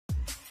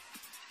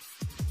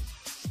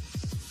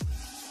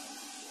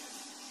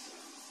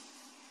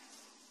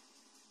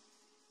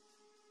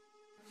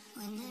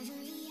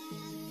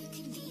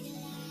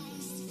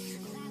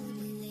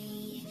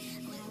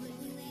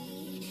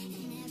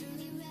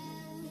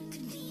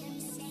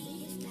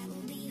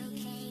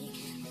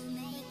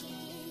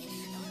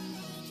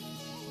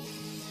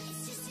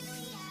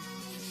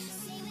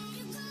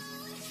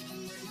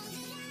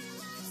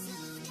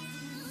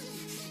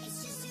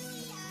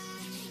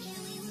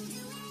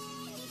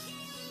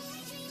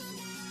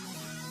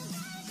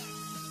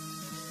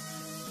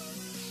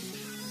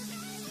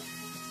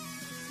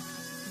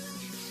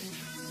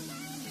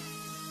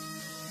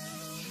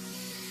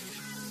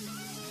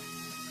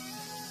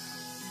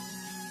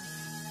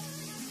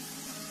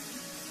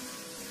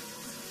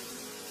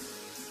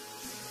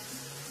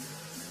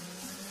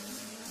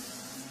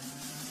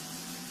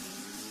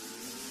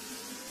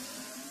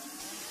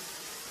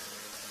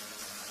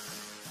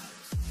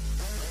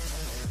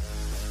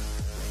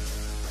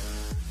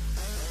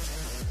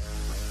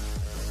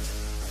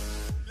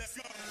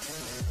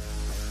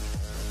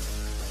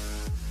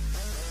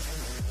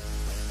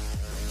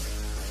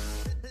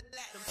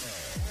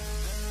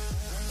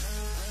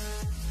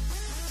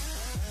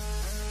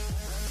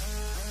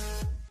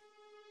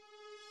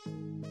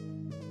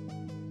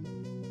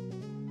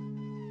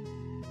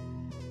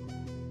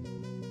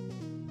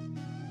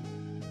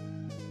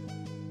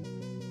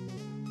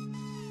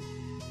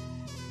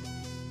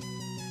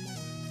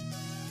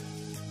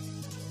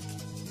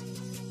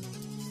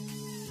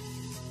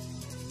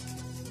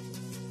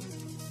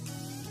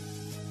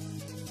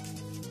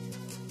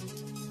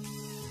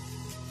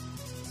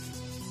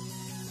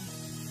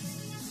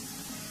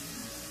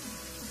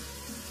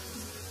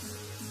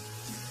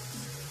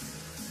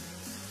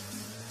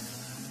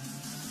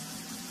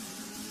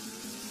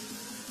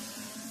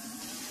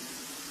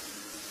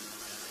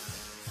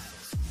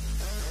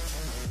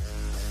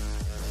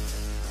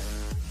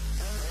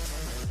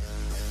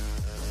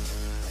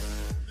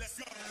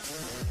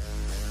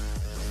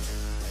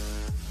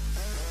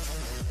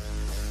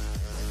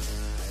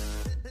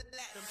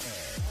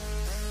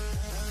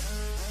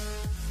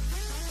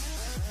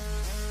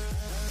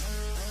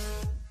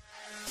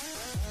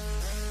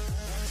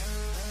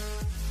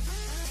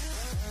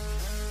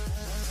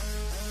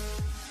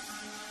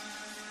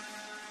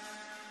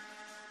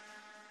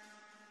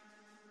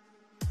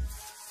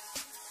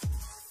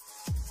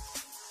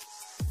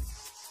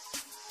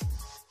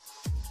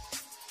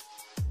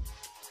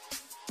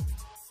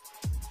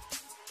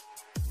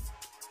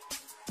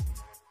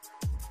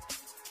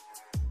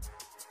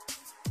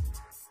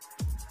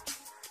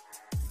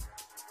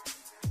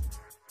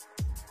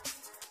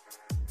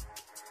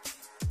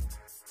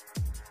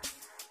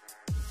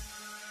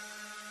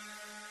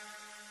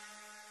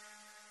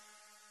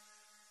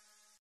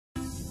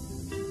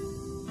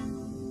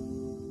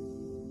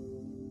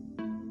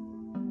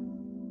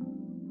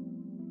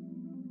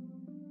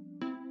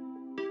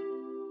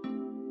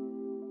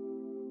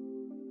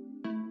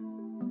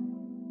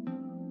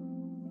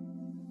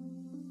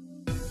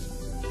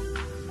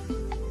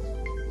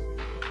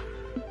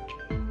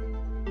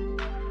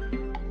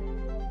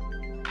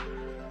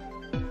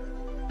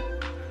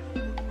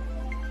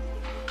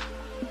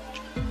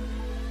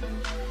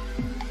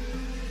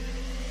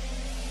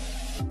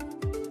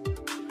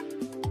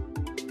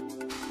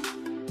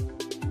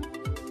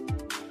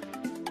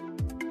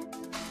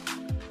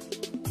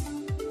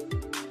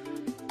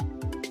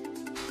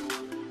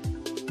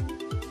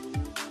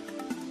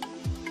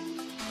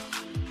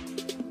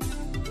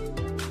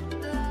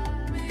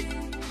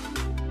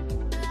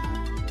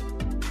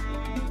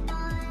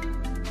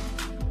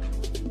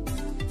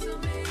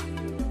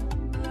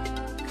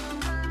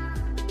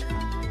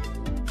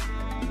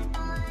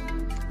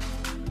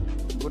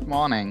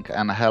morning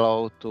and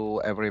hello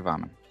to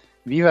everyone.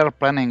 We were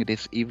planning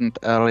this event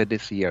early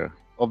this year,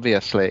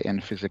 obviously in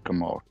physical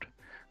mode.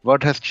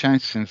 World has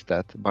changed since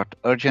that, but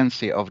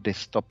urgency of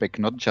this topic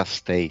not just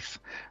stays,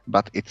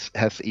 but it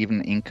has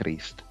even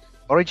increased.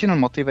 Original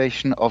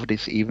motivation of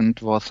this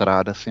event was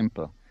rather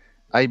simple.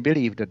 I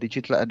believe that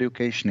digital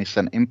education is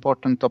an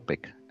important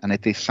topic, and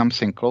it is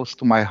something close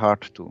to my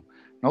heart too.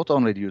 Not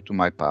only due to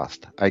my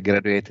past. I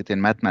graduated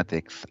in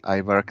mathematics, I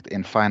worked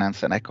in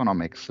finance and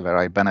economics, where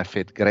I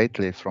benefit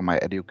greatly from my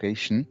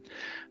education.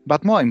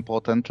 But more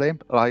importantly,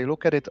 I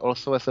look at it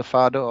also as a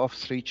father of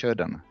 3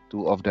 children.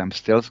 2 of them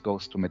still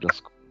goes to middle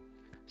school.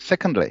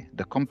 Secondly,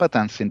 the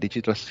competence in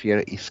digital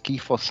sphere is key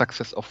for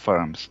success of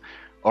firms,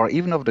 or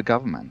even of the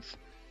governments.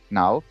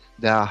 Now,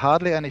 there are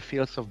hardly any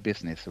fields of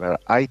business where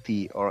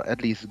IT, or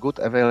at least good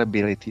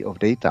availability of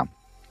data,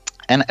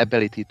 and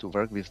ability to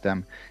work with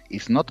them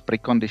is not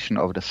precondition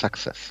of the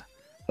success.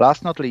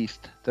 Last not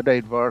least,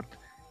 today's world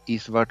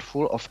is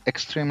full of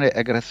extremely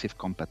aggressive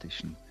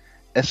competition.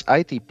 As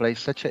IT plays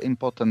such an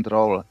important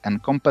role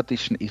and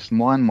competition is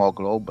more and more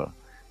global,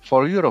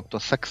 for Europe to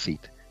succeed,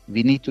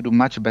 we need to do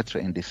much better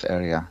in this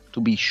area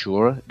to be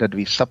sure that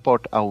we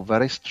support our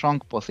very strong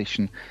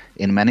position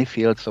in many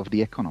fields of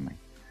the economy.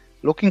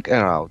 Looking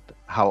around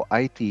how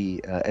IT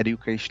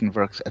education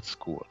works at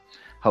school,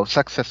 how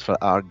successful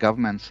are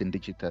governments in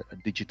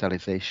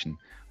digitalization,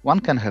 one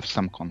can have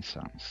some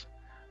concerns.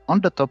 On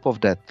the top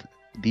of that,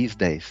 these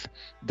days,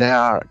 there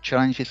are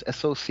challenges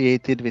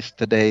associated with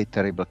today's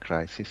terrible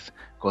crisis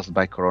caused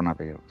by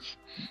coronavirus.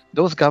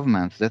 Those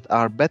governments that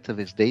are better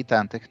with data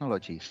and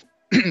technologies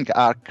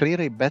are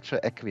clearly better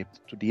equipped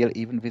to deal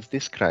even with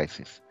this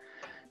crisis.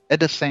 At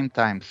the same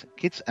time,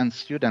 kids and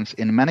students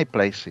in many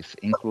places,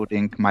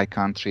 including my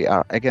country,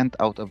 are again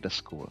out of the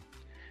school.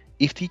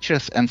 If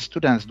teachers and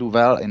students do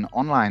well in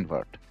online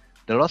world,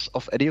 the loss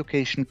of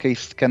education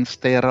case can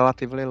stay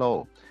relatively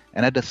low,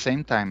 and at the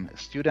same time,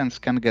 students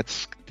can get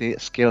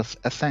skills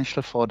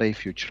essential for their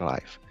future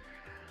life.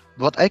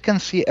 What I can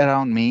see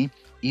around me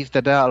is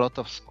that there are a lot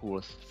of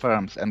schools,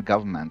 firms, and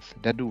governments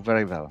that do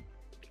very well.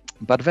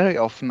 But very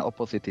often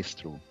opposite is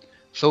true.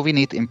 So we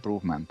need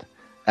improvement.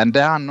 And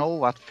there are no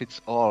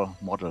one-fits-all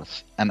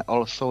models, and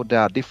also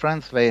there are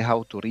different ways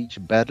how to reach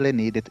badly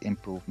needed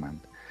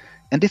improvement.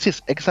 And this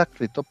is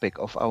exactly the topic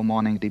of our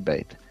morning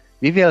debate.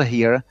 We will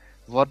hear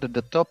what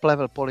the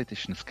top-level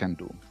politicians can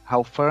do,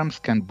 how firms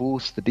can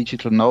boost the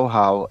digital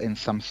know-how in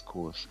some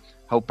schools,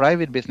 how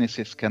private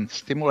businesses can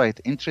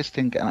stimulate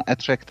interesting and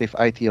attractive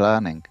IT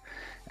learning,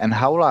 and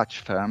how large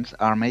firms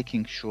are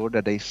making sure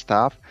that their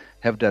staff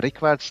have the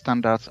required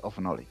standards of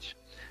knowledge.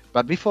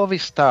 But before we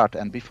start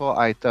and before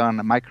I turn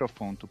the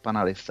microphone to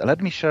panelists,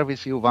 let me share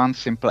with you one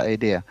simple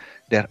idea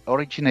that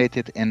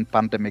originated in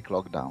pandemic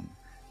lockdown.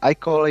 I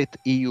call it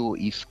EU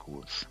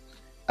e-schools.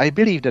 I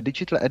believe that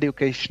digital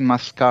education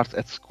must start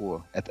at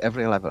school, at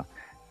every level,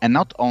 and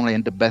not only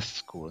in the best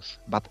schools,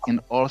 but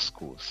in all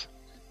schools.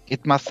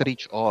 It must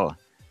reach all.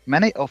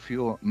 Many of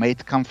you may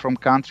come from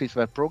countries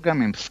where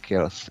programming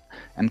skills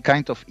and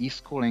kind of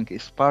e-schooling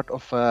is part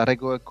of a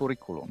regular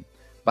curriculum,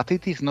 but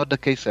it is not the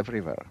case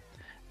everywhere.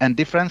 And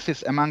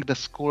differences among the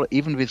schools,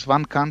 even with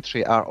one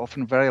country, are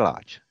often very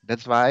large.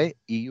 That's why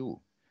EU.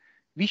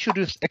 We should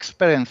use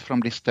experience from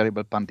this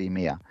terrible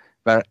pandemic,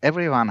 where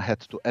everyone had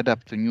to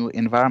adapt to new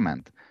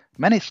environment.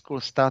 Many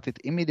schools started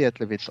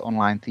immediately with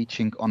online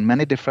teaching on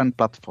many different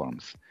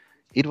platforms.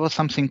 It was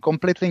something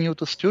completely new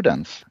to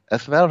students,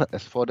 as well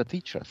as for the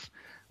teachers.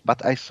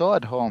 But I saw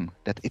at home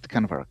that it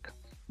can work.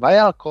 Why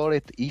I'll call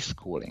it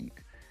e-schooling?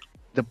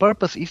 The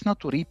purpose is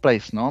not to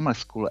replace normal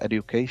school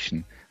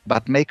education,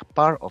 but make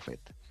part of it.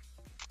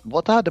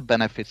 What are the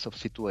benefits of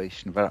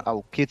situation where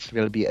our kids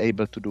will be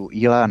able to do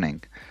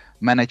e-learning,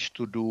 manage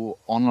to do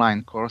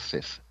online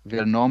courses,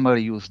 will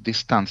normally use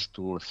distance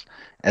tools,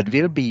 and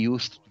will be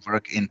used to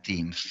work in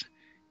teams?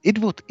 It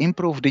would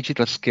improve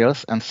digital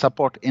skills and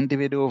support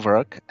individual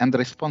work and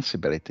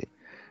responsibility.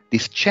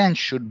 This change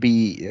should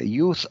be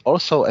used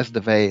also as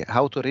the way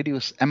how to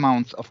reduce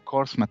amounts of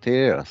course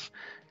materials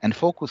and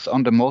focus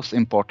on the most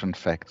important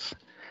facts.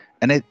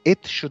 And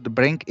it should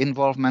bring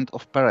involvement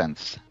of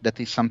parents. That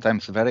is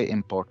sometimes very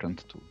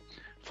important too.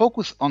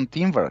 Focus on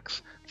teamwork,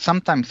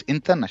 sometimes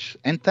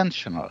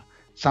intentional,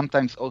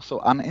 sometimes also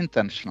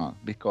unintentional,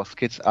 because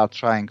kids are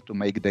trying to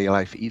make their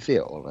life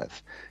easier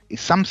always, is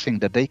something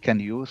that they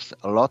can use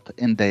a lot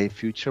in their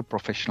future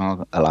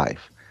professional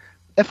life.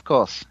 Of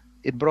course,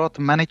 it brought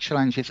many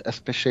challenges,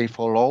 especially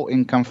for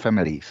low-income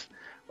families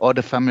or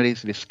the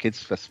families with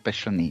kids with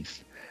special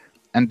needs.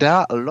 And there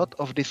are a lot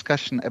of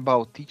discussion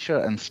about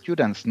teachers and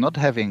students not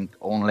having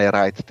only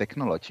right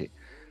technology,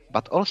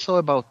 but also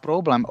about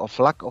problem of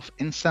lack of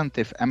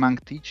incentive among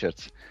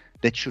teachers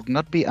that should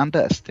not be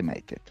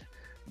underestimated.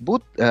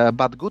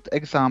 But good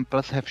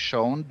examples have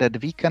shown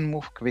that we can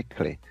move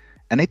quickly,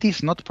 and it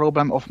is not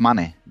problem of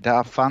money. There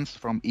are funds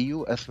from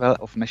EU as well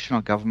as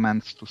national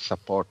governments to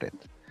support it.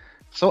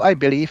 So I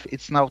believe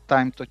it's now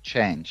time to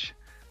change,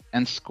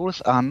 and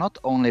schools are not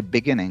only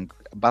beginning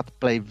but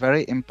play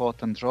very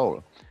important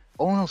role.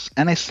 Almost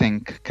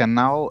anything can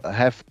now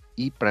have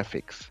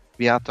e-prefix.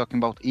 We are talking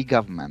about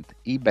e-government,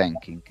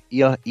 e-banking,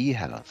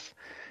 e-health.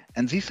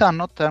 And these are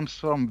not terms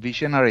from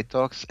visionary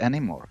talks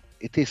anymore.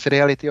 It is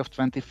reality of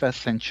 21st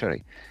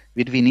century,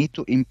 which we need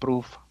to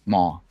improve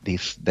more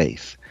these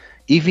days.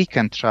 If we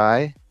can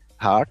try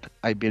hard,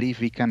 I believe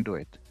we can do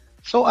it.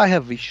 So I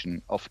have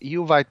vision of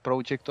EU-wide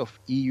project of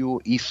EU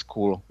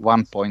e-school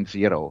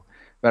 1.0,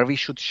 where we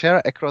should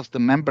share across the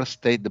member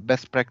state the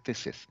best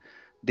practices,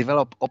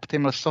 develop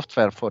optimal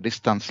software for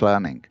distance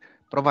learning,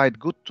 provide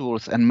good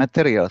tools and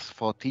materials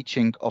for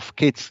teaching of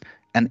kids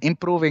and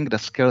improving the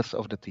skills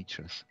of the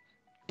teachers.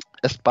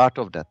 As part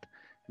of that,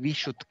 we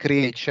should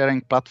create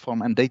sharing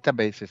platform and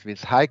databases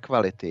with high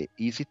quality,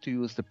 easy to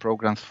use the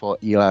programs for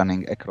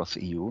e-learning across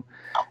EU,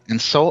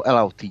 and so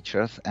allow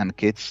teachers and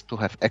kids to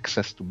have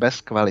access to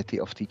best quality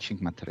of teaching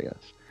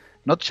materials.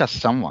 Not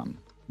just someone,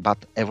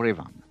 but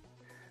everyone.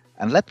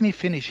 And let me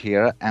finish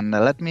here and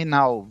let me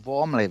now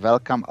warmly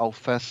welcome our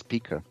first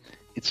speaker.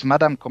 It's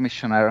Madam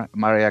Commissioner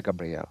Mariyou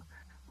Gabrielou,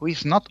 who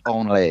is not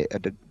only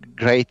the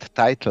great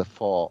title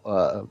for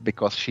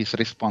because she's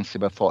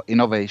responsible for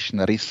innovation,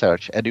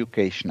 research,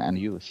 education and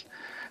youth,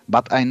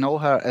 but I know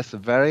her as a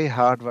very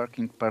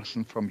hardworking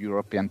person from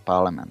European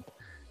Parliament,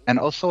 and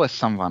also as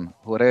someone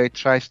who really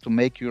tries to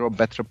make Europe a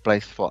better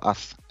place for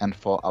us and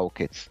for our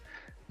kids.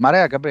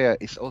 Mariyou Gabrielou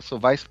is also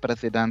Vice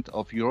President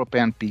of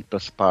European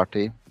People's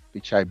Party,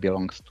 which I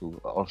belong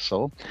to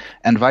also,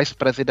 and Vice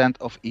President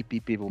of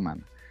EPP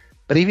Women.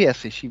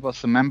 Previously, she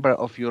was a member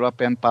of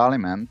European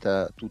Parliament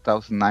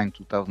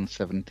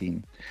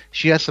 2009-2017.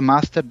 She has a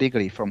master's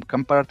degree from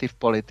Comparative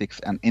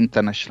Politics and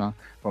International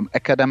from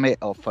Academy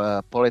of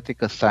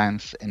Political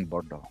Science in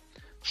Bordeaux.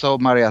 So,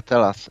 Mariyou,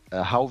 tell us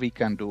how we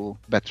can do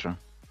better,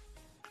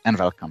 and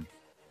welcome.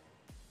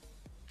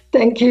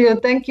 Thank you.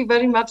 Thank you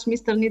very much,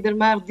 Mr.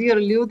 Niedermayer. Dear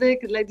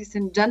Ludek, ladies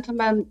and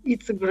gentlemen,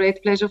 it's a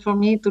great pleasure for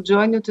me to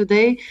join you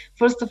today.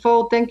 First of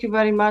all, thank you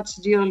very much,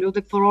 dear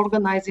Ludek, for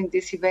organizing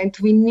this event.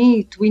 We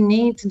need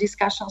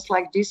discussions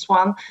like this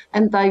one,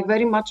 and I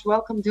very much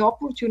welcome the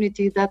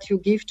opportunity that you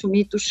give to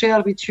me to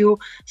share with you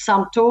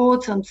some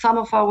thoughts and some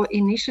of our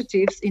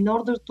initiatives in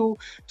order to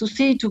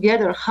see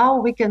together how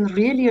we can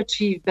really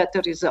achieve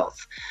better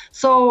results.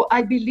 So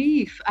I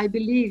believe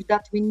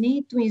that we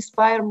need to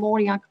inspire more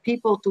young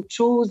people to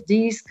choose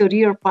these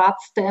career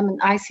paths, STEM and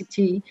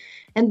ICT,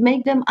 and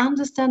make them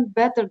understand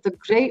better the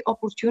great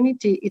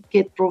opportunity it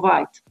can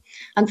provide.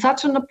 And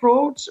such an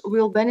approach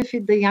will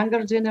benefit the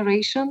younger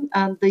generation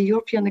and the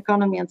European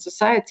economy and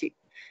society.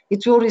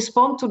 It will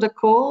respond to the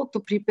call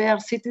to prepare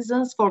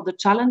citizens for the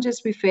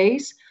challenges we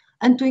face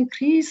and to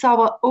increase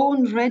our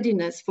own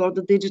readiness for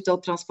the digital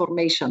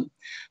transformation.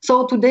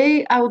 So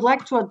today I would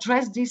like to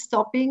address this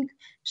topic,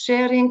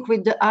 sharing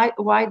with the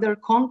wider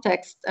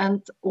context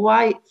and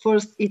why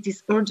first it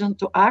is urgent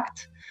to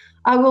act.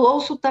 I will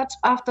also touch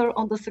after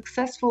on the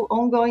successful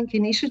ongoing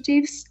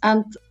initiatives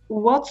and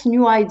what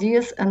new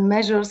ideas and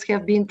measures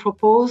have been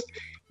proposed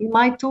in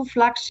my two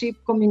flagship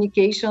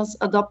communications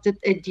adopted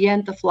at the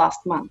end of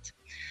last month.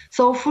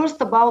 So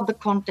first about the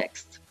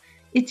context.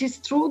 It is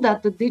true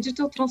that the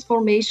digital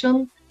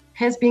transformation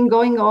has been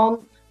going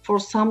on for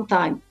some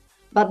time,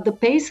 but the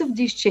pace of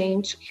this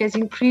change has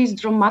increased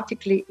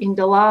dramatically in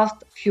the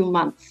last few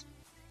months.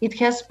 It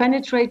has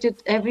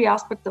penetrated every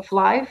aspect of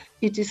life.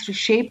 It is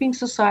reshaping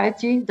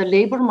society, the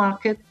labor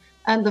market,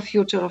 and the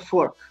future of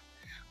work.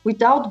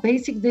 Without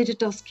basic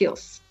digital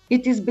skills,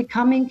 it is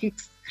becoming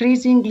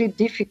increasingly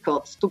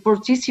difficult to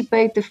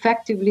participate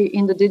effectively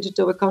in the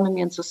digital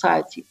economy and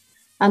society.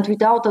 And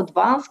without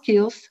advanced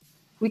skills,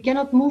 we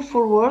cannot move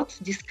forward,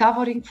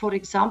 discovering, for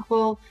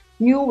example,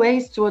 new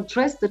ways to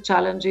address the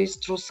challenges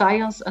through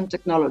science and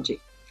technology.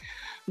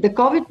 The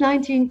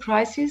COVID-19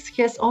 crisis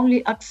has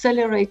only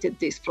accelerated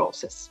this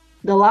process.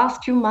 The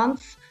last few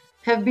months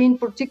have been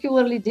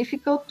particularly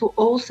difficult to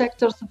all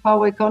sectors of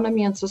our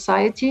economy and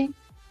society.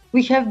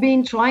 We have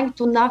been trying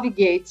to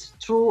navigate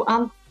through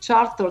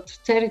uncharted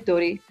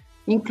territory,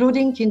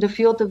 including in the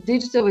field of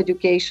digital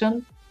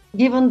education,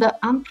 given the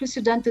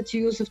unprecedented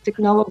use of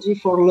technology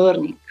for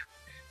learning.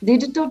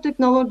 Digital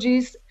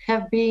technologies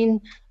have been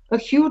a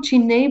huge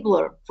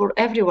enabler for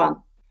everyone,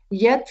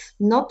 yet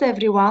not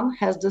everyone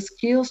has the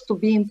skills to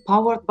be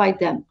empowered by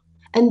them.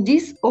 And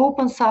this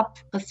opens up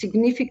a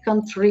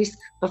significant risk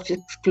of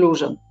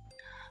exclusion.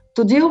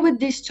 To deal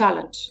with this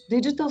challenge,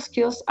 digital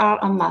skills are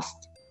a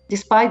must.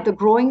 Despite the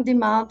growing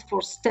demand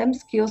for STEM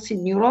skills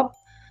in Europe,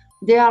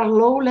 there are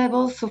low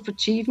levels of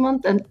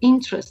achievement and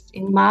interest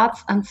in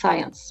maths and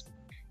science.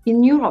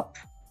 In Europe,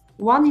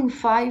 1 in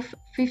 5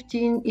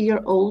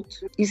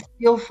 15-year-olds is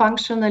still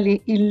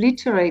functionally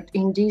illiterate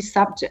in these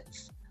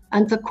subjects.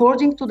 And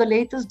according to the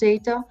latest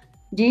data,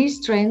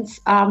 these trends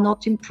are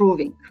not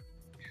improving.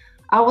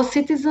 Our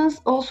citizens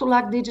also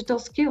lack digital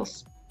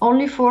skills.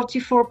 Only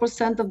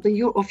 44% of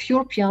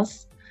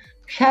Europeans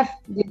have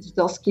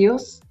digital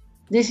skills.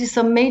 This is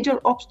a major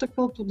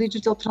obstacle to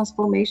digital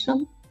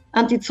transformation,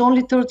 and it's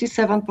only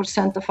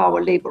 37% of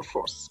our labor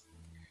force.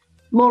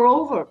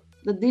 Moreover,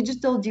 the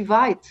digital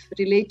divide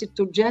related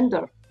to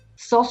gender,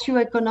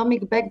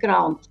 socioeconomic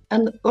background,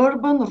 and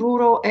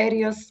urban-rural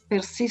areas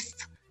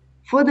persists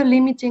further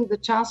limiting the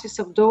chances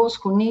of those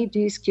who need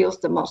these skills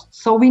the most.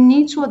 So we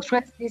need to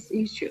address these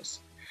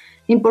issues.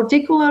 In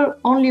particular,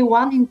 only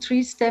 1 in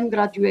 3 STEM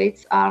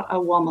graduates are a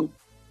woman.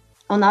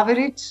 On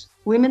average,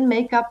 women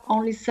make up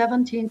only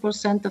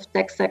 17% of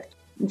tech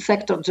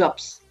sector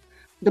jobs.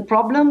 The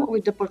problem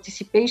with the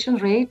participation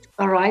rate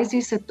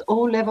arises at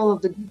all levels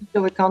of the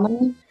digital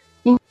economy,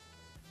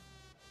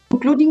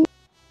 including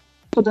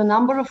to the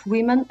number of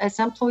women as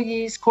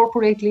employees,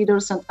 corporate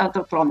leaders, and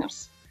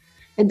entrepreneurs.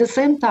 At the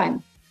same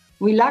time,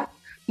 we lack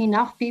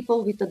enough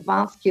people with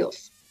advanced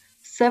skills.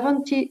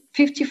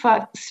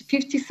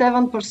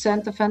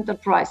 57% of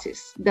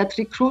enterprises that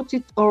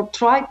recruited or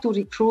tried to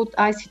recruit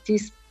ICT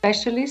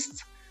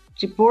specialists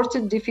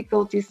reported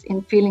difficulties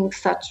in filling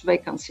such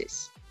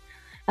vacancies.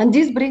 And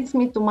this brings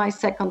me to my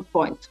second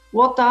point.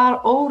 What are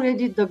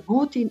already the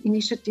good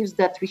initiatives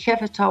that we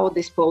have at our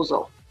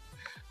disposal?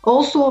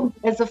 Also,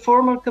 as a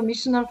former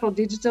Commissioner for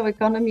Digital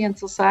Economy and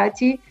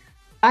Society,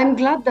 I'm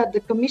glad that the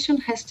Commission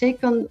has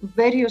taken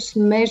various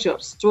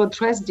measures to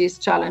address these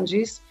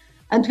challenges,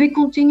 and we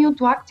continue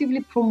to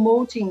actively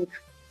promoting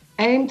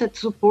aimed at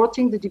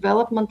supporting the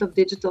development of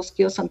digital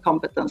skills and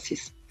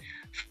competencies.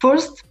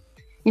 First,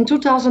 in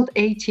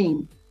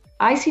 2018,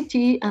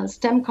 ICT and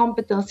STEM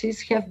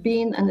competencies have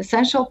been an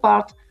essential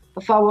part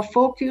of our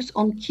focus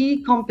on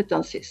key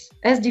competencies,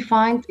 as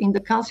defined in the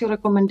Council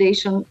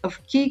recommendation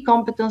of key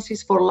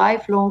competencies for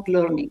lifelong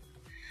learning.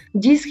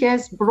 This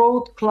has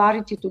brought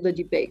clarity to the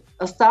debate,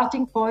 a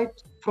starting point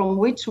from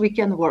which we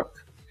can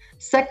work.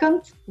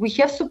 Second, we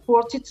have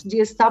supported the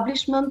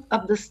establishment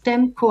of the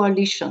STEM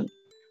Coalition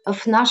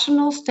of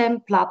national STEM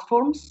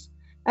platforms,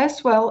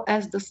 as well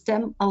as the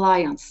STEM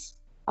Alliance,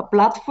 a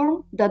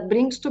platform that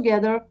brings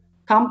together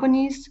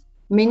companies,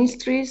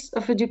 ministries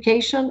of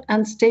education,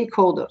 and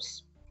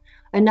stakeholders.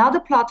 Another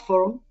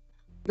platform,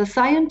 the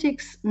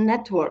Scientix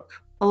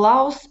Network,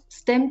 allows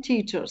STEM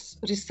teachers,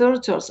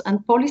 researchers,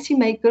 and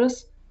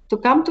policymakers to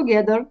come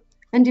together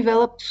and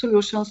develop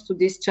solutions to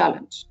this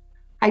challenge.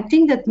 I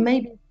think that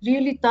maybe it's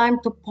really time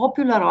to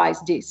popularize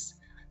this,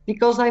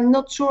 because I'm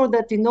not sure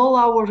that in all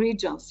our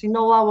regions, in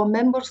all our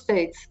member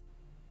states,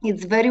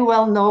 it's very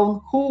well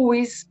known who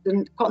is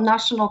the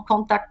national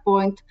contact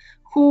point,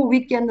 who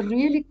we can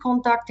really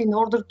contact in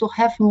order to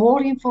have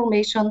more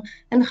information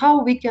and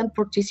how we can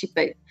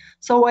participate.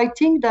 So I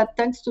think that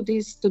thanks to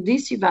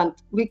this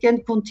event, we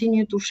can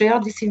continue to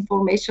share this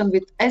information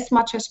with as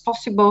much as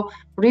possible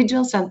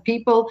regions and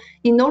people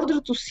in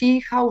order to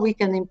see how we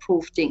can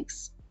improve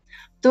things.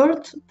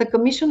 Third, the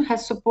Commission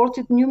has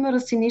supported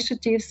numerous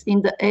initiatives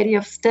in the area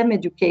of STEM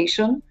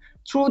education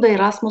through the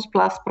Erasmus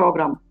Plus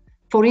program.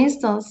 For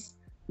instance,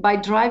 by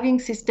driving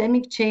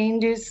systemic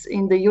changes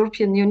in the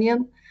European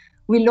Union,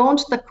 we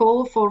launched a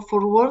call for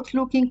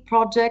forward-looking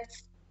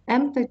projects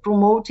aimed at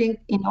promoting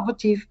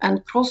innovative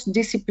and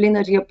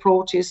cross-disciplinary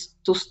approaches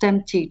to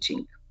STEM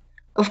teaching.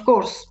 Of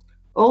course,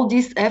 all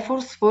these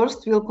efforts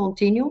first will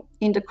continue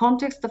in the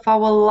context of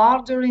our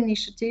larger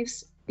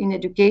initiatives in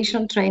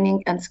education,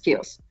 training, and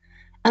skills.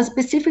 And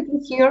specifically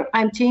here,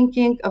 I'm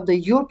thinking of the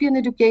European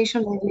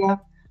education area,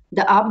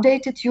 the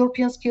updated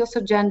European skills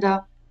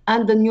agenda,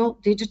 and the new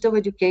digital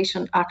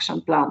education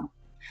action plan.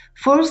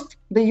 First,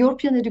 the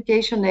European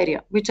education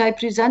area, which I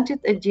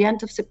presented at the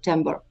end of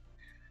September.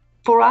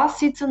 For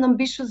us, it's an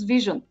ambitious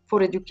vision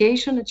for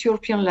education at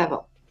European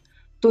level,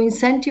 to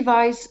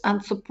incentivize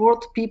and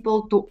support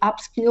people to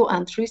upskill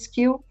and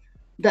reskill.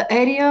 The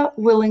area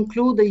will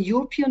include a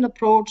European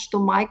approach to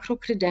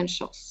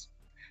micro-credentials.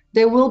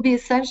 They will be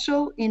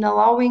essential in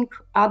allowing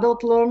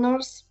adult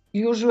learners,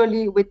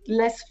 usually with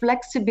less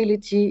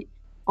flexibility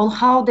on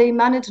how they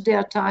manage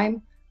their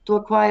time, to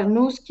acquire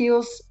new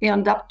skills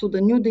and adapt to the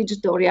new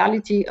digital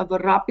reality of a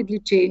rapidly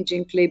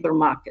changing labor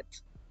market.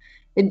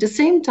 At the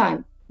same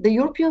time, the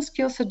European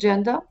Skills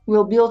Agenda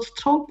will build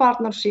strong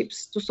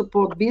partnerships to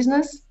support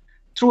business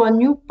through a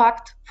new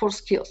pact for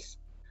skills,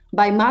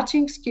 by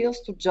matching skills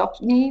to job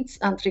needs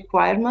and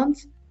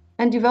requirements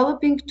and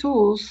developing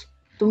tools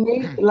to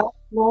make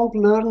lifelong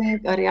learning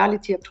a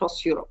reality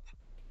across Europe.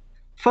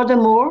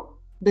 Furthermore,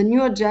 the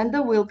new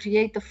agenda will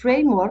create a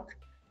framework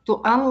to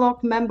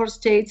unlock member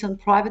states and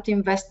private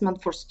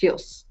investment for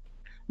skills.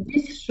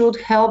 This should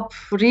help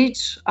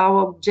reach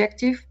our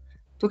objective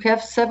to have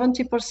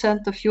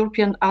 70% of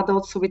European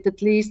adults with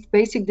at least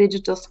basic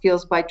digital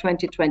skills by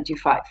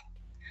 2025.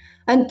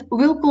 And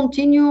we'll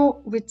continue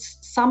with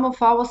some of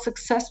our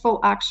successful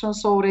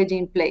actions already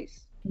in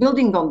place,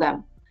 building on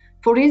them.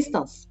 For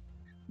instance,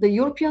 the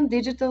European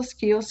Digital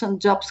Skills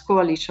and Jobs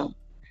Coalition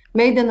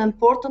made an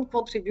important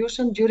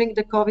contribution during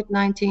the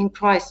COVID-19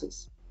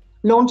 crisis,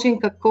 launching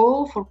a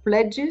call for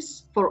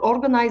pledges for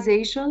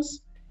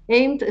organizations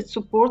aimed at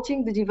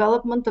supporting the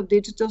development of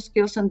digital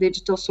skills and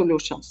digital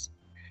solutions.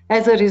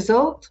 As a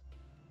result,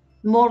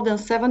 more than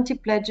 70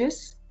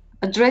 pledges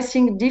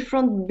addressing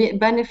different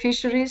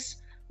beneficiaries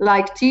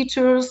like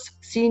teachers,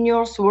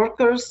 seniors,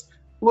 workers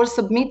were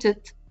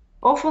submitted,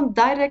 often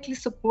directly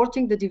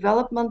supporting the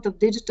development of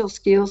digital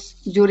skills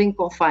during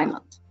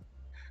confinement.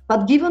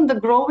 But given the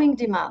growing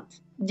demand,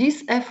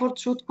 this effort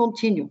should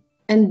continue,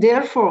 and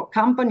therefore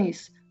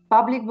companies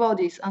public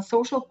bodies, and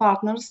social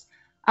partners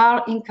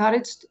are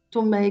encouraged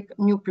to make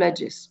new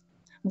pledges.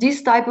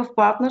 This type of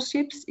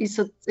partnerships is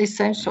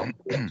essential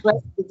to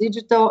address the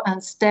digital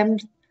and STEM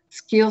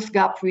skills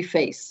gap we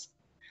face.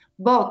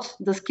 Both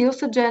the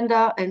skills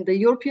agenda and the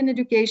European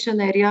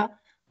education area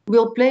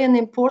will play an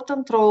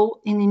important role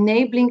in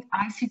enabling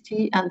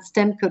ICT and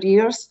STEM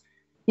careers,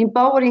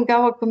 empowering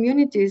our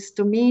communities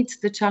to meet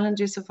the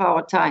challenges of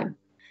our time.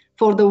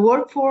 For the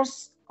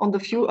workforce of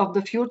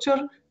the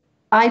future,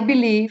 I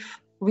believe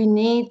we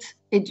need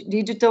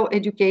digital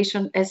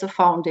education as a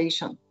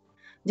foundation.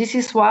 This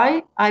is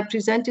why I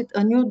presented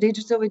a new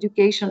digital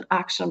education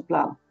action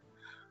plan.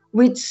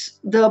 With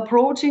the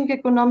approaching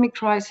economic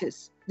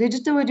crisis,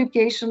 digital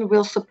education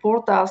will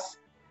support us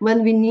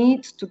when we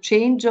need to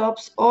change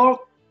jobs or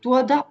to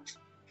adapt.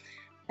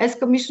 As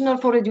Commissioner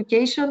for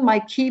Education, my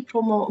key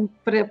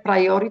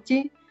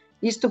priority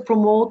is to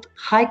promote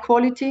high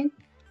quality,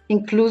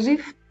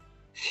 inclusive,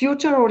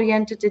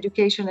 future-oriented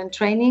education and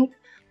training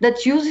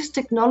that uses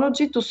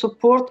technology to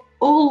support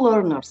all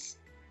learners,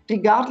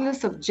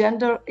 regardless of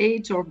gender,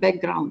 age, or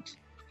background.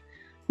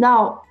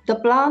 Now, the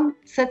plan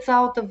sets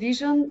out a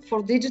vision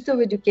for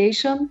digital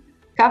education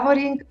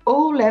covering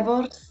all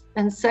levels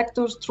and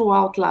sectors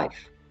throughout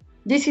life.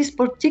 This is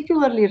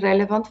particularly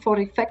relevant for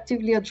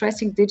effectively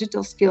addressing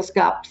digital skills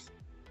gaps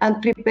and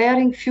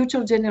preparing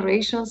future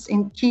generations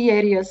in key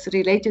areas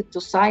related to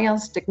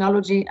science,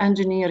 technology,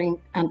 engineering,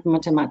 and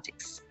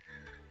mathematics.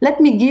 Let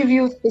me give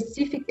you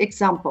specific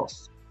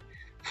examples.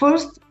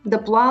 First, the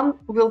plan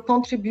will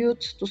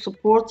contribute to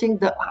supporting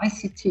the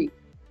ICT,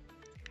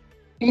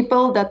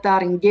 people that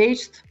are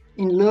engaged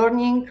in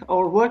learning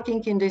or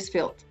working in this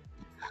field.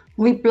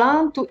 We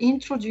plan to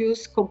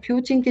introduce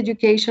computing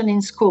education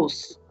in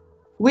schools,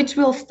 which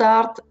will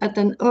start at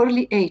an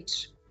early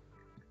age.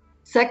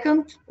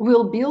 Second,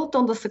 we'll build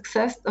on the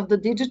success of the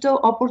Digital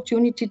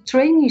Opportunity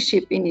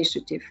Traineeship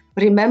Initiative.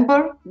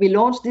 Remember, we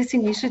launched this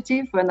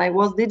initiative when I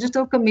was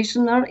Digital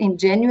Commissioner in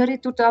January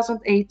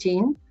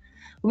 2018.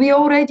 We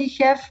already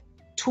have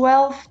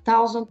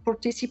 12,000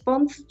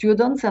 participants,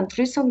 students, and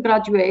recent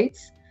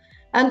graduates,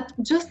 and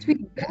just we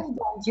gave them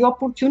the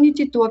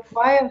opportunity to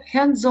acquire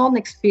hands-on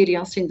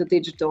experience in the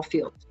digital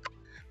field.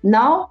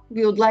 Now,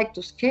 we would like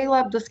to scale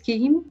up the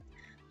scheme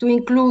to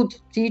include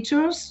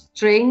teachers,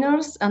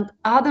 trainers, and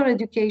other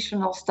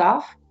educational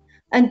staff,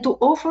 and to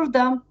offer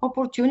them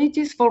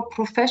opportunities for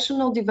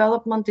professional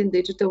development in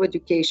digital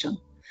education.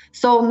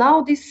 So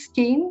now this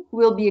scheme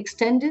will be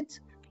extended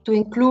to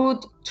include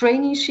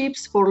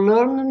traineeships for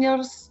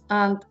learners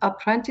and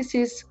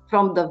apprentices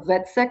from the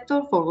VET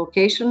sector, for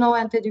vocational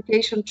and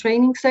education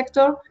training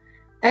sector,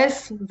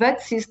 as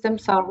VET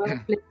systems are well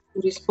placed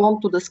to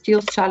respond to the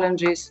skills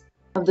challenges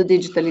of the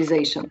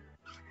digitalization.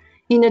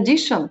 In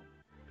addition,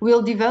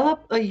 we'll develop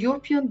a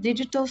European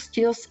Digital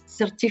Skills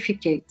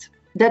Certificate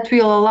that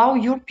will allow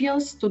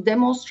Europeans to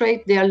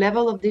demonstrate their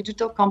level of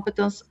digital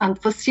competence and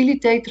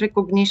facilitate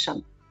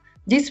recognition.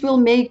 This will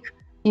make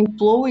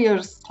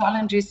employers'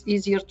 challenges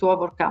easier to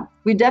overcome.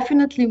 We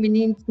definitely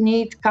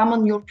need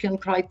common European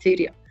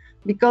criteria,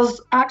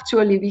 because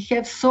actually we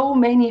have so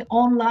many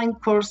online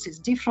courses,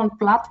 different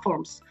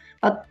platforms,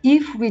 but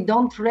if we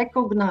don't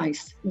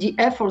recognize the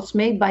efforts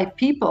made by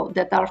people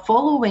that are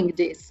following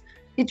this,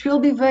 it will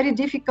be very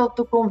difficult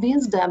to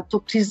convince them to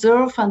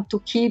preserve and to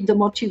keep the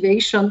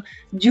motivation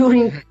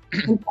during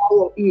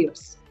entire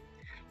years.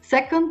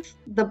 Second,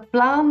 the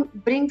plan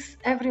brings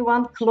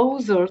everyone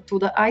closer to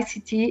the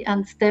ICT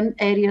and STEM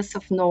areas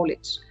of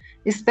knowledge,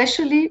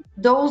 especially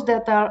those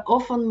that are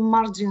often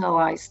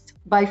marginalized,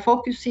 by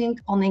focusing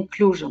on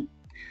inclusion.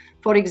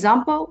 For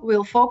example,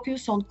 we'll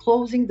focus on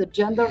closing the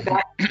gender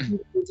gap in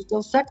the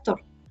digital sector.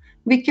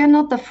 We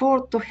cannot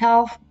afford to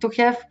have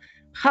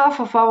half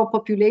of our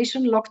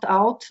population locked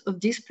out of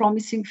this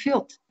promising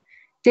field.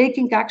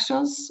 Taking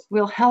actions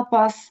will help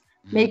us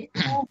make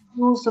full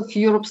use of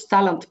Europe's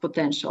talent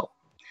potential.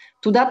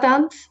 To that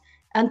end,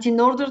 and in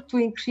order to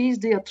increase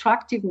the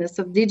attractiveness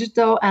of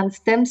digital and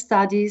STEM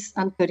studies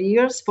and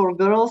careers for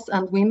girls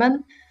and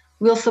women,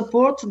 we'll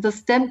support the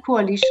STEM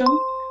Coalition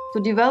to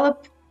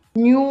develop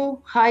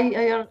new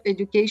higher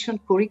education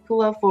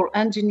curricula for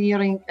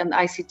engineering and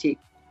ICT.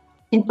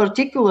 In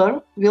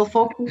particular, we'll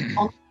focus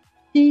on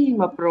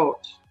team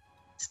approach.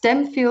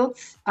 STEM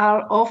fields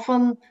are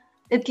often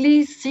at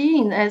least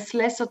seen as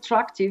less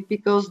attractive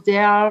because they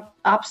are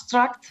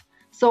abstract.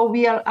 So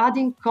we are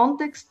adding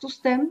context to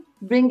STEM,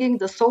 bringing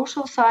the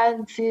social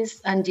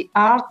sciences and the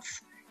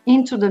arts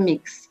into the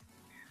mix.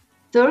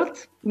 Third,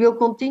 we'll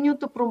continue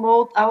to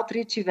promote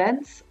outreach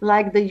events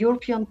like the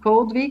European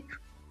Code Week,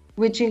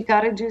 which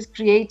encourages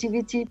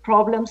creativity,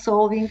 problem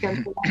solving,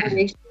 and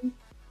collaboration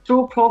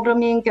through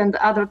programming and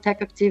other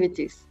tech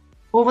activities.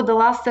 Over the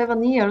last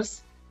 7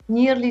 years,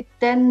 nearly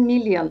 10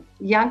 million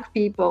young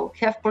people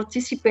have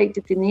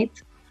participated in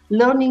it,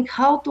 learning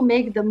how to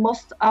make the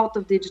most out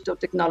of digital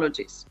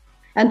technologies.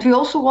 And we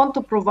also want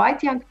to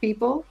provide young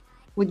people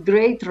with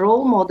great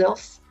role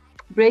models,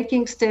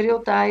 breaking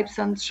stereotypes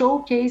and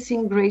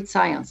showcasing great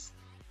science.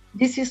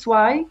 This is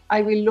why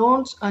I will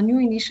launch a new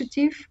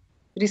initiative,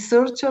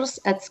 Researchers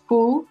at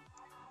School,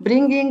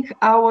 bringing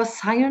our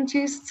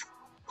scientists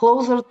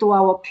closer to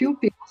our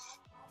pupils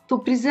to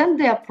present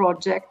their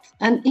project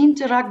and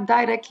interact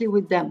directly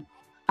with them.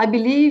 I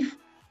believe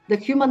the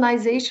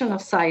humanization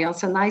of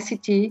science and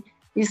ICT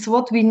is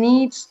what we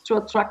need to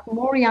attract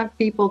more young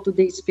people to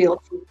these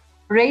fields,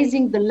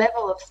 raising the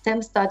level of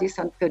STEM studies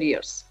and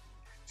careers.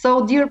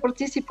 So, dear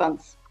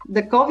participants,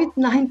 the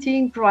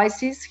COVID-19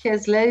 crisis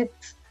has led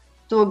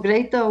to a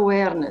greater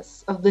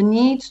awareness of the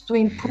need to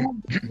improve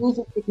the use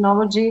of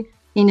technology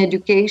in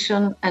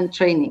education and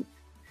training.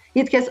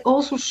 It has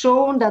also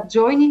shown that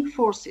joining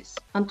forces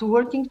and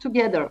working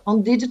together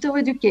on digital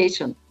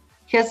education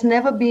has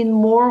never been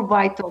more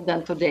vital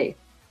than today.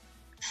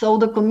 So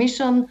the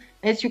Commission,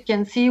 as you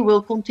can see,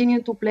 will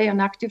continue to play an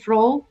active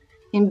role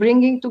in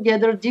bringing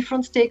together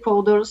different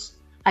stakeholders,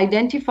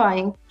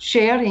 identifying,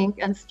 sharing,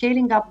 and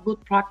scaling up good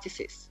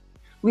practices.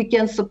 We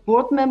can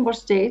support member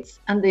states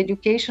and the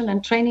education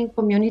and training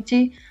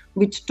community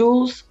with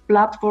tools,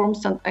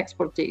 platforms, and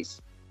expertise.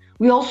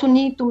 We also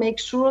need to make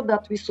sure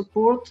that we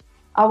support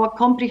our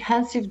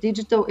comprehensive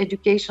digital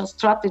education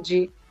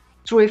strategy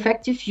through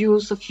effective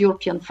use of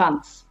European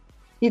funds.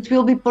 It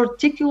will be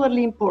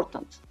particularly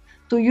important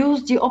to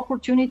use the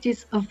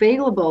opportunities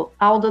available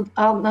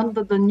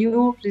under the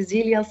new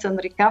Resilience and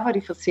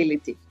Recovery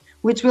Facility,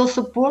 which will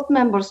support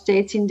member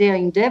states in their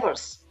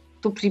endeavors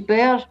to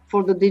prepare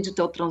for the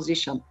digital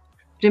transition.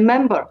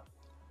 Remember,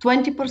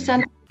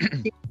 20%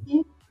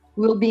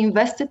 will be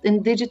invested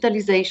in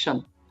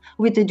digitalization,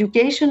 with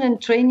education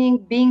and training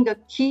being a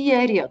key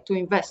area to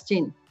invest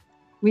in.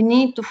 We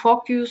need to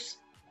focus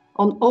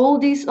on all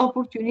these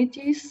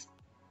opportunities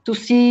to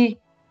see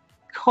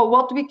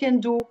what we can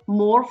do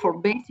more for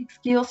basic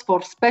skills,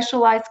 for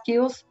specialized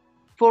skills,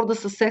 for the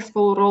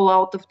successful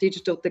rollout of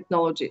digital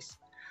technologies.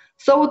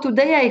 So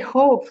today I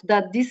hope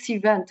that this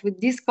event,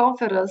 with this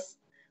conference,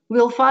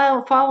 will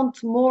find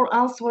more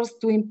answers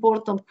to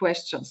important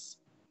questions,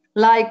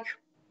 like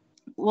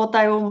what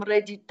I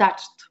already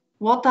touched.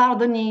 What are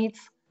the needs?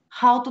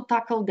 How to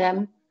tackle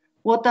them?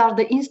 What are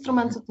the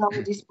instruments at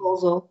our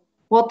disposal?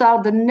 What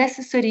are the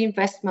necessary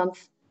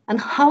investments? And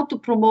how to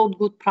promote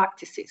good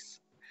practices?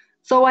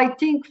 So I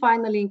think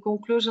finally, in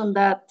conclusion,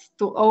 that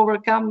to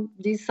overcome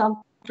this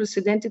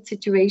unprecedented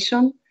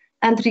situation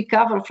and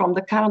recover from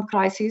the current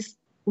crisis,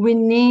 we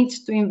need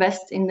to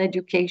invest in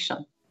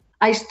education.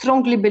 I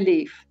strongly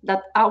believe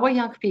that our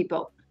young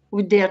people,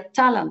 with their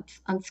talent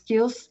and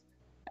skills,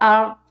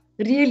 are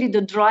really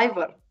the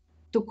driver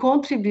to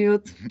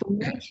contribute to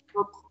make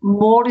Europe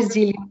more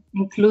resilient,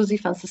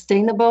 inclusive, and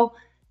sustainable.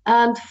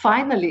 And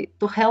finally,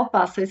 to help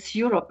us as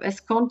Europe, as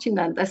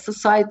continent, as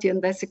society,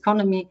 and as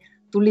economy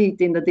to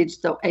lead in the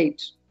digital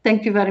age.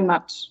 Thank you very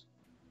much.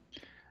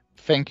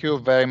 Thank you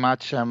very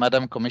much,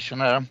 Madam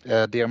Commissioner,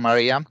 dear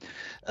Maria.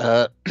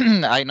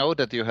 I know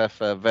that you have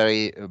a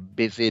very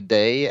busy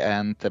day,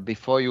 and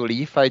before you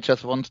leave, I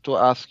just want to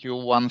ask you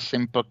one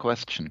simple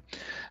question.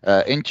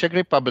 In Czech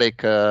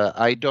Republic,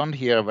 I don't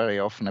hear very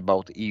often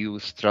about EU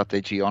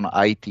strategy on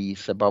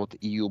ITs, about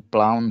EU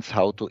plans,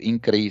 how to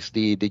increase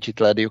the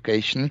digital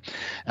education,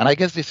 and I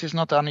guess this is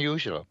not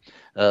unusual.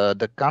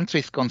 The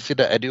countries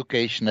consider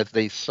education as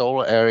the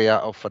sole area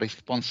of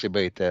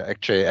responsibility,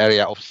 actually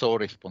area of sole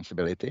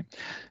responsibility.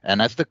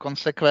 And as the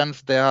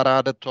consequence, they are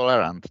rather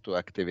tolerant to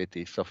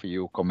activities of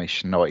EU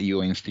Commission or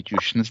EU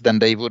institutions, then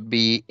they would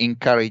be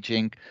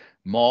encouraging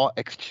more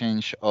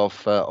exchange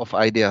of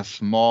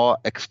ideas, more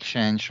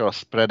exchange or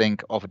spreading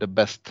of the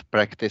best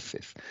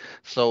practices.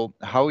 So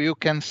how you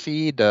can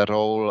see the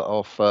role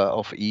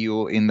of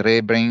EU in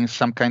bringing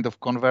some kind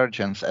of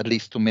convergence, at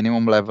least to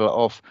minimum level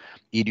of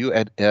EU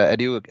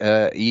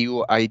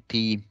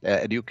IT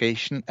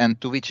education,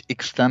 and to which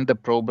extent the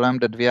problem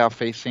that we are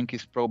facing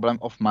is problem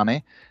of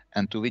money,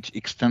 and to which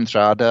extent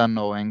rather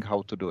knowing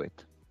how to do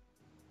it?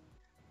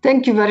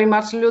 Thank you very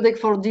much, Ludek,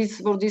 for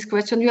this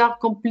question. You are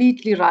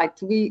completely right.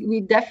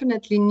 We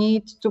definitely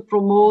need to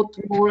promote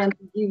more and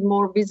give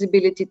more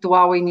visibility to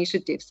our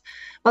initiatives.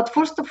 But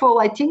first of all,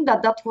 I think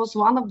that was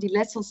one of the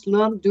lessons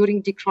learned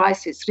during the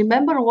crisis.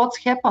 Remember what's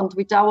happened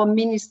with our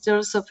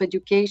ministers of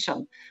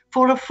education.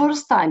 For the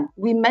first time,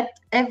 we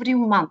met every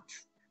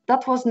month.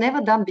 That was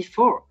never done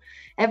before.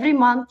 Every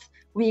month,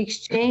 we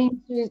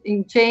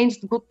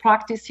exchanged good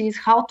practices,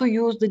 how to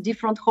use the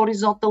different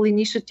horizontal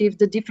initiatives,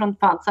 the different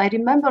funds. I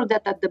remember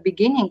that at the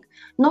beginning,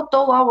 not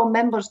all our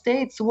member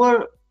states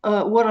were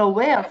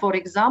aware, for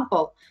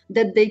example,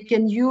 that they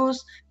can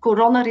use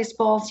Corona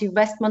Response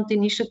Investment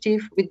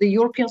Initiative with the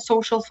European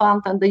Social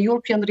Fund and the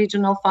European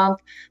Regional Fund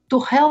to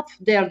help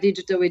their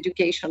digital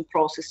education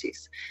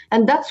processes.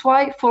 And that's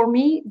why, for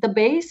me, the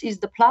base is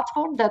the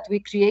platform that we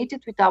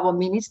created with our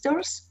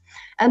ministers,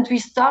 and we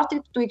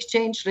started to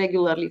exchange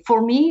regularly.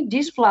 For me,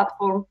 this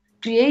platform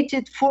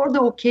created for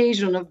the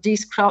occasion of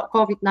this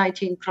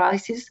COVID-19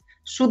 crisis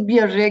should be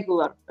a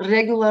regular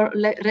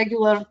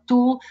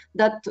tool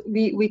that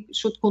we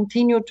should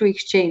continue to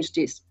exchange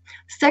this.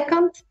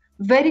 Second,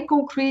 very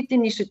concrete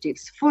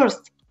initiatives.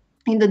 First,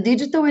 in the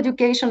Digital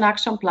Education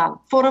Action Plan,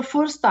 for the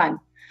first time,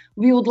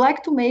 we would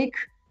like to make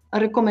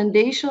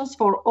recommendations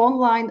for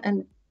online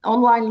and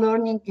online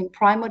learning in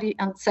primary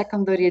and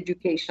secondary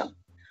education.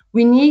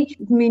 We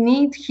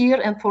need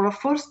here, and for the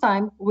first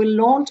time, we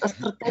launch a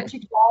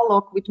strategic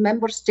dialogue with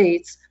member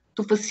states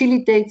to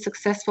facilitate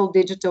successful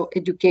digital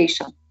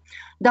education.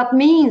 That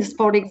means,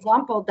 for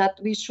example, that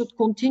we should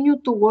continue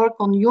to work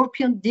on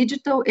European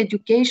digital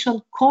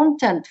education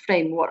content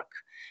framework.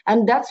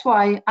 And that's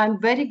why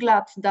I'm very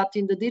glad that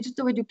in the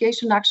Digital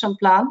Education Action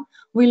Plan,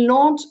 we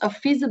launched a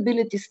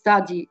feasibility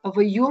study of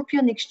a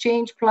European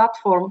exchange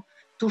platform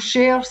to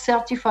share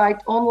certified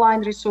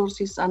online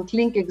resources and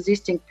link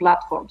existing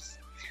platforms.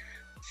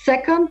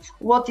 Second,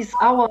 what is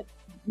our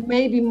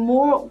maybe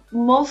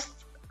most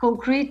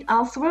concrete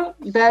answer,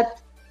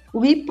 that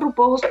we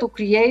propose to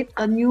create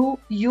a new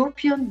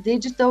European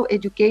digital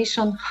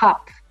education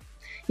hub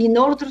in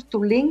order to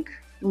link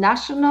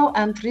national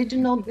and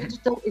regional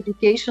digital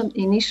education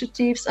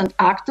initiatives and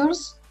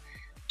actors,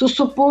 to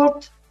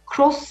support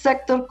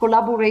cross-sector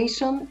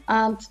collaboration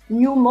and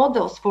new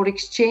models for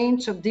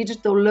exchange of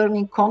digital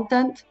learning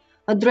content,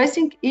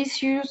 addressing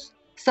issues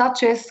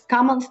such as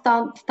common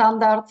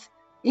standards,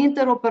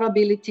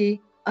 interoperability,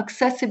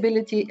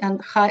 accessibility,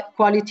 and high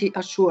quality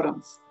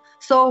assurance.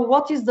 So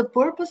what is the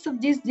purpose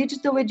of this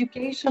digital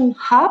education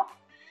hub?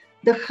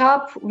 The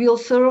hub will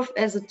serve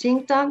as a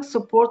think tank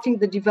supporting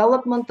the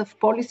development of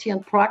policy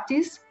and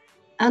practice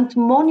and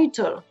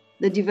monitor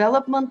the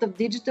development of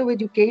digital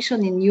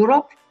education in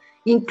Europe,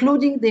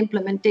 including the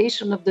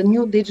implementation of the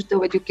new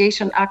Digital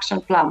Education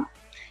Action Plan.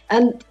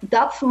 And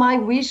that's my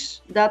wish,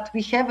 that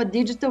we have a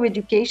digital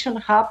education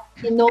hub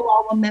in all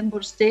our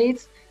member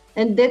states,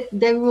 and that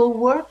they will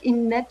work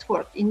in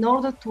network in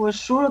order to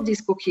assure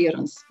this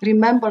coherence.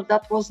 Remember,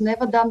 that was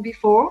never done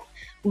before.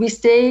 We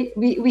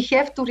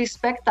have to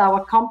respect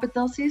our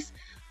competencies,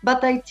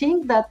 but I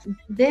think that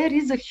there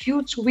is a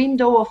huge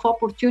window of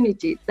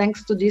opportunity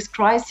thanks to this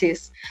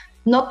crisis,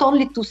 not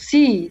only to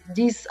see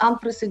this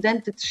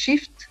unprecedented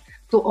shift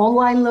to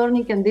online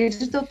learning and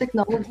digital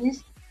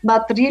technologies,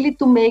 but really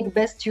to make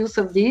best use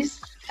of this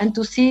and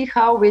to see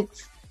how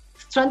with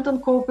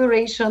strengthened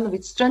cooperation,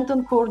 with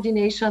strengthened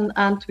coordination,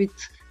 and with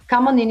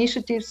common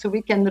initiatives, so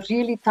we can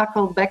really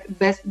tackle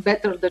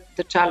better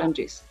the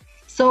challenges.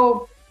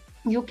 So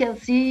you can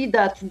see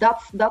that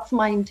that's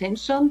my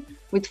intention,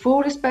 with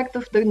full respect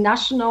of the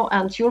national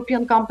and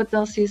European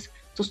competencies,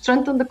 to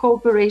strengthen the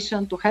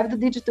cooperation, to have the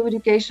digital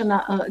education,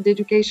 the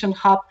education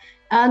hub,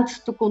 and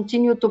to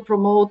continue to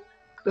promote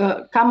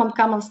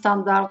common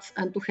standards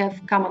and to have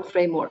common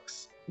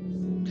frameworks.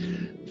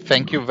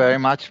 Thank you very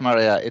much,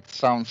 Maria. It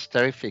sounds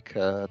terrific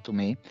to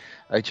me.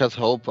 I just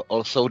hope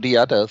also the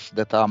others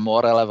that are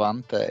more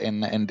relevant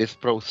in this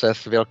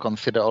process will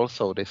consider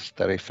also this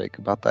terrific.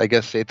 But I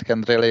guess it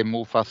can really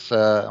move us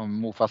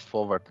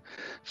forward.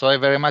 So I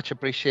very much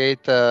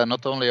appreciate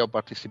not only your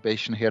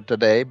participation here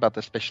today, but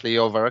especially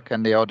your work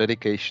and your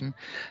dedication.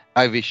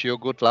 I wish you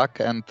good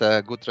luck and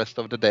good rest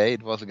of the day.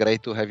 It was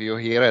great to have you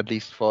here, at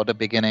least for the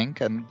beginning,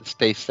 and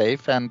stay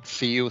safe and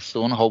see you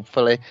soon,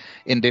 hopefully,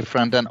 in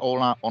different and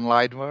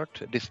online world,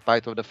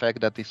 despite of the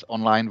fact that this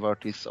online world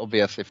is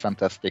obviously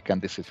fantastic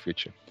and this is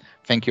future.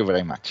 Thank you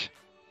very much.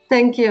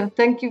 Thank you.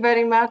 Thank you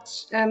very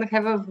much, and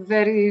have a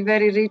very,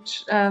 very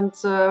rich and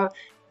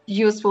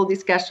useful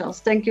discussions.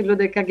 Thank you,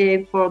 Ludek,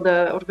 again for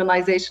the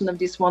organization of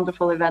this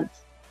wonderful event.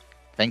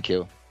 Thank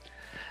you.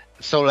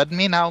 So let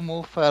me now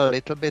move a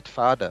little bit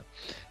further.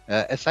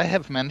 As I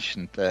have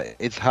mentioned,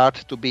 it's hard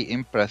to be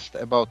impressed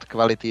about the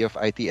quality of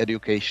IT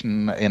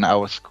education in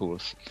our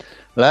schools.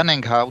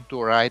 Learning how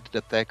to write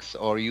the text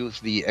or use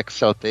the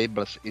Excel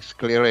tables is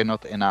clearly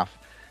not enough.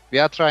 We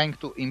are trying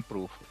to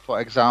improve, for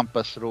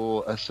example,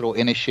 through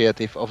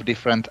initiative of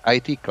different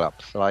IT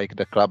clubs, like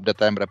the club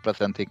that I'm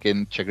representing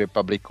in Czech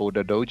Republic,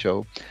 the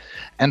Dojo.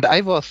 And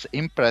I was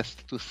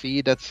impressed to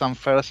see that some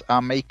firms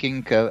are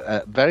making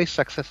a very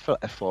successful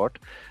effort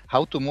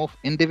how to move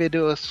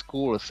individual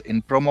schools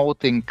in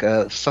promoting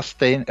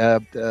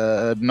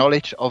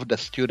knowledge of the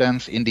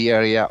students in the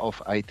area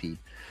of IT.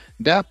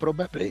 There are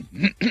probably,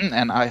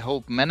 and I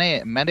hope,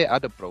 many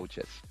other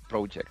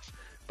projects.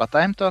 But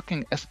I'm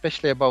talking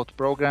especially about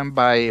program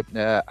by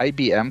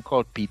IBM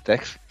called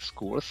PTech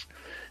Schools,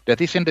 that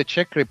is in the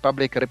Czech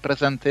Republic,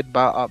 represented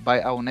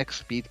by our next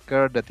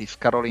speaker, that is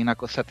Katherine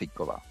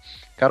Kosatíkovou.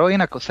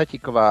 Katherine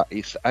Kosatíkovou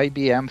is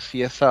IBM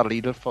CSR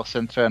leader for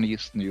Central and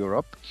Eastern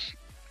Europe.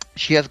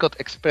 She has got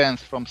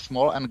experience from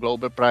small and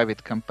global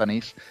private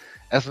companies,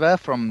 as well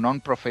from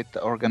non-profit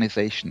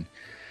organizations.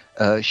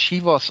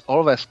 She was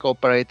always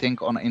cooperating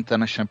on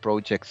international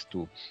projects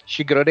too.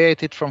 She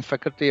graduated from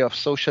Faculty of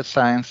Social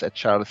Science at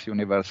Charles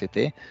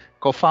University,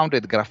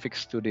 co-founded Graphic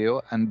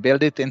Studio, and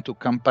built it into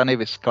company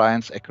with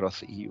clients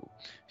across EU.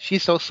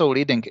 She's also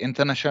leading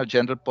international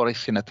gender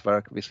policy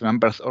network with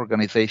members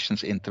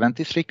organizations in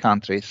 23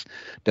 countries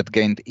that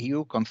gained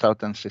EU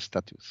consultancy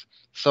status.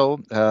 So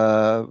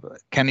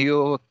can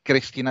you,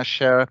 Kristina,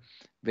 share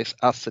with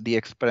us the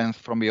experience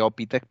from your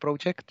PTech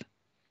project?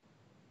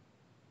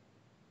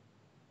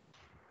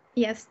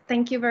 Yes,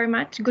 thank you very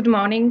much. Good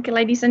morning,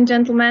 ladies and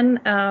gentlemen.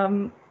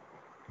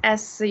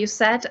 as you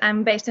said,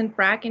 I'm based in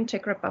Prague in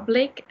Czech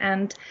Republic,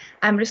 and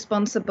I'm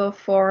responsible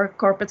for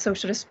corporate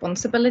social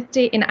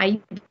responsibility in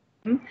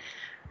IBM.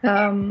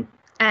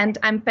 And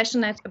I'm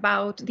passionate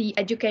about the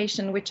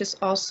education, which is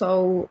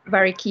also a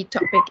very key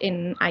topic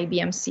in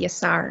IBM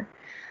CSR.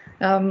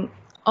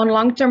 On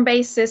long-term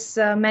basis,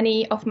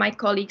 many of my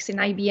colleagues in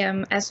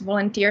IBM as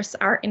volunteers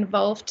are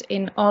involved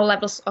in all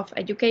levels of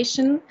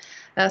education.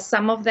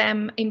 Some of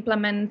them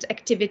implement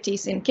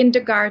activities in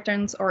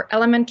kindergartens or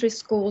elementary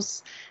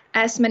schools.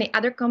 As many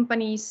other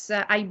companies,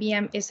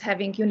 IBM is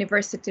having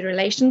university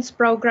relations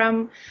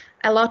program.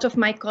 A lot of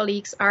my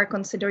colleagues are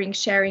considering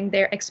sharing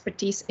their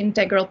expertise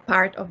integral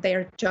part of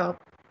their job.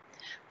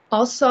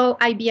 Also,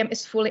 IBM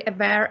is fully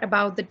aware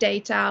about the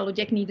data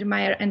Luděk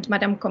Niedermayer and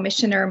Madam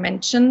Commissioner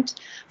mentioned.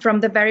 From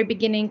the very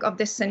beginning of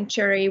this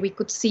century, we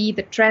could see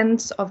the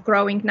trends of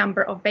growing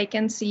number of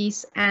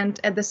vacancies and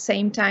at the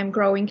same time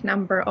growing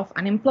number of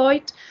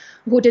unemployed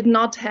who did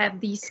not have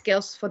these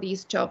skills for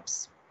these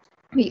jobs.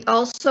 We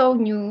also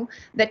knew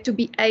that to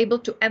be able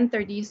to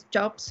enter these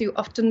jobs, you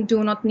often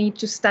do not need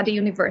to study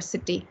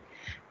university.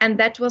 And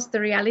that was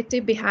the reality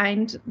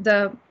behind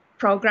the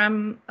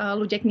program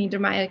Luděk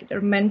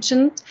Niedermayer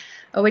mentioned,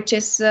 which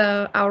is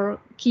our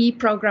key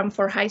program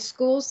for high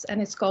schools,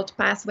 and it's called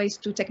Pathways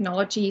to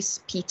Technologies,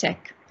 PTech.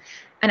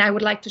 And I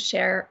would like to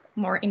share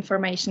more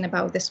information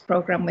about this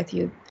program with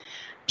you.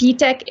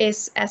 PTech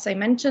is, as I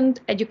mentioned,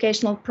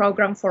 educational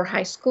program for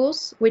high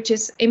schools, which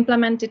is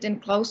implemented in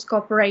close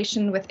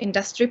cooperation with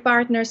industry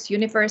partners,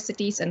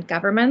 universities and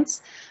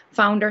governments,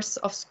 founders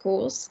of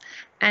schools,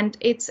 and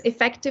it's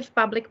effective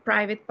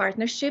public-private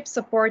partnership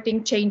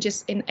supporting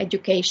changes in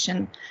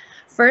education.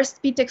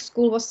 First PTech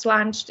school was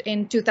launched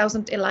in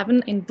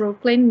 2011 in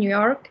Brooklyn, New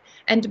York,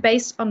 and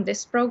based on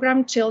this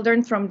program,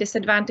 children from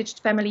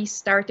disadvantaged families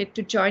started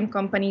to join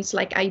companies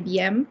like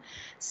IBM.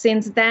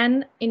 Since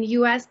then, in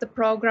US, the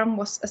program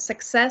was a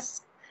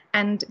success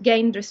and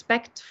gained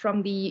respect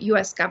from the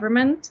US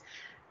government.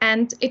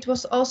 And it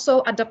was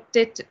also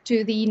adopted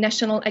to the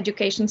national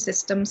education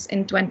systems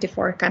in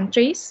 24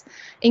 countries,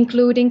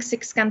 including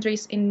 6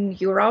 countries in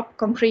Europe,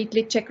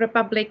 concretely Czech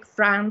Republic,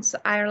 France,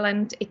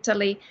 Ireland,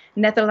 Italy,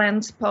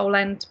 Netherlands,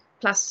 Poland,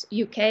 plus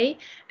UK.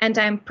 And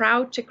I'm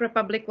proud Czech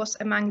Republic was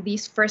among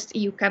these first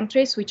EU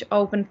countries which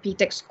opened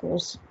PTech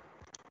schools.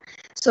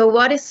 So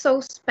what is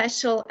so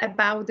special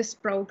about this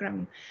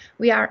program?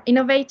 We are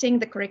innovating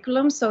the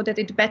curriculum so that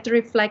it better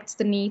reflects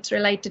the needs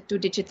related to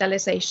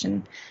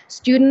digitalization.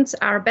 Students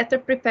are better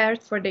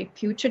prepared for their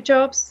future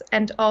jobs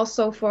and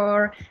also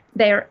for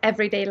their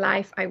everyday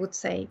life, I would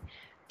say.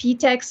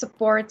 PTech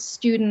supports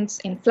students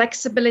in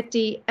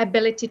flexibility,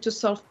 ability to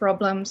solve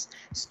problems.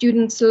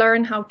 Students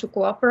learn how to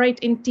cooperate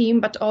in team,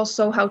 but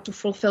also how to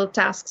fulfill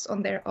tasks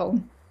on their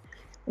own.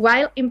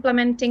 While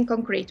implementing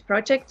concrete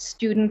projects,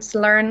 students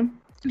learn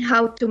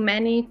how to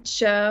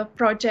manage a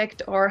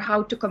project or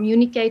how to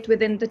communicate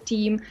within the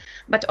team,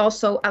 but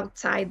also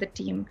outside the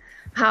team,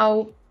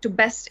 how to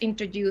best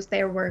introduce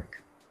their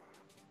work.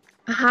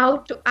 How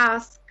to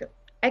ask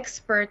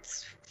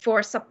experts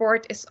for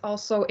support is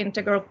also an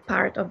integral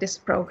part of this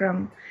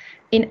program.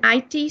 In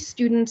IT,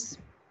 students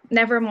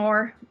never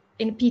more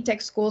in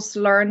PTech schools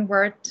learn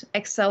Word,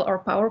 Excel or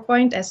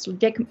PowerPoint, as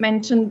Luděk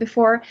mentioned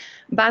before,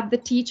 but the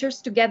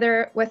teachers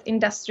together with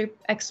industry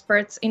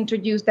experts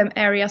introduce them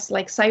areas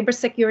like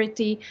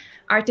cybersecurity,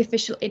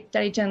 artificial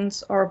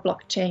intelligence or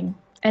blockchain.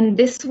 And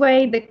this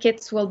way the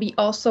kids will be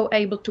also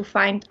able to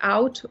find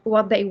out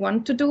what they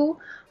want to do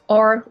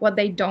or what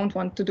they don't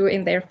want to do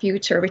in their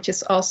future, which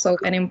is also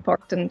an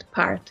important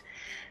part.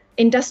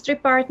 Industry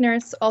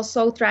partners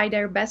also try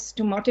their best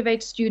to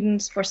motivate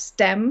students for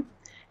STEM,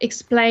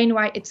 explain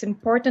why it's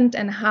important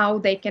and how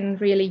they can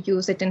really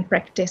use it in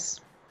practice.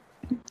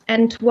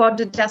 And what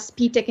does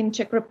PTech in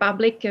Czech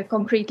Republic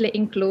concretely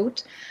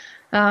include?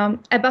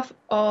 Above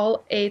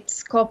all,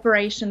 it's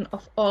cooperation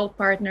of all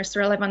partners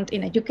relevant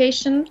in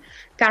education.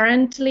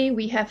 Currently,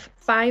 we have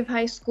 5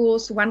 high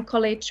schools, 1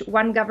 college,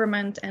 1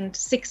 government, and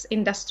 6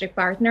 industry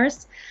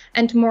partners.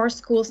 And more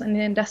schools and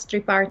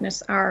industry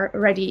partners are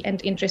ready and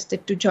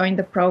interested to join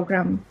the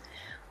program.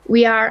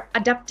 We are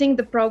adapting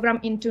the program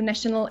into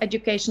national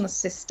educational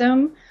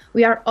system.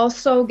 We are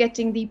also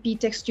getting the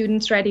PTech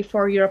students ready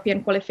for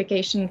European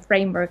Qualification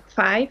Framework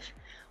 5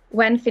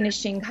 when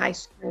finishing high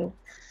school.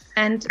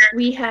 And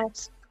we have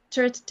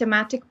structured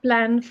thematic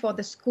plan for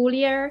the school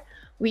year.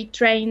 We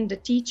train the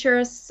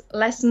teachers.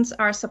 Lessons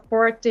are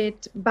supported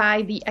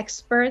by the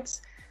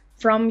experts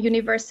from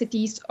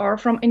universities or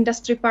from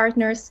industry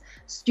partners.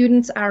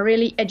 Students are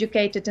really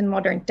educated in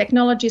modern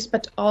technologies,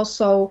 but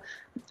also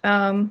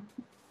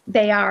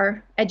they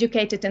are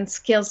educated in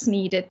skills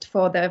needed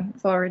for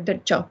the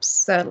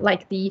jobs,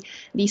 like the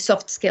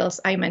soft skills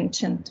I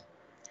mentioned.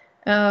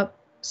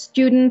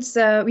 Students,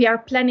 we are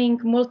planning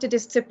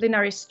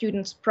multidisciplinary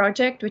students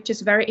project, which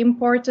is very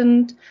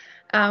important.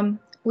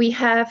 We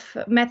have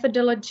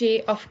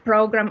methodology of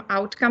program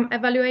outcome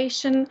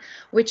evaluation,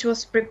 which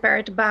was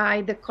prepared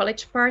by the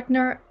college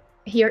partner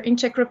here in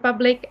Czech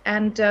Republic,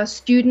 and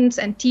students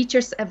and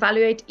teachers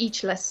evaluate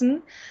each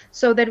lesson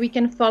so that we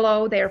can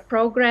follow their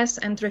progress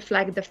and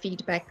reflect the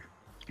feedback.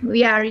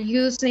 We are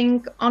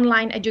using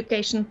online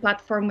education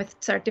platform with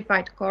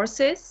certified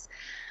courses.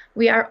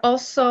 We are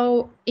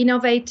also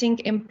innovating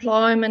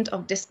employment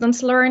of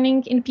distance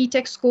learning in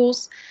PTech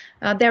schools.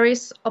 There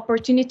is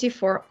opportunity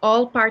for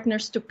all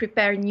partners to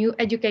prepare new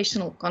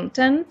educational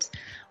content.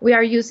 We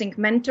are using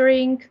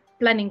mentoring,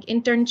 planning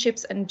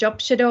internships and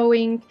job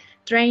shadowing.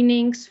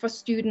 Trainings for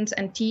students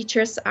and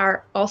teachers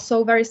are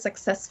also very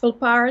successful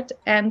part,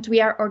 and we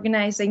are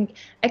organizing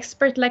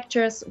expert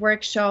lectures,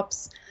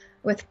 workshops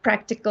with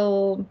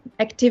practical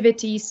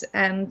activities,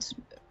 and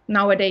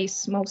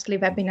nowadays mostly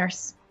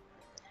webinars.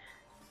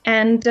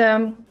 And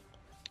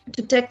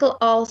to tackle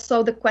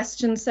also the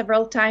question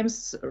several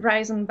times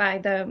risen by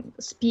the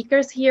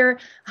speakers here,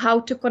 how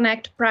to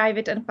connect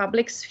private and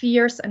public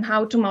spheres and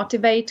how to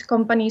motivate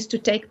companies to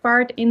take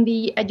part in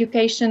the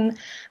education,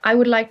 I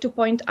would like to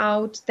point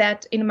out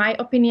that, in my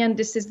opinion,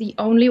 this is the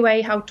only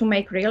way how to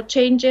make real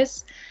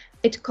changes.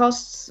 It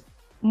costs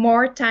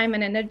more time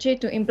and energy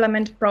to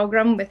implement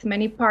program with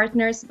many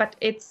partners, but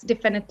it's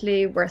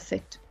definitely worth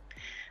it.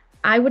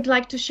 I would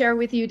like to share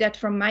with you that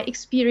from my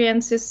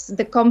experiences,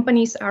 the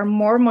companies are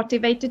more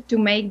motivated to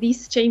make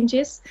these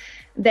changes.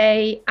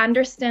 They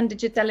understand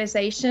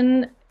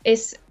digitalization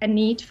is a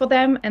need for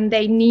them, and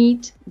they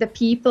need the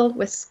people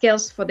with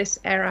skills for this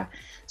era.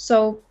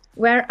 So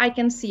where I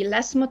can see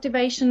less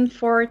motivation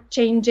for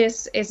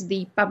changes is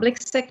the public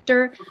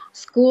sector.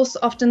 Schools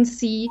often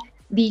see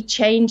the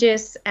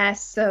changes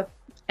as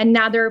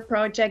another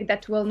project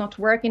that will not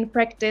work in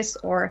practice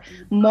or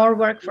more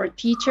work for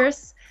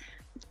teachers.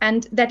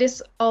 And that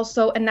is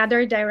also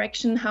another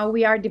direction how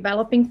we are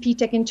developing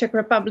PTech in Czech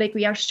Republic.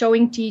 We are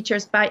showing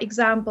teachers by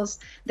examples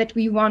that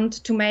we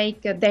want to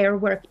make their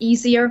work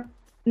easier,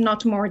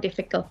 not more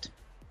difficult.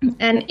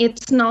 And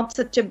it's not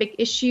such a big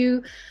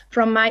issue.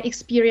 From my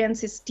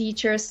experiences,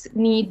 teachers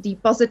need the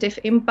positive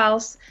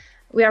impulse.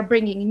 We are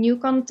bringing new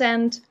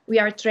content, we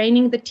are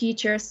training the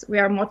teachers, we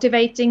are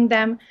motivating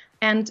them,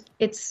 and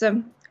it's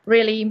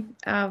really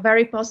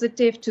very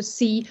positive to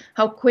see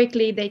how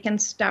quickly they can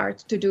start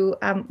to do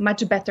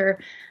much better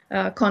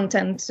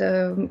content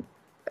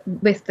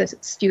with the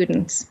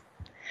students.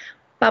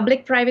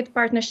 Public-private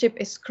partnership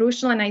is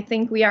crucial, and I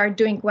think we are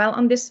doing well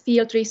on this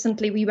field.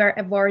 Recently, we were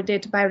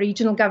awarded by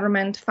regional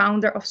government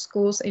founder of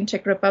schools in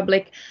Czech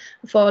Republic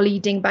for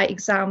leading by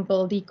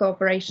example the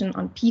cooperation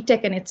on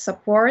PTech and its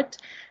support.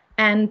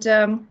 And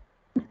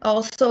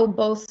also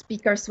both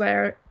speakers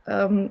were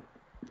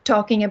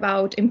talking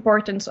about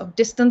importance of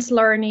distance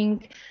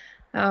learning.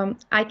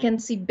 I can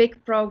see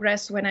big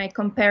progress when I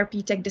compare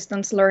PTech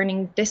distance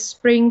learning this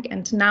spring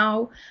and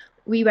now.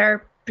 We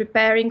were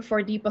preparing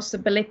for the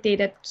possibility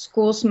that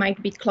schools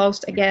might be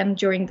closed again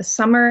during the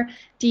summer.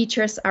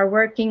 Teachers are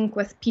working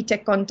with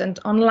PTech content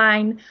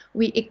online.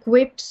 We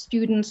equipped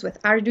students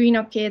with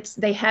Arduino kits.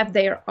 They have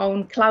their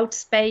own cloud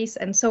space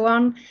and so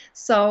on.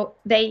 So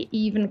they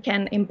even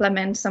can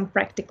implement some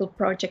practical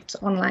projects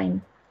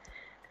online.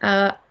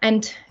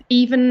 And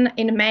even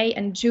in May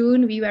and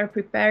June, we were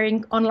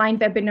preparing online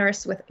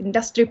webinars with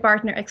industry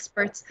partner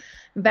experts.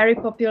 Very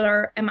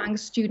popular among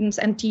students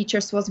and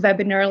teachers was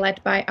webinar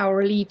led by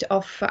our lead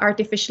of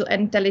artificial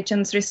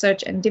intelligence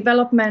research and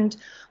development,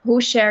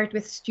 who shared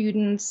with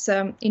students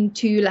in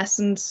 2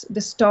 lessons the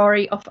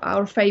story of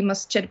our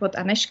famous chatbot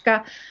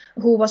Aneška,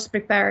 who was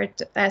prepared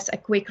as a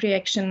quick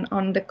reaction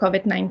on the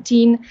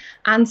COVID-19,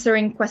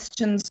 answering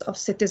questions of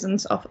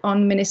citizens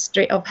on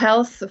Ministry of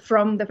Health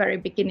from the very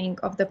beginning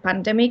of the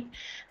pandemic.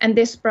 And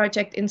this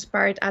project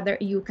inspired other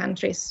EU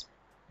countries.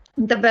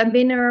 The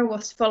webinar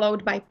was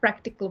followed by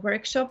practical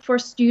workshop for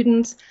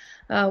students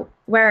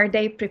where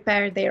they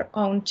prepared their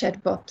own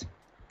chatbot.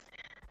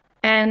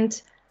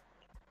 And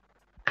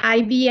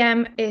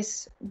IBM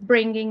is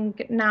bringing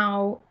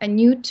now a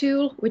new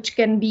tool which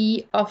can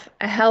be of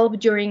a help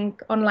during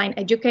online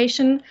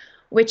education,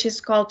 which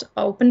is called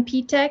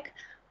OpenPTech.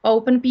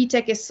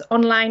 OpenPTech is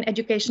online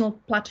educational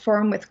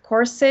platform with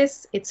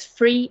courses. It's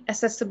free,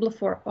 accessible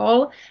for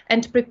all,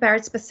 and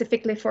prepared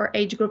specifically for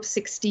age group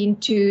 16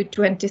 to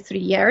 23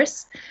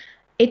 years.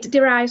 It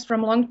derives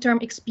from long-term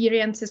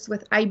experiences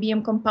with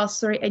IBM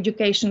compulsory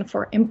education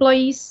for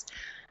employees.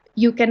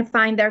 You can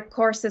find their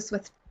courses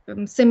with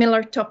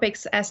similar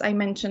topics as I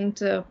mentioned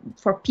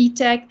for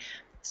PTech.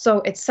 So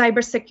it's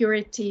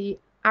cybersecurity,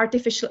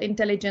 artificial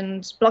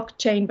intelligence,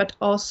 blockchain, but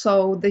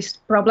also this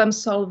problem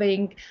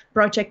solving,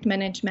 project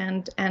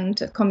management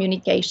and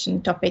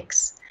communication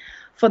topics.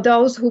 For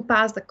those who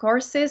pass the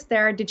courses,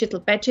 there are digital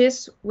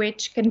badges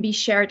which can be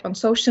shared on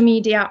social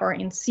media or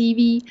in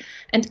CV.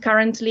 And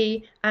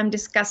currently I'm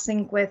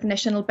discussing with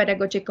National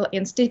Pedagogical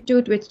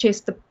Institute, which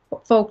is the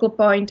focal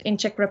point in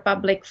Czech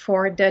Republic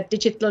for the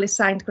digitally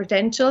signed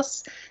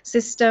credentials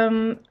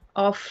system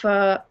of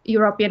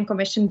European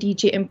Commission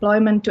DG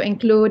Employment, to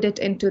include it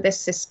into this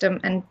system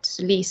and at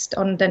least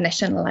on the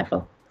national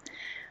level.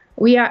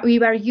 we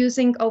were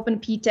using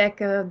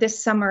OpenPTech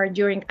this summer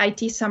during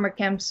IT summer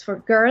camps for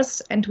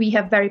girls, and we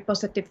have very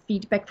positive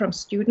feedback from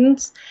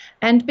students.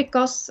 And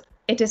because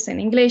it is in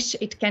English,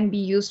 it can be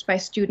used by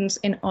students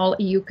in all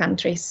EU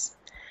countries.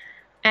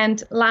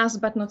 And last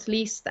but not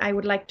least, I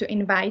would like to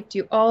invite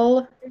you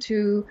all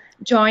to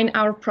join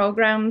our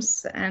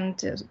programs.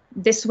 And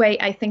this way,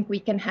 I think we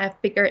can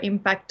have bigger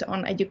impact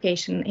on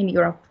education in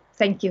Europe.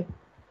 Thank you.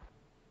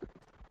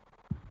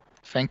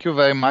 Thank you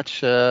very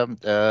much,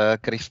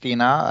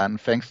 Kristina, and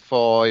thanks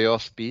for your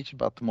speech,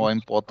 but more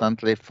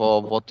importantly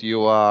for what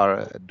you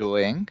are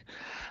doing.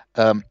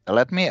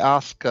 Let me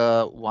ask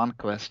one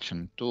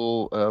question.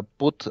 To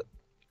put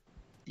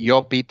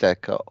your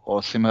PTech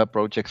or similar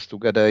projects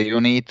together,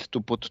 you need to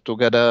put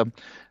together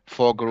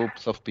 4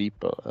 groups of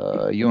people.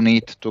 You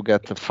need to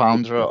get the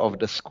founder of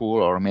the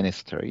school or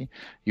ministry.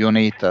 You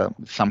need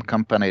some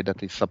company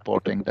that is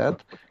supporting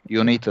that.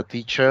 You need the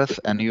teachers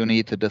and you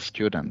need the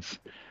students.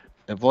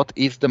 What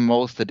is the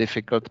most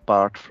difficult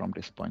part from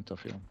this point of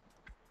view?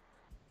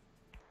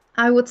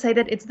 I would say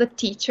that it's the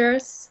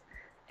teachers.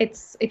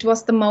 It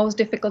was the most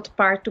difficult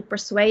part to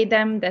persuade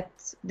them that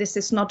this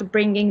is not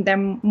bringing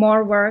them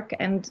more work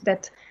and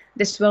that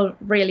this will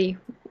really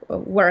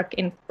work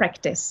in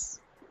practice.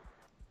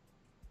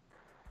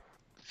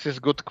 This is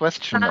a good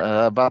question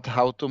about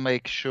how to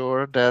make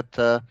sure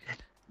that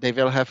they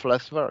will have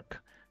less work.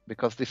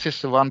 Because this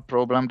is one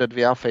problem that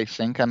we are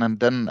facing, and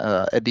then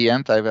at the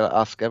end I will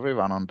ask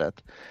everyone on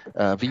that.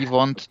 We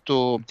want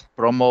to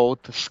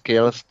promote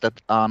skills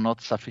that are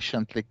not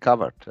sufficiently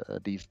covered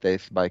these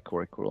days by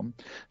curriculum.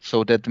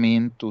 So that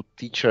means to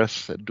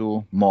teachers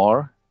do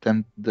more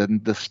than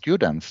the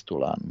students to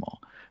learn more.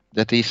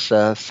 That is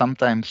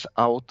sometimes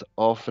out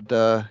of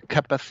the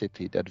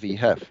capacity that we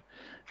have.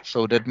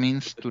 So that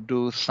means to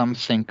do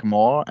something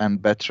more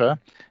and better,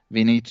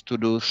 we need to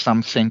do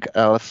something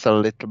else a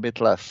little bit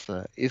less.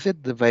 Is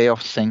it the way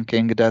of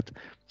thinking that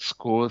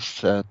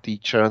schools,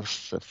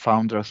 teachers,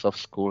 founders of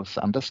schools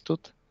understood?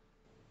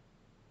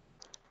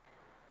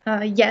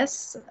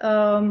 Yes.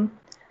 And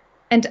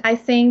I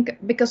think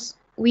because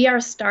we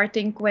are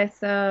starting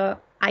with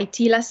IT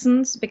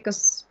lessons,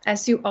 because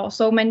as you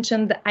also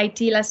mentioned, the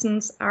IT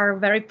lessons are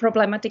very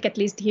problematic, at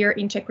least here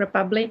in Czech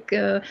Republic.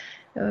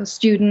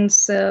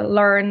 Students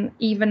learn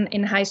even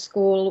in high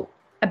school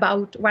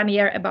about 1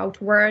 year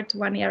about Word,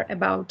 1 year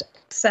about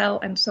Excel,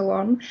 and so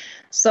on.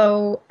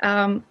 So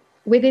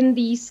within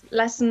these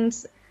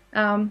lessons,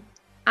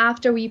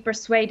 after we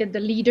persuaded the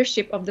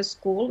leadership of the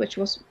school, which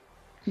was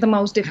the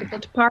most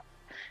difficult part,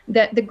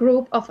 the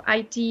group of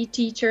IT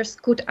teachers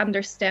could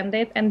understand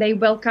it, and they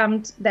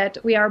welcomed that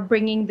we are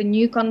bringing the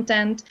new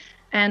content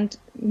and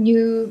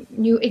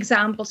new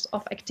examples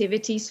of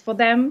activities for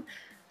them.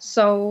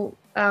 So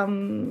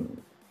then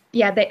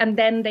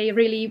they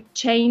really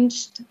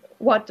changed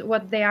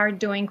what they are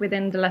doing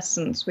within the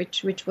lessons,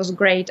 which was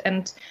great,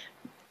 and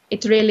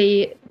it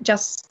really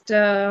just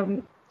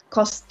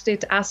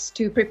costed us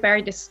to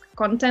prepare this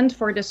content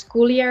for the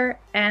school year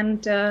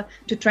and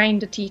to train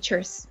the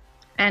teachers.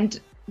 And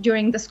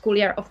during the school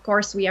year, of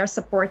course, we are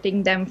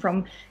supporting them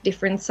from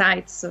different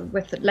sides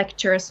with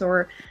lectures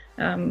or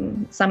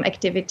some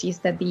activities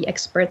that the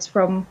experts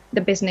from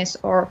the business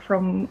or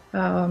from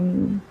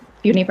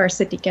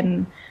university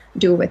can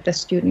do with the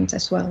students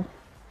as well.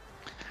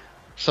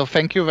 So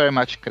thank you very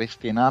much,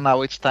 Kristina.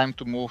 Now it's time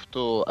to move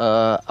to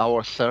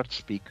our third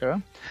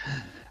speaker.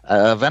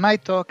 When I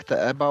talked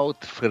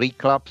about free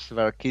clubs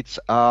where kids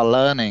are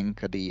learning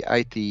the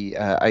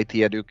IT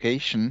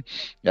education,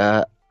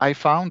 I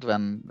found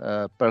when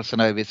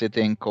personally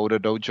visiting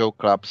Code Dojo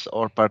clubs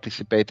or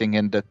participating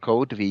in the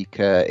Code Week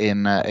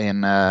in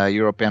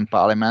European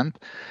Parliament,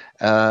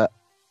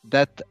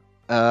 that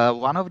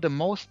one of the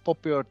most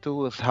popular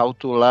tools how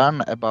to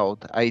learn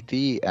about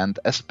IT and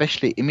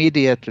especially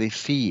immediately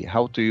see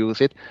how to use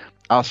it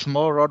are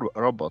small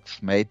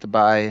robots made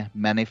by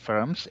many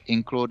firms,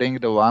 including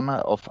the one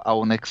of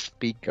our next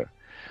speaker.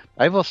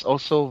 I was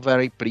also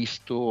very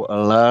pleased to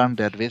learn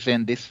that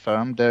within this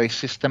firm there is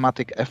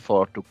systematic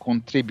effort to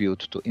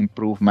contribute to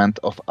improvement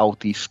of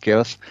IT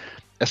skills,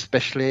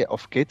 especially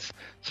of kids,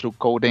 through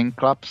coding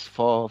clubs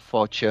for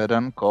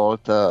children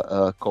called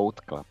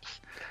code clubs.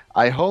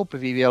 I hope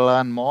we will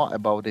learn more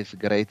about this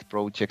great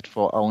project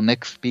for our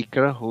next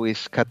speaker, who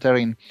is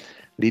Katherine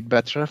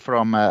Leadbetter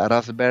from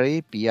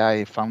Raspberry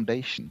Pi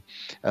Foundation.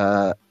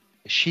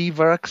 She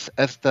works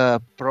as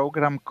the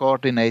program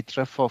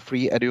coordinator for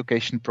free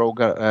education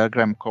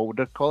program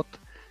Coder Club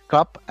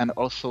and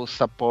also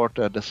support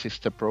the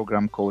sister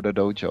program Code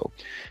Dojo.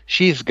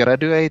 She is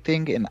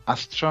graduating in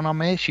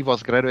astronomy. She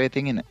was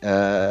graduating in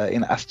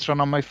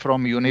astronomy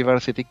from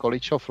University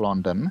College of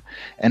London,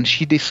 and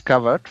she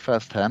discovered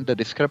firsthand the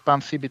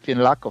discrepancy between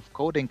lack of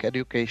coding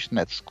education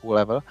at school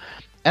level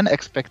and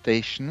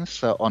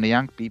expectations on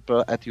young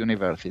people at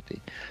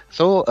university.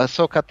 So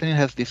Katherine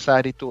has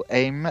decided to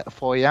aim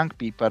for young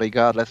people,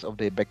 regardless of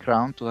their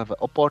background, to have an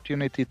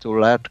opportunity to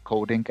learn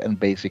coding and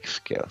basic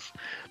skills.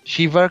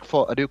 She worked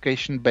for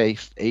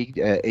education-based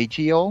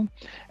AGO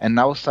and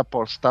now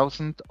supports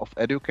thousands of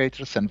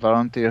educators and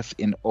volunteers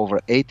in over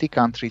 80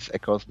 countries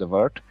across the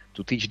world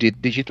to teach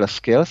digital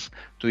skills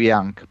to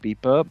young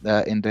people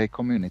in their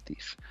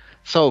communities.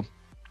 So,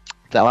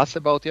 tell us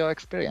about your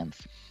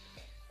experience.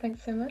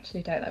 Thanks so much,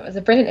 Ludek. That was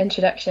a brilliant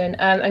introduction.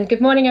 And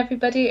good morning,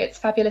 everybody. It's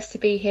fabulous to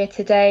be here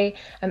today.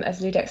 As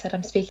Ludek said,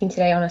 I'm speaking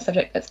today on a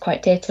subject that's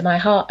quite dear to my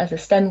heart as a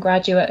STEM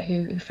graduate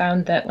who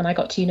found that when I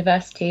got to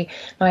university,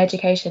 my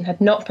education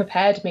had not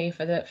prepared me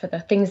for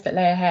the things that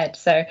lay ahead.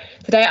 So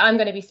today I'm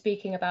going to be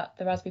speaking about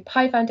the Raspberry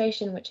Pi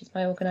Foundation, which is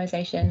my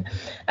organisation.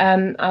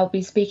 I'll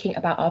be speaking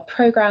about our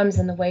programmes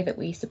and the way that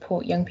we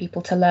support young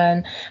people to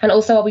learn. And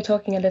also I'll be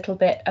talking a little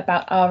bit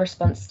about our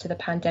response to the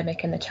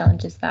pandemic and the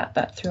challenges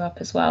that threw up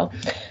as well.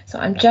 So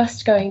I'm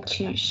just going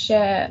to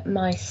share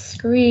my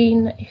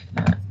screen, if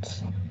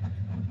that,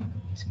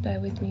 just bear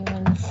with me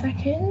 1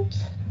 second.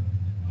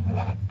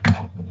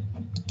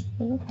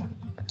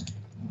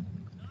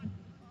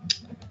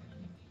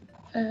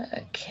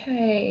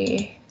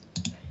 Okay.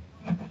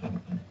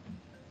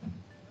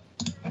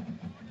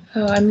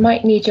 Oh, I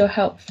might need your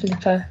help,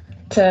 Philippa,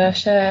 to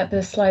share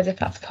the slides if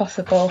that's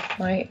possible.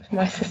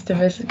 My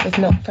system is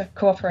not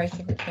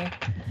cooperating with me.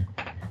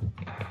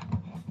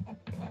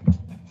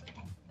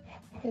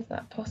 Is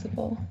that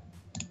possible?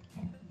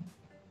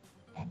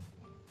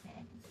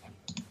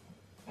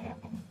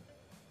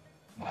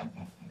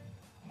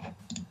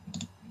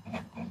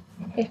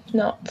 If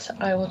not,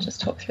 I will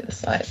just talk through the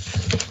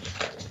slides.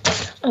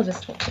 I'll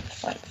just talk through the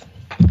slides.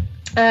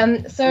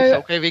 So it's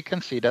okay, we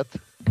can see that.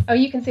 Oh,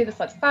 you can see the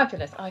slides.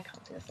 Fabulous. I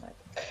can't see the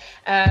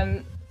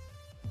slides.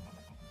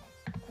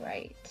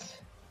 Great.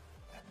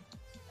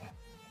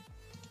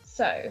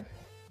 So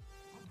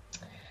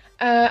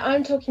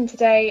I'm talking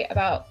today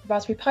about the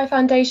Raspberry Pi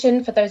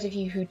Foundation. For those of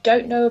you who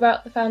don't know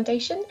about the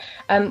foundation,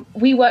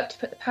 we work to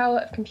put the power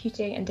of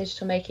computing and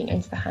digital making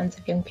into the hands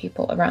of young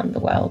people around the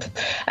world.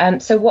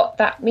 So what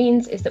that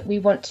means is that we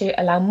want to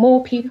allow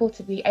more people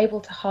to be able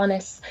to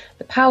harness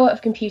the power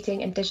of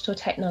computing and digital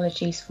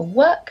technologies for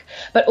work,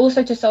 but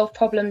also to solve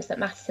problems that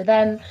matter to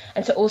them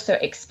and to also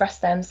express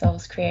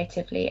themselves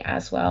creatively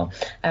as well.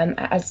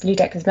 As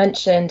Ludek has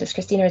mentioned, as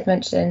Christina has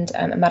mentioned,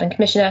 and Madam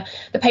Commissioner,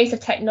 the pace of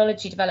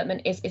technology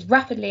development is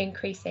rapidly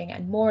increasing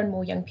and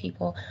more young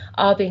people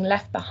are being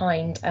left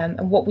behind.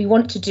 And what we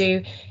want to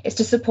do is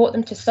to support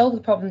them to solve the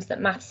problems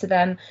that matter to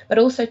them, but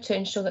also to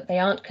ensure that they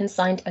aren't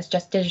consigned as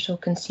just digital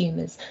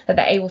consumers, that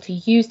they're able to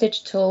use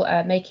digital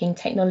making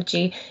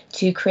technology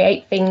to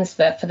create things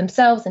for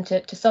themselves and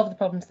to solve the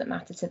problems that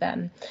matter to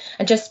them.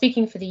 And just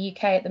speaking for the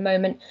UK at the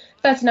moment,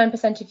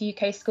 39% of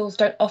UK schools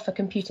don't offer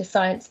computer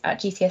science at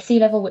GCSE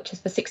level, which is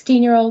for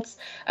 16-year-olds,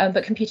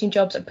 but computing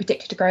jobs are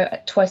predicted to grow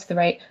at twice the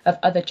rate of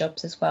other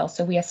jobs as well.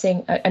 So we are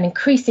seeing an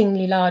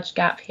increasingly large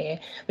gap here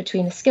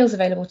between the skills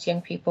available to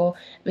young people,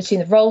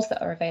 between the roles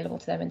that are available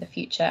to them in the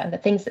future and the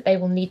things that they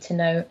will need to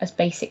know as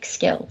basic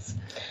skills.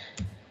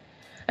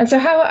 And so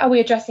how are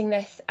we addressing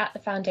this at the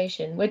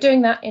foundation? We're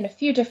doing that in a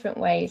few different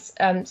ways.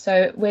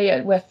 So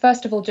we're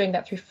first of all doing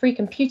that through free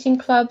computing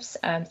clubs,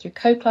 through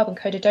Code Club and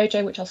Coder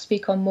Dojo, which I'll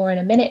speak on more in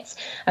a minute,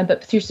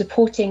 but through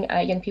supporting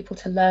young people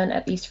to learn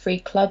at these free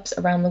clubs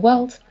around the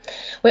world.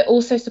 We're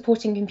also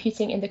supporting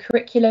computing in the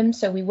curriculum.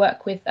 So we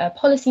work with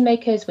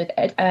policymakers, with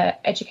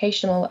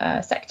educational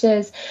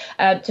sectors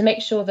to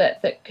make sure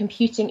that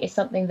computing is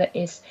something that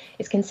is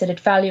considered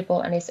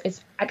valuable and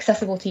is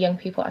accessible to young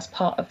people as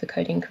part of the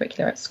coding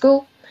curricula at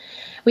school.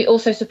 We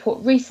also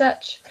support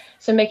research,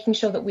 so making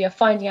sure that we are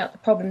finding out the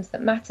problems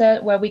that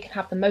matter, where we can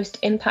have the most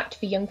impact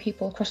for young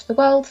people across the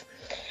world.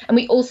 And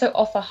we also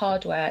offer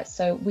hardware,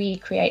 so we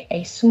create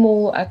a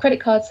small credit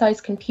card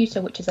sized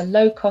computer, which is a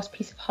low cost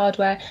piece of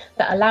hardware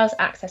that allows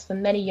access for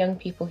many young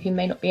people who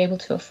may not be able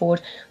to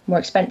afford more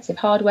expensive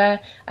hardware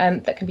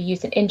that can be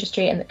used in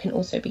industry and that can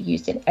also be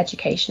used in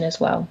education as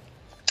well.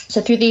 So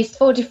through these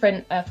four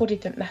different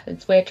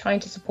methods, we're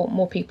trying to support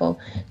more people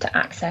to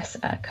access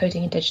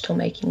coding and digital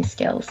making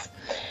skills.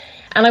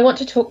 And I want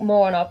to talk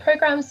more on our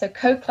programs. So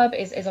Code Club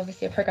is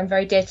obviously a program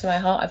very dear to my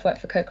heart. I've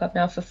worked for Code Club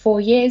now for 4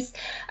 years.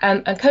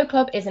 And Code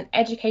Club is an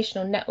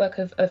educational network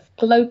of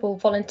global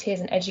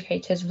volunteers and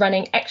educators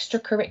running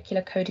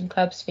extracurricular coding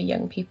clubs for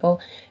young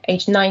people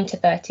aged 9 to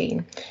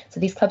 13. So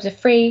these clubs are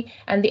free.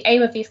 And the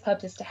aim of these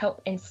clubs is to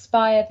help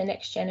inspire the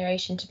next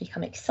generation to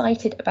become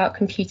excited about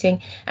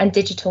computing and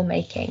digital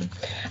making.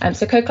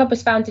 So Code Club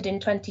was founded in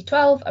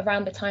 2012,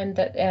 around the time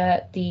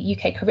that the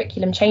UK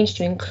curriculum changed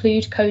to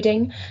include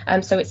coding.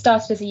 So it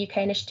started as a UK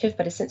initiative,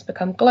 but has since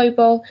become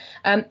global.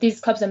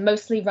 These clubs are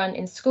mostly run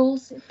in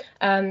schools,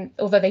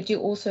 although they do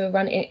also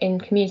run in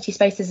community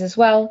spaces as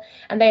well.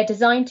 And they are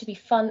designed to be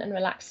fun and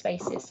relaxed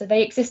spaces. So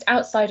they exist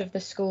outside of the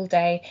school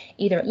day,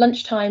 either at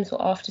lunchtimes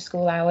or after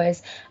school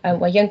hours,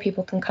 where young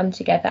people can come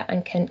together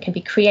and can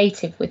be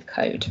creative with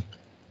code.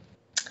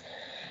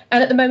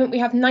 And at the moment, we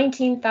have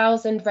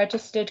 19,000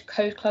 registered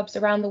code clubs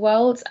around the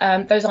world.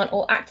 Those aren't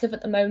all active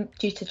at the moment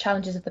due to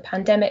challenges of the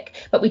pandemic,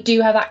 but we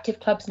do have active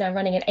clubs now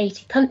running in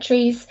 80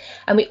 countries.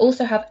 And we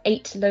also have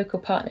 8 local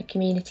partner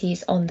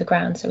communities on the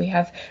ground. So we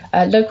have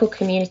local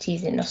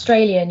communities in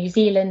Australia, New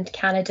Zealand,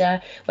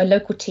 Canada, where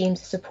local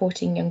teams are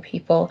supporting young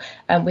people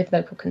with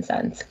local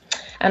concerns.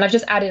 And I've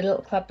just added a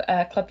little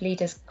club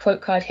leaders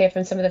quote card here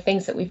from some of the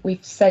things that we've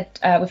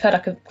heard our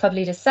club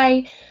leaders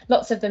say.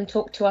 Lots of them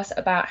talk to us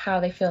about how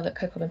they feel that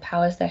Code Club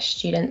empowers their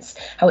students,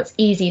 how it's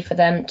easy for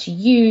them to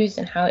use,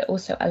 and how it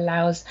also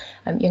allows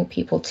young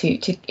people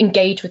to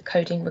engage with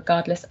coding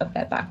regardless of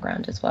their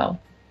background as well.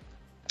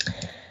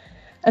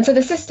 And so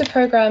the sister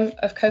program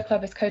of Code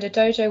Club is Coder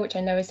Dojo, which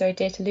I know is very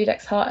dear to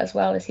Ludek's heart, as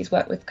well as he's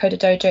worked with Coder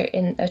Dojo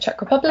in the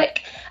Czech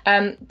Republic.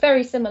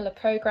 Very similar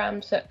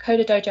programs, but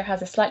Coder Dojo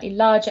has a slightly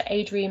larger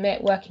age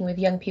remit, working with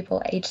young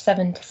people aged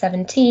 7 to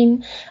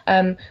 17.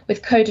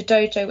 With Coder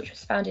Dojo, which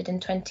was founded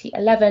in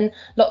 2011,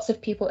 lots of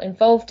people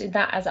involved in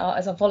that as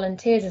our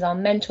volunteers, as our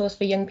mentors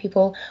for young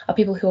people, are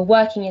people who are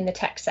working in the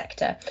tech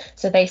sector.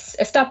 So they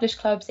establish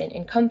clubs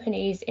in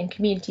companies, in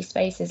community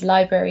spaces,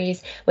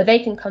 libraries, where they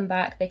can come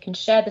back, they can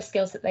share the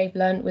skills that they've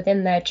learned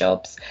within their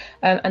jobs,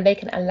 and they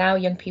can allow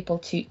young people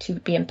to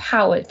be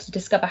empowered to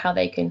discover how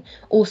they can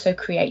also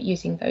create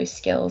using those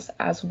skills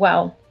as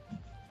well.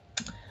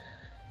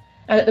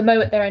 And at the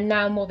moment, there are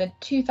now more than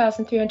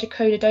 2,300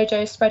 Coder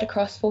Dojos spread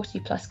across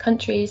 40 plus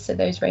countries. So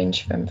those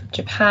range from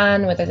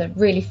Japan, where there's a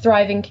really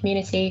thriving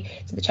community,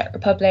 to the Czech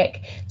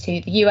Republic,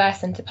 to the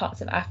US, and to parts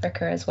of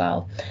Africa as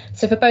well.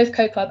 So for both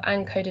Code Club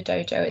and Coder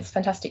Dojo, it's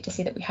fantastic to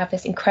see that we have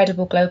this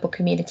incredible global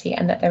community,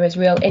 and that there is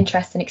real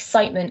interest and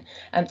excitement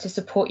to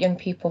support young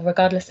people,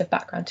 regardless of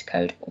background, to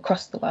code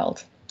across the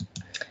world.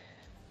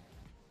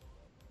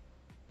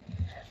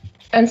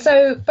 And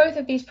so both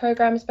of these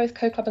programs, both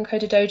Code Club and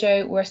Coder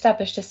Dojo, were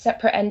established as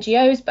separate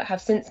NGOs, but have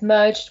since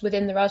merged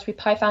within the Raspberry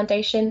Pi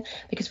Foundation,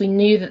 because we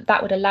knew that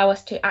that would allow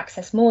us to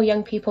access more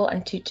young people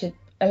and to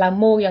allow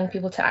more young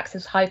people to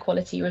access high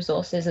quality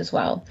resources as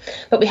well.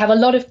 But we have a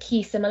lot of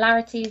key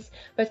similarities.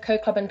 Both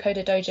Code Club and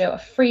Coder Dojo are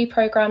free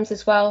programs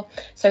as well.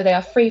 So they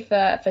are free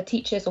for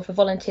teachers or for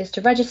volunteers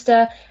to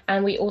register.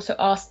 And we also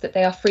ask that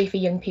they are free for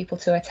young people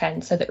to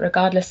attend, so that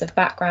regardless of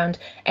background,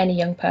 any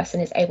young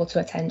person is able to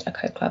attend a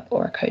Code Club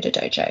or a Coder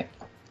Dojo.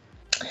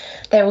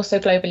 They're also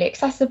globally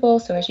accessible.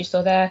 So as you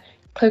saw there,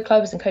 Code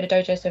Clubs and Coder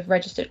Dojos have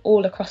registered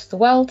all across the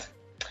world.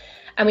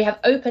 And we have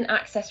open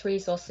access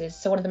resources.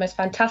 So one of the most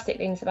fantastic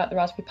things about the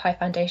Raspberry Pi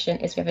Foundation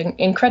is we have an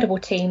incredible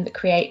team that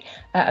create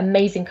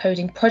amazing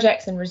coding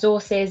projects and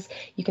resources.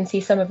 You can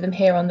see some of them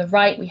here on the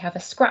right. We have a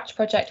Scratch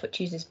project,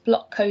 which uses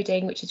block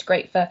coding, which is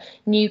great for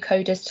new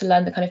coders to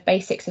learn the kind of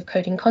basics of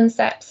coding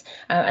concepts.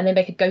 And they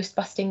make a ghost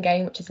busting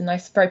game, which is a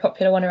nice, very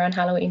popular one around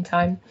Halloween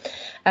time.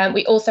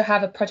 We also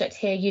have a project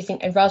here using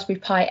a Raspberry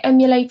Pi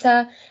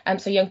emulator.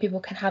 So young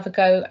people can have a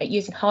go at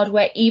using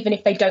hardware, even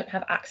if they don't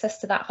have access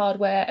to that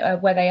hardware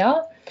where they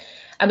are.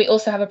 And we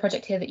also have a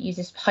project here that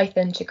uses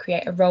Python to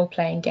create a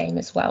role-playing game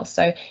as well.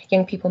 So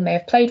young people may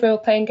have played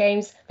role-playing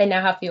games. They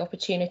now have the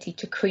opportunity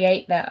to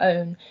create their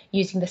own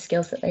using the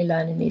skills that they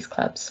learn in these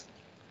clubs.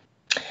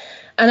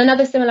 And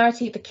another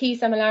similarity, the key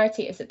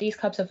similarity, is that these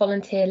clubs are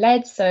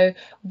volunteer-led. So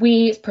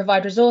we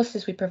provide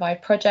resources, we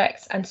provide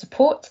projects and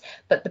support,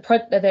 but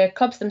the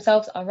clubs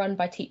themselves are run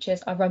by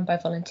teachers, are run by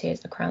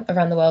volunteers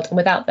around the world. And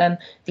without them,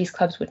 these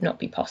clubs would not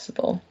be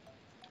possible.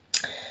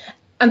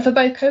 And for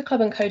both Code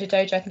Club and Coder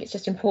Dojo, I think it's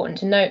just important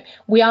to note,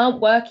 we aren't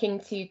working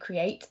to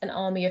create an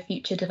army of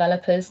future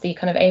developers. The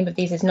kind of aim of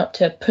these is not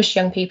to push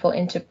young people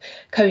into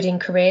coding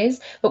careers,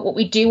 but what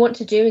we do want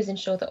to do is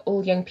ensure that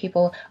all young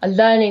people are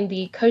learning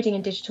the coding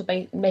and digital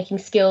making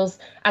skills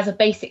as a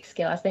basic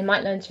skill, as they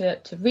might learn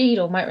to read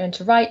or might learn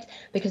to write,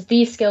 because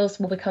these skills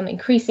will become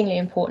increasingly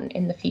important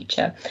in the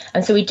future.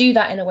 And so we do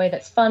that in a way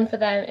that's fun for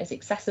them, is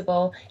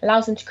accessible,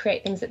 allows them to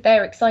create things that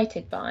they're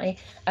excited by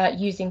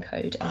using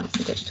code and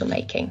digital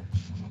making.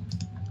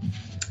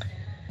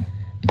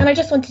 And I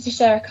just wanted to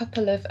share a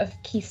couple of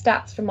key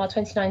stats from our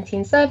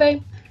 2019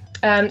 survey.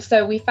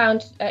 So we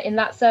found in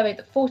that survey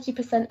that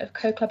 40% of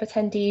Code Club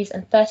attendees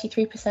and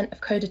 33%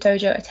 of Coder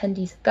Dojo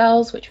attendees are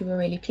girls, which we were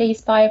really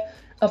pleased by.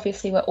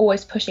 Obviously, we're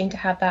always pushing to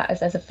have that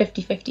as a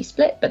 50-50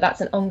 split, but that's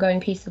an ongoing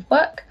piece of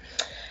work.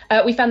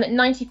 We found that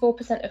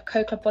 94% of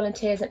Code Club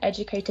volunteers and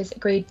educators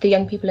agreed the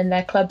young people in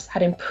their clubs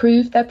had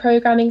improved their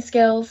programming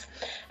skills.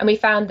 And we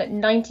found that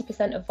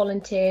 90% of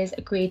volunteers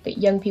agreed that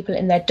young people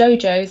in their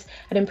dojos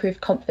had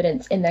improved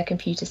confidence in their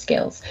computer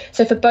skills.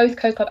 So for both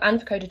Code Club and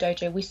for Coder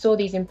Dojo, we saw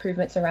these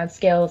improvements around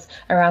skills,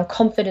 around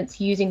confidence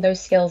using those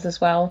skills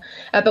as well.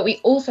 But we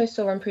also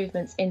saw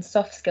improvements in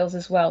soft skills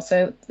as well.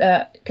 So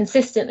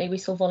consistently, we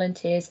saw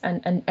volunteers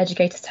and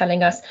educators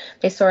telling us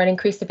they saw an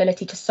increased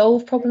ability to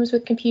solve problems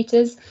with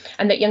computers,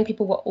 and that young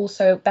people were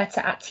also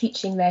better at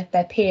teaching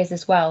their peers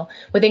as well.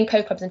 Within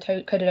Code Clubs and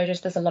Coder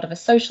Dojos, there's a lot of a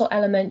social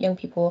element. Young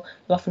people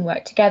will often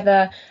work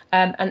together,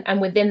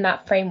 and within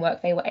that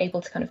framework, they were able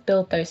to kind of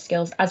build those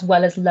skills as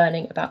well as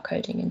learning about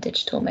coding and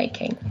digital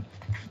making.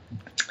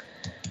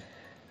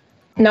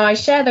 Now, I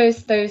share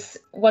those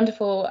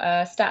wonderful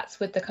stats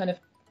with the kind of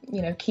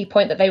key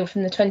point that they were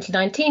from the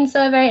 2019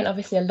 survey, and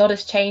obviously a lot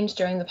has changed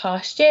during the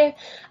past year.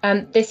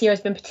 This year has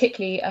been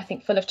particularly, I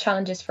think, full of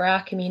challenges for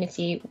our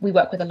community. We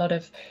work with a lot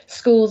of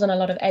schools and a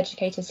lot of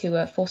educators who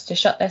were forced to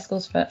shut their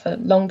schools for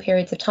long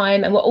periods of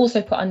time, and were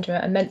also put under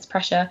immense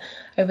pressure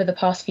over the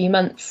past few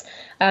months.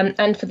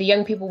 And for the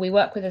young people we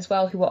work with as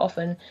well, who were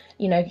often,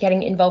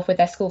 getting involved with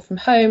their school from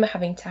home,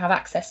 having to have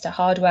access to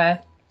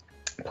hardware,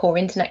 poor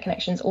internet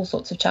connections, all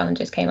sorts of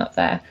challenges came up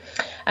there.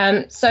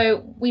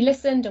 So we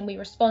listened and we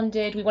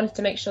responded. We wanted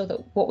to make sure that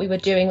what we were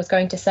doing was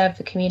going to serve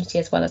the community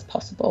as well as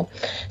possible.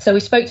 So we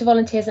spoke to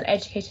volunteers and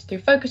educators through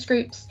focus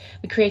groups.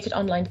 We created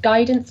online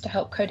guidance to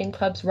help coding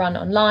clubs run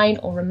online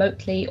or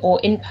remotely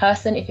or in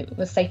person if it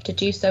was safe to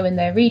do so in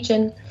their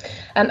region.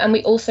 And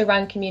we also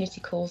ran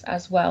community calls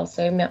as well.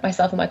 So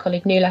myself and my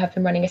colleague Nuala have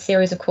been running a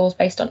series of calls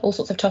based on all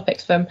sorts of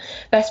topics, from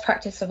best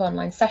practice of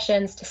online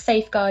sessions to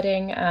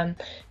safeguarding,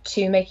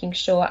 to making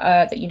sure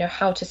that you know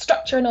how to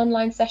structure an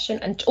online session,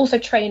 and also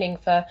training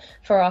for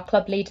our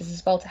club leaders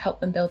as well to help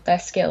them build their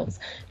skills,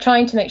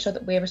 trying to make sure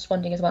that we're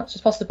responding as much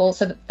as possible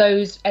so that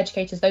those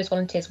educators, those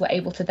volunteers were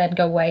able to then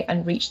go away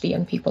and reach the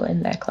young people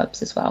in their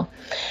clubs as well.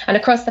 And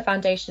across the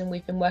foundation,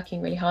 we've been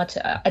working really hard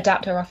to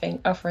adapt our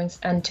offerings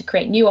and to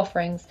create new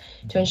offerings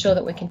to ensure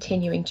that we're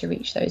continuing to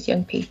reach those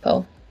young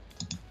people.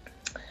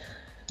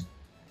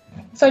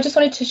 So I just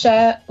wanted to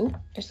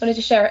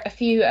share a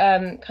few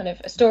kind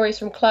of stories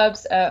from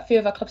clubs, a few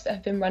of our clubs that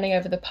have been running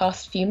over the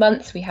past few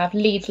months. We have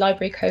Leeds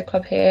Library Code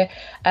Club here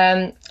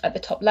at the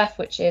top left,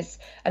 which is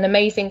an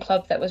amazing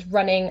club that was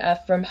running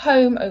from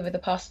home over the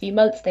past few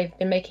months. They've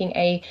been making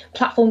a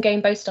platform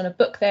game based on a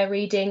book they're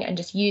reading and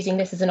just using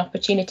this as an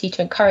opportunity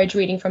to encourage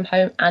reading from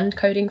home and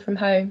coding from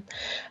home.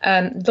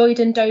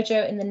 Leiden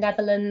Dojo in the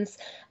Netherlands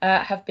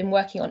have been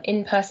working on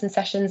in-person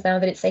sessions now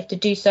that it's safe to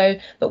do so,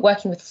 but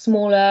working with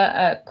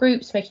smaller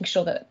groups, making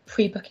sure that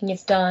pre-booking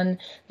is done,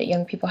 that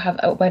young people have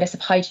awareness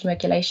of hygiene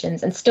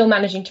regulations, and still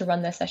managing to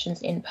run their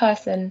sessions in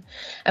person.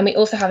 And we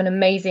also have an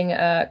amazing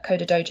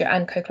Coder Dojo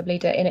and Code Club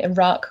leader in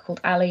Iraq called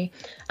Ali.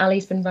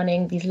 Ali's been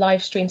running these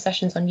live stream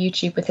sessions on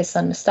YouTube with his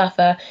son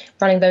Mustafa,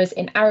 running those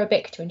in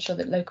Arabic to ensure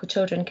that local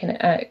children can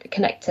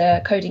connect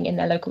to coding in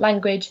their local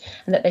language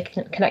and that they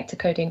can connect to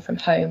coding from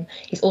home.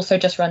 He's also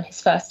just run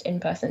his first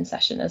in-person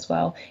session as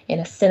well in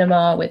a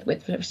cinema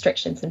with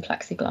restrictions and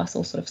plexiglass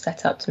all sort of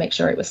set up to make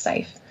sure it was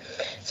safe.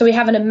 So we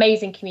have an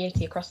amazing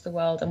community across the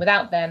world, and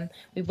without them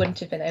we wouldn't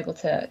have been able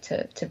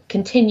to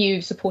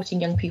continue supporting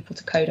young people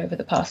to code over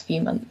the past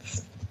few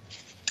months.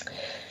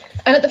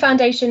 And at the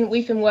foundation,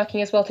 we've been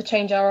working as well to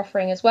change our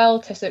offering as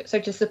well, to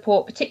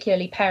support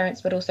particularly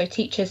parents, but also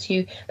teachers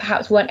who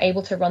perhaps weren't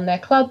able to run their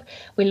club.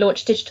 We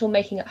launched Digital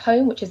Making at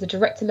Home, which is a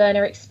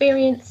direct-to-learner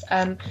experience.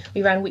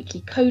 We ran weekly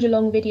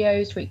code-along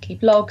videos, weekly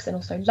blogs, and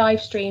also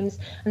live streams.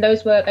 And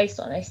those were based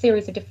on a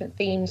series of different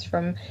themes,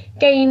 from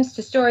games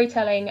to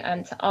storytelling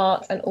and to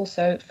art, and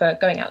also for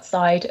going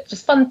outside,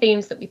 just fun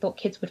themes that we thought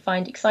kids would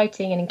find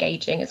exciting and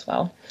engaging as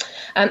well.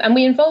 And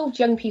we involved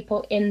young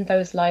people in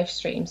those live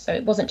streams. So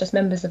it wasn't just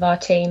members of our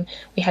team.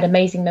 We had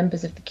amazing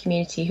members of the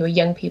community who are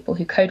young people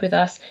who code with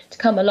us to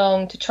come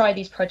along to try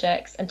these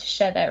projects and to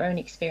share their own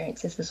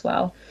experiences as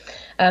well.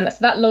 So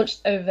that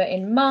launched over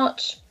in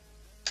March,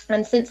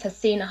 and since has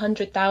seen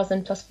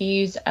 100,000 plus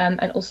views,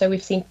 and also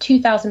we've seen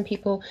 2,000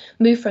 people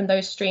move from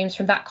those streams,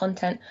 from that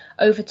content,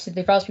 over to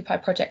the Raspberry Pi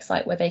project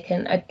site, where they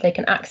can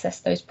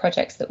access those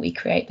projects that we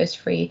create, those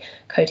free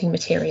coding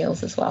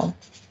materials as well.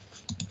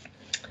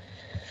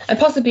 And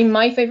possibly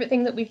my favourite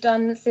thing that we've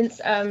done since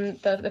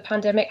the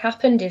pandemic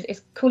happened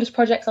is Coolest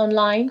Projects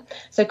Online.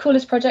 So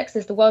Coolest Projects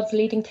is the world's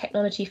leading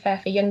technology fair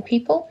for young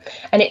people,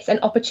 and it's an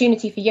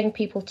opportunity for young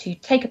people to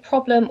take a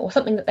problem or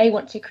something that they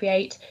want to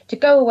create, to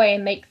go away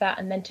and make that,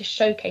 and then to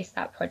showcase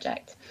that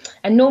project.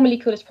 And normally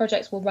Coolest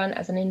Projects will run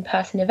as an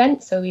in-person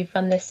event, so we've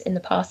run this in the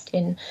past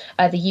in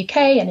the UK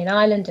and in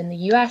Ireland and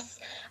the US.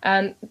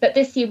 But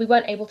this year we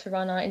weren't able to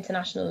run our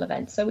international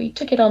event, so we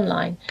took it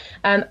online.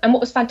 And what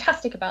was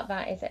fantastic about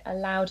that is it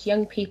allowed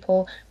young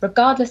people,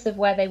 regardless of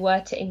where they were,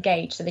 to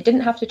engage. So they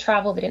didn't have to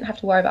travel, they didn't have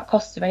to worry about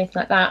costs or anything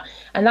like that.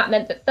 And that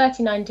meant that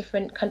 39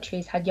 different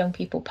countries had young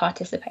people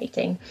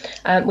participating.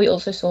 We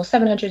also saw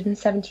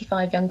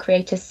 775 young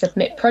creators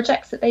submit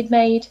projects that they'd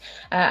made,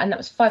 and that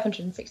was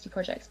 560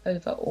 projects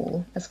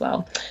overall as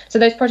well. So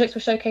those projects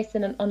were showcased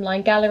in an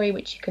online gallery,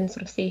 which you can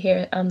sort of see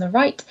here on the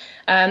right.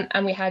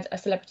 And we had a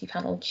celebrity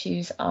panel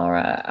choose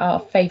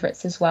our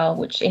favourites as well,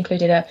 which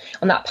included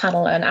on that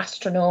panel an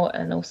astronaut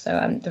and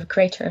also the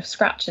creator of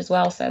Scratch as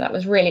well. So that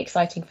was really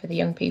exciting for the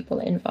young people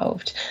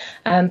involved.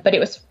 But it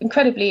was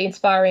incredibly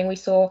inspiring. We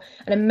saw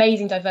an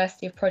amazing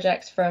diversity of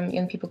projects, from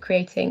young people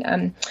creating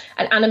an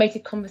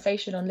animated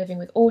conversation on living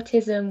with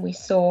autism. We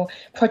saw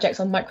projects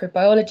on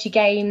microbiology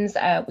games.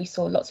 We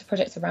saw lots of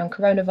projects around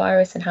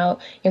coronavirus and how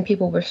young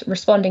people were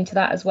responding to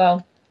that as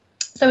well.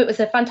 So it was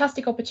a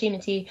fantastic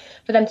opportunity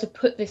for them to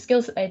put the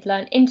skills that they'd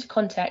learned into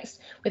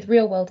context with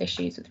real world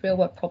issues, with real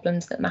world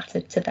problems that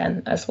mattered to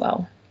them as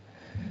well.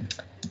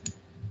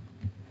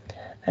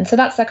 And so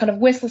that's a kind of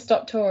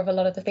whistle-stop tour of a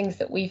lot of the things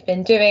that we've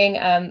been doing.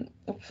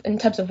 In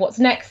terms of what's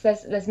next,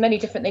 there's many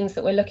different things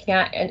that we're looking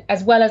at, and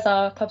as well as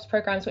our clubs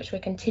programs, which we're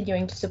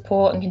continuing to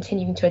support and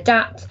continuing to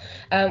adapt.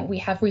 We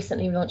have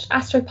recently launched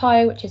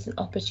AstroPi, which is an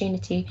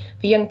opportunity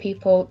for young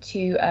people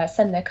to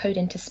send their code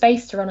into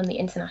space to run on the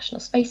International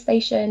Space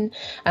Station.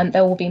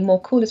 There will be more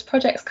Coolest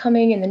projects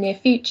coming in the near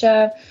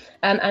future.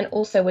 And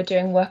also we're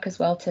doing work as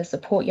well to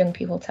support young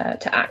people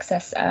to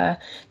access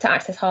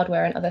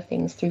hardware and other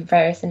things through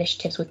various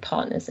initiatives with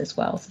partners as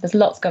well. So there's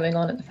lots going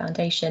on at the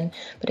foundation,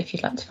 but if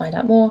you'd like to find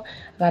out more,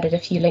 I've added a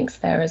few links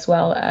there as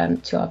well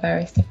to our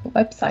various different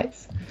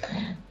websites.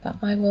 But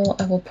I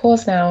will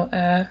pause now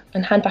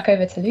and hand back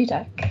over to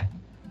Ludek.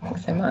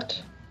 Thanks so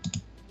much.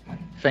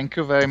 Thank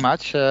you very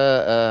much,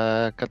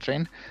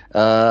 Katherine.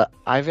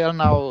 I will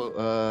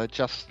now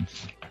just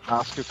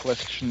ask you a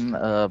question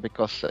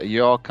because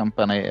your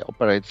company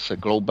operates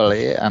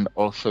globally, and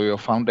also your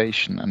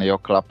foundation and your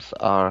clubs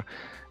are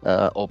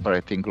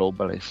operating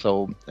globally.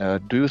 So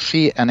do you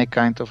see any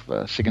kind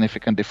of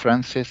significant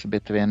differences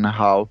between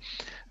how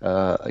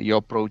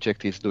your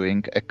project is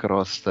doing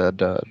across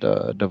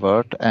the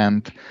world,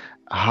 and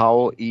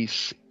how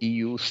is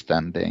EU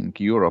standing,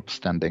 Europe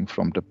standing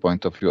from the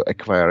point of view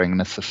acquiring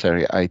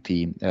necessary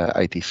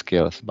IT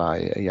skills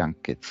by young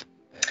kids?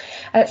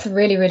 That's a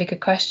really, really good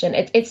question.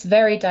 It's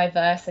very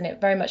diverse, and it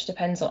very much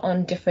depends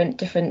on different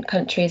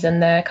countries and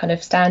their kind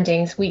of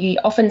standings. We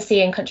often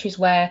see in countries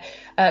where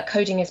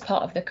coding is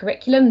part of the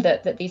curriculum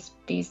that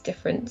these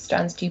different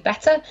strands do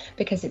better,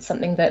 because it's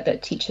something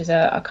that teachers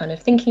are kind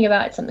of thinking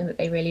about. It's something that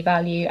they really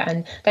value,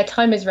 and their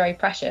time is very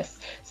precious.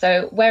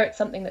 So where it's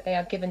something that they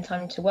are given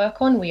time to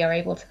work on, we are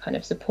able to kind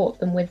of support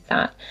them with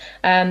that.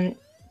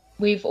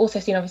 We've also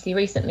seen, obviously,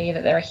 recently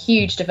that there are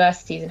huge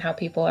diversities in how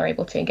people are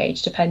able to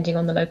engage depending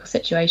on the local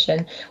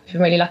situation. We've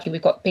been really lucky.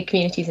 We've got big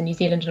communities in New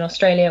Zealand and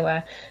Australia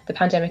where the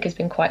pandemic has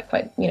been quite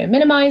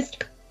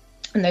minimised,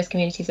 and those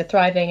communities are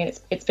thriving. And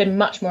it's been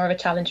much more of a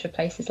challenge for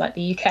places like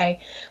the UK,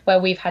 where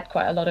we've had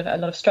quite a lot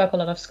of struggle.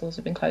 A lot of schools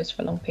have been closed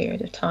for a long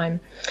period of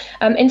time.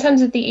 In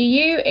terms of the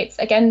EU, it's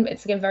again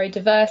very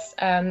diverse.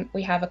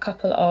 We have a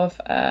couple of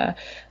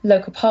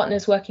local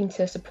partners working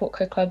to support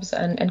code clubs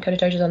and code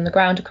dojos on the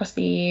ground across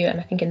the EU,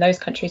 and I think in those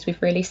countries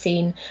we've really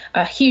seen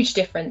a huge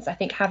difference. I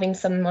think having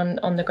someone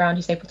on the ground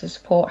who's able to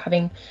support,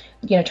 having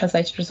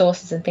translated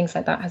resources and things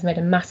like that, has made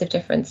a massive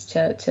difference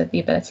to the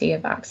ability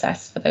of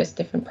access for those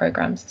different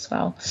programs as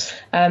well.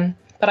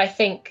 But I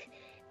think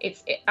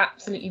it's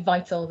absolutely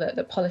vital that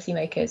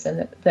policymakers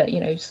and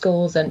that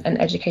schools and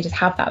educators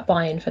have that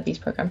buy-in for these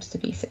programs to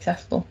be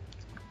successful.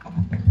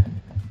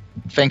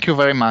 Thank you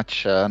very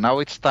much. Now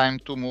it's time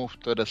to move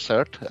to the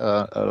third,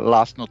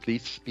 last not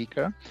least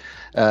speaker.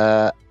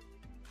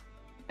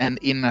 And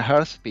in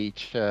her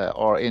speech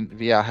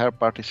via her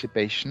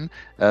participation,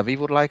 we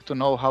would like to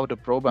know how the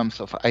problems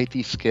of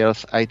IT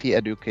skills, IT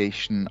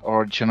education,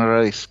 or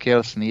generally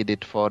skills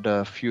needed for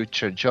the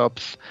future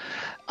jobs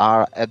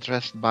are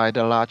addressed by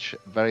the large,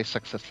 very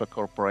successful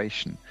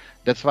corporation.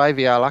 That's why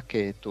we are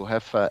lucky to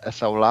have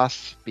as our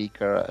last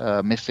speaker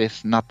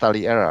Mrs.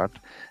 Nathalie Errard,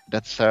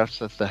 that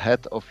serves as the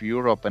head of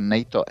Europe and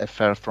NATO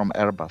affairs from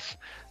Airbus.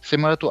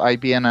 Similar to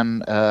IBM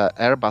and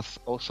Airbus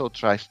also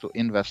tries to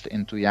invest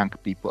into young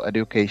people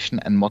education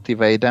and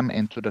motivate them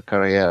into the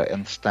career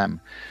in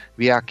STEM.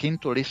 We are keen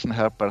to listen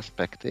her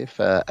perspective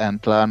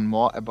and learn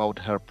more about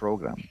her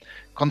program.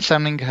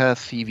 Concerning her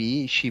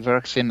CV, she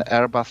works in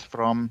Airbus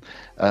from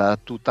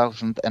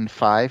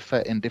 2005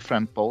 in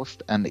different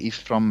posts and is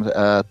from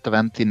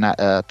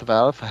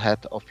 2012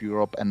 head of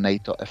Europe and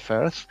NATO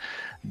affairs.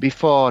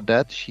 Before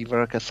that, she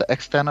worked as an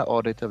external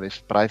auditor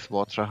with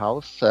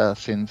Pricewaterhouse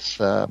since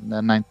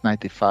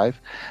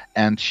 1995,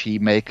 and she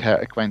made her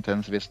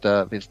acquaintance with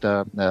the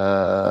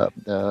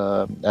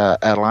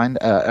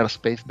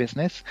aerospace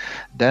business.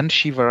 Then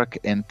she worked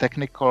in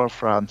Technicolor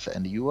France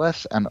and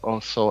US, and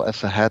also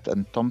as a head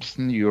in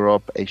Thomson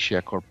Europe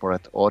Asia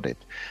Corporate Audit.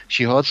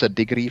 She holds a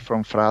degree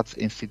from France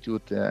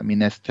Institute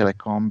Mines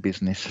Telecom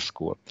Business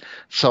School.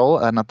 So,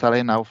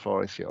 Nathalie, now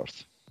floor is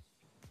yours.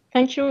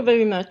 Thank you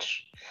very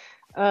much.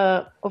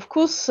 Of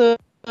course,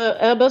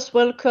 Airbus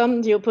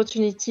welcomed the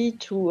opportunity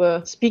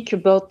to speak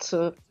about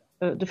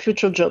the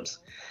future jobs.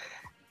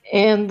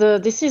 And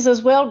this is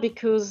as well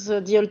because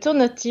the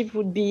alternative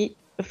would be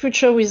a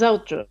future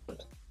without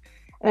jobs.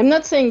 I'm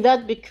not saying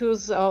that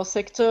because our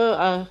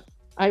sector,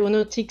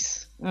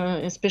 aeronautics,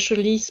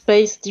 especially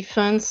space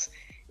defense,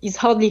 is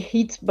hardly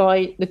hit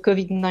by the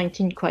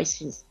COVID-19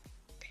 crisis.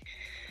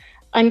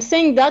 I'm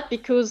saying that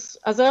because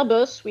as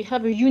Airbus, we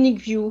have a unique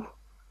view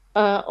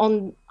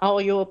on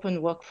our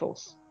European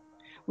workforce.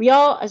 We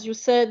are, as you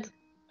said,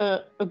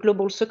 a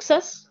global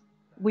success.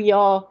 We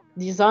are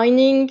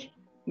designing,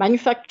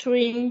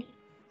 manufacturing,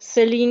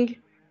 selling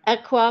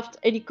aircraft,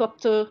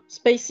 helicopter,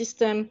 space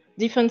system,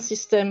 defense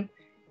system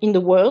in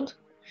the world.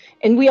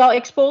 And we are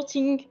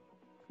exporting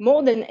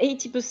more than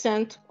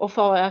 80% of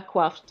our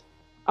aircraft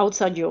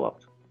outside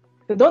Europe.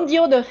 But on the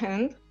other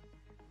hand,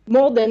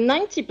 more than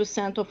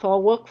 90% of our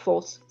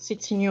workforce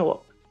sits in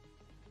Europe.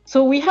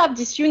 So we have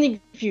this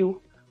unique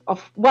view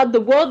of what the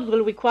world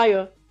will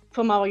require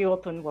from our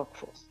European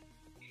workforce.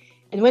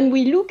 And when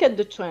we look at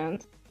the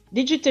trend,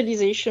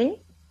 digitalization,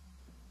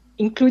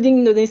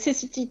 including the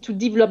necessity to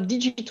develop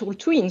digital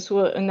twins,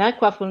 so an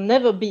aircraft will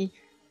never be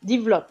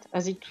developed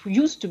as it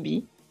used to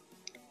be,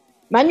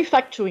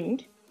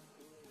 manufacturing,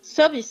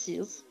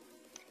 services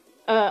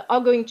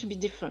are going to be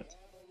different.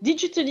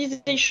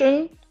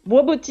 Digitalization,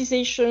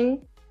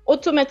 robotization,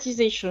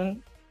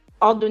 automatization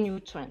are the new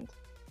trend.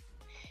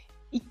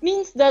 It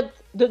means that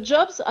the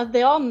jobs as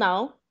they are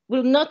now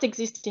will not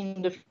exist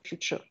in the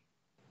future.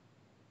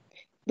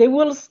 They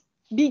will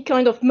be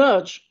kind of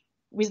merged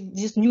with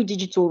these new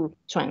digital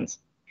trends.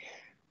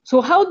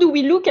 So how do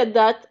we look at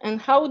that,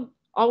 and how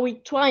are we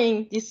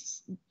trying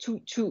this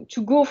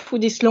to go through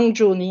this long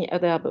journey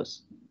at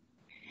Airbus?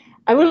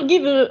 I will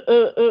give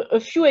a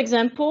few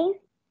examples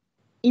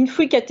in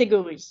three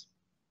categories.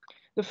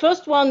 The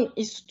first one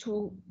is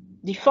to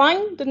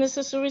define the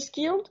necessary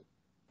skills.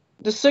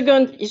 The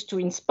second is to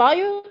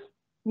inspire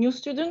new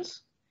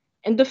students.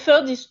 And the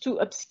third is to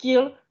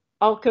upskill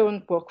our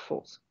current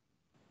workforce.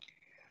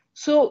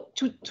 So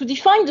to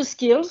define the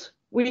skills,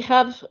 we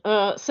have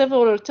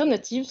several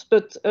alternatives,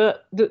 but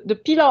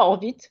the pillar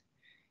of it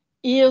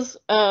is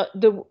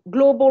the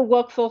global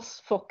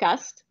workforce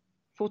forecast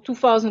for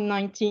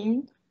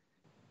 2019,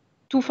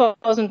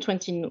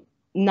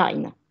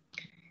 2029.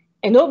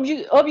 And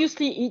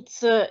obviously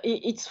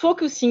it's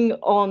focusing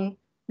on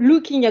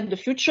looking at the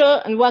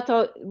future and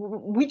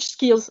which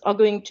skills are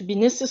going to be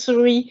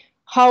necessary,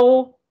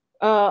 how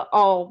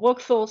our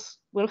workforce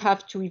will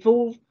have to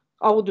evolve,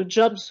 how the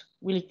jobs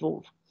will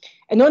evolve.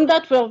 And on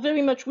that, we are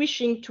very much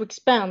wishing to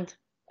expand,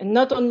 and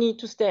not only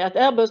to stay at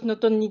Airbus,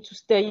 not only to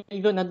stay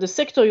even at the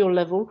sectorial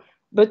level,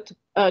 but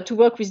to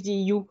work with the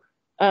EU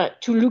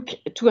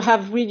to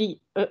have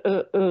really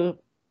a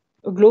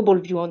global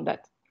view on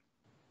that.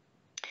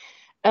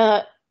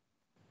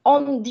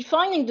 On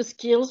defining the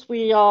skills,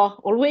 we are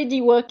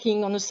already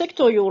working on a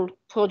sectorial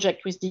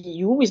project with the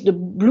EU, with the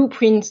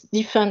Blueprint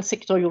Defense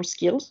Sectorial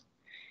Skills.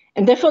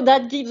 And therefore,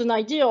 that gives an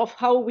idea of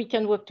how we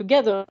can work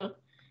together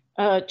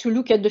to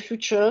look at the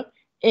future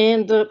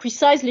and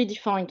precisely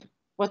define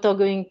what are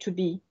going to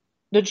be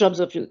the jobs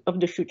of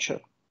the future.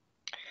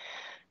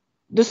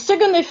 The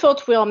second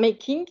effort we are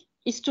making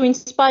is to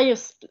inspire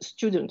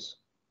students.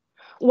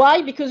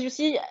 Why? Because you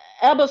see,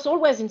 Airbus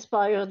always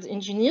inspired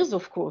engineers,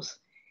 of course,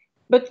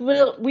 but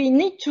we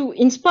need to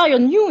inspire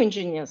new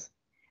engineers,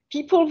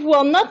 people who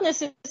are not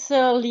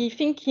necessarily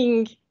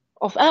thinking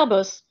of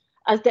Airbus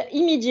as their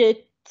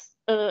immediate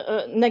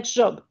next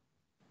job.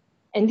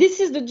 And this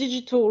is the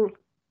digital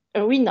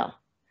arena.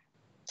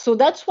 So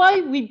that's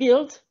why we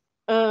built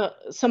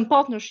some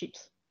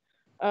partnerships.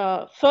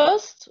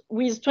 First,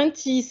 with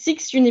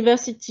 26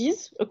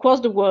 universities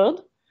across the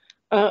world,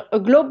 a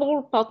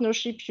global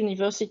partnership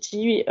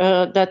university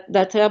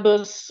that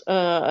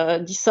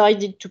Airbus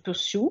decided to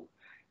pursue.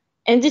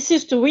 And this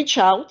is to reach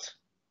out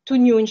to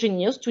new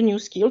engineers, to new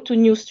skills, to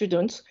new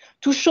students,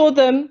 to show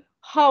them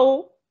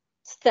how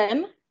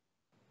STEM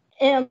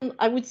and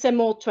I would say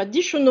more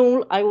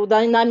traditional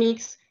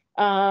aerodynamics,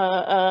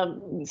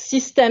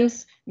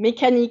 systems,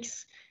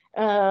 mechanics,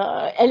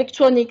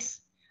 electronics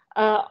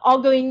are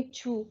going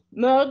to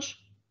merge,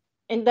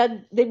 and that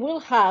they will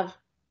have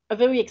a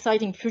very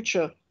exciting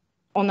future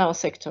on our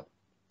sector.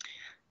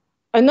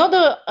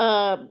 Another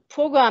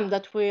program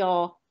that we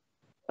are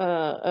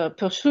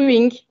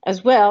pursuing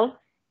as well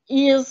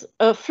is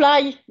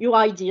Fly Your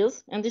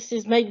Ideas, and this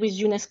is made with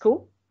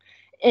UNESCO.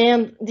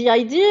 And the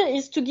idea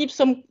is to give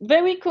some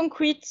very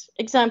concrete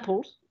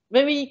examples,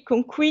 very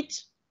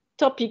concrete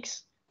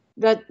topics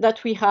that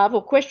we have,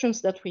 or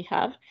questions that we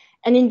have,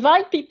 and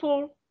invite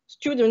people,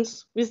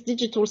 students with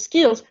digital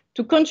skills,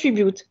 to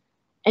contribute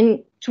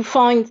and to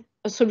find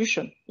a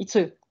solution. It's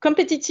a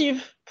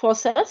competitive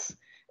process,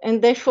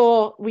 and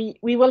therefore we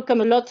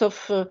welcome a lot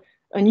of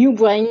new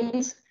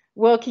brains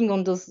working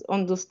on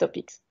those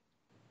topics.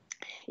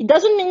 It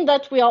doesn't mean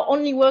that we are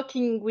only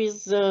working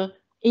with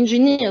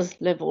engineers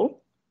level.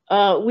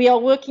 We are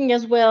working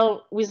as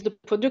well with the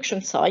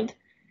production side,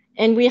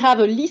 and we have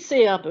a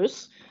lycée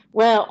Airbus,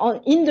 where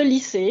in the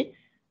lycée,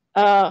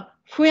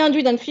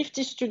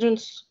 350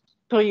 students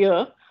per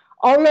year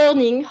are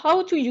learning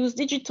how to use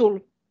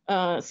digital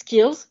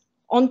skills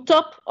on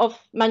top of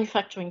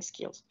manufacturing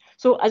skills.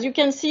 So as you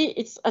can see,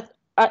 it's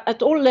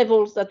at all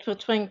levels that we're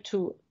trying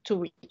to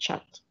reach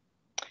out.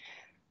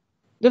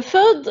 The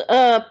third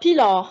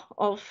pillar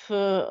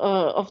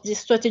of this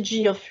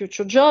strategy of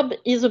future job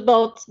is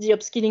about the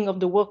upskilling of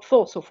the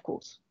workforce, of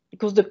course,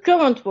 because the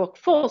current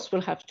workforce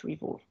will have to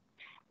evolve.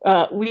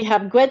 We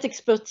have great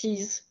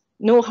expertise,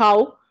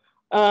 know-how,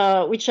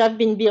 which have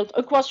been built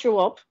across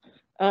Europe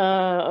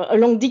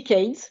along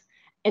decades,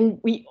 and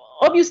we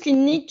obviously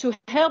need to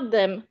help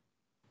them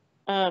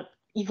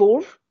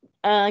evolve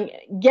and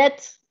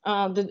get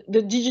the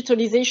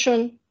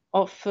digitalization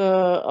of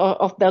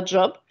their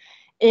job.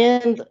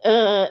 And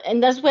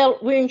as well,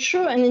 we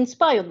ensure and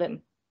inspire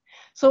them.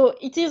 So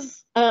it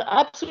is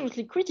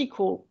absolutely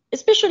critical,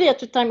 especially at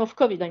the time of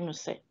COVID, I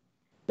must say,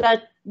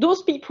 that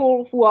those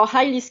people who are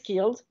highly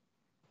skilled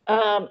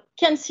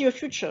can see a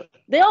future.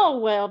 They are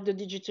aware of the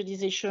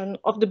digitalization,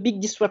 of the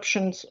big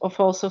disruptions of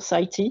our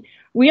society.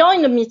 We are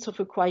in the midst of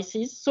a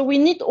crisis, so we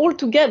need all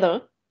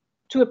together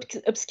to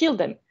upskill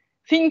them.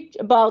 Think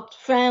about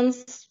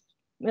friends,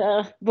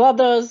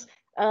 brothers,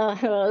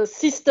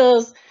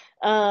 sisters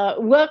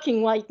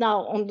working right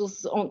now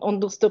on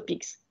those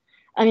topics.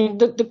 I mean,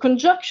 the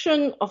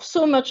conjunction of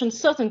so much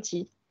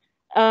uncertainty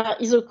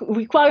is a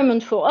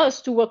requirement for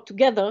us to work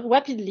together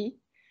rapidly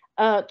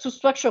to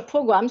structure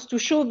programs to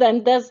show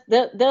them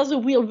there's a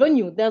real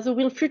venue, there's a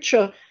real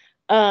future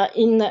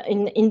in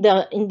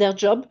their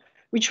job,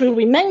 which will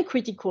remain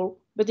critical,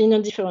 but in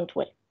a different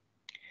way.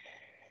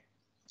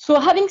 So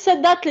having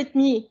said that, let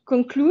me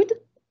conclude.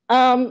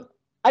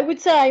 I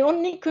would say I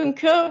only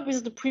concur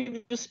with the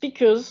previous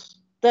speakers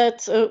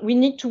that we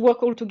need to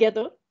work all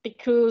together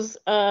because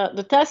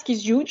the task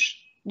is huge,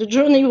 the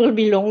journey will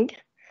be long,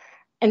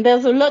 and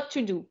there's a lot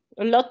to do,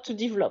 a lot to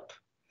develop.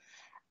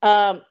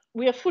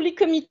 We are fully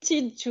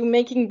committed to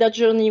making that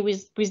journey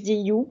with the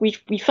EU.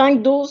 We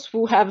thank those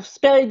who have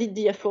spearheaded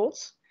the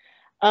efforts.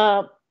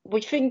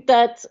 We think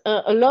that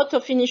a lot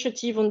of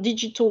initiative on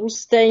digital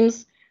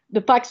STEMs,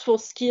 the Pacts for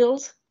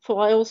Skills for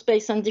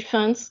aerospace and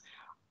defense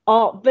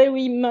are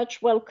very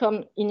much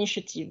welcome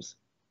initiatives.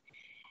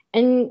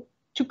 And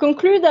to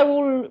conclude, I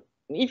will,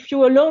 if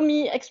you allow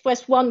me,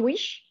 express one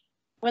wish.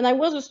 When I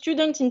was a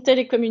student in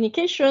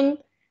telecommunication,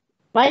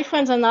 my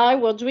friends and I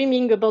were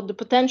dreaming about the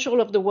potential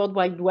of the World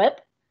Wide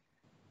Web.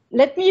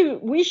 Let me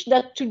wish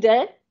that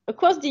today,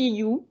 across the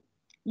EU,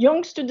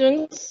 young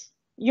students,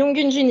 young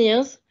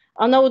engineers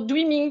are now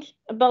dreaming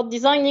about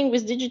designing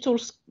with digital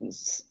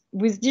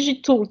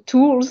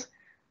tools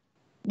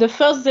the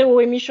first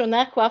zero-emission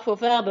aircraft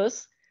of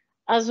Airbus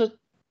as a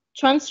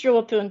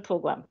trans-European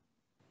program.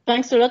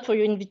 Thanks a lot for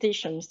your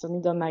invitation, Mr.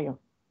 Niedermayer.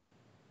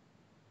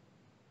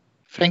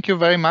 Thank you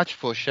very much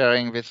for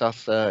sharing with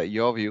us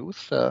your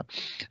views.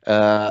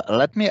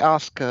 Let me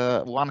ask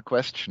one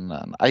question.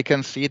 I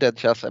can see that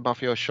just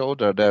above your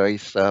shoulder there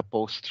is a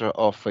poster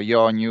of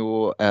your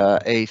new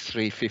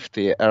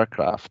A350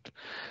 aircraft.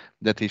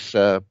 That is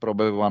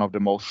probably one of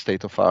the most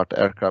state-of-the-art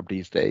aircraft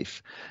these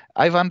days.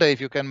 I wonder if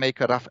you can make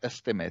a rough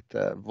estimate.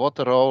 What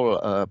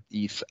role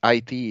is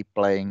IT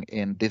playing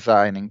in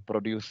designing,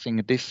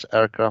 producing this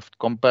aircraft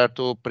compared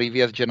to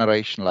previous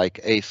generation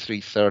like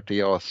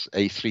A330 or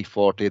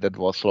A340 that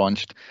was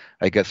launched,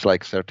 I guess,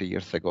 like 30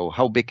 years ago?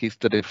 How big is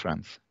the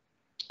difference?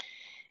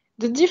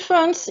 The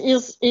difference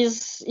is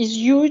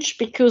huge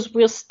because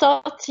we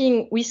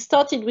started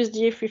with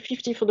the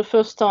A350 for the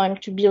first time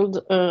to build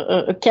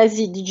a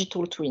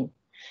quasi-digital twin.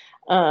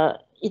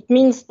 It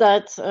means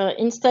that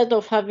instead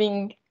of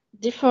having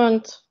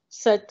different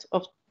set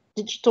of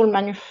digital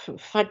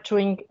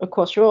manufacturing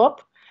across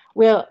Europe,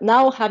 we are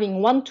now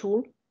having one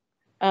tool,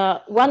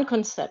 one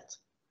concept,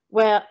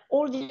 where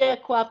all the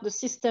aircraft, the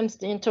systems,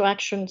 the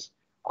interactions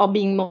are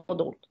being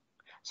modeled.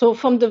 So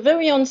from the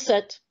very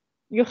onset,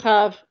 you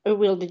have a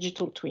real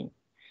digital twin.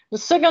 The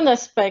second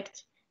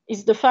aspect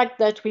is the fact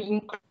that we're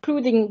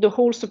including the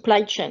whole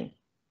supply chain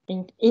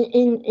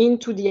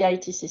into the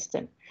IT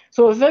system.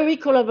 So a very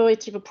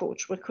collaborative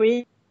approach. We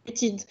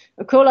created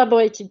a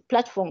collaborative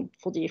platform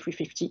for the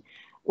A350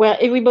 where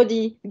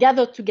everybody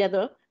gathered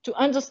together to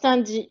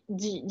understand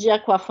the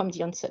aircraft from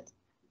the onset.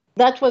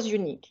 That was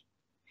unique.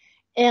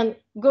 And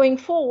going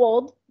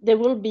forward, there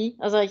will be,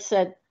 as I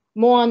said,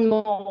 more and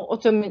more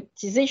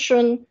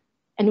automatization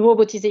and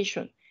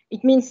robotization.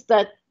 It means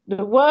that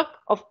the work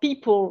of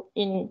people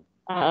in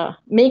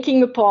making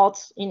the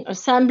parts, in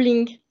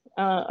assembling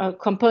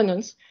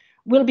components,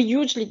 will be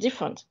hugely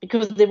different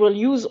because they will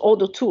use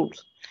other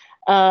tools,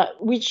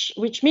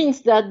 which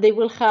means that they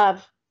will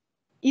have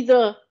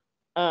either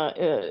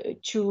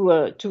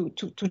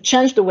to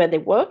change the way they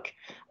work,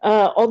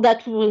 or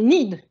that we will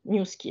need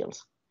new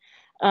skills.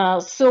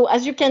 So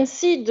as you can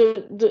see,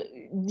 the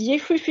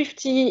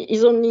A350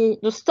 is only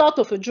the start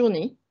of a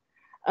journey.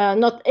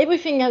 Not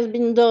everything has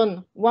been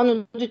done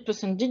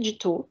 100%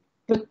 digital,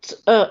 but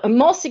a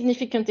more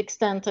significant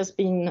extent has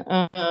been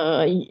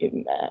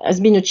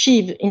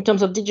achieved in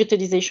terms of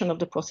digitalization of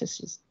the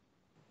processes.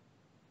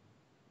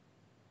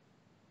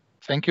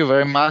 Thank you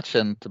very much.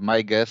 And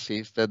my guess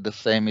is that the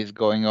same is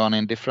going on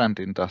in different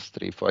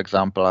industries. For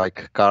example,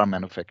 like car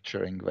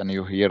manufacturing, when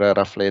you hear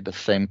roughly the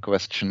same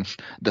questions,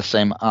 the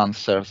same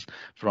answers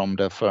from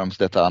the firms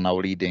that are now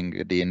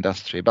leading the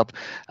industry. But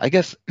I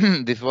guess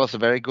this was a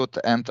very good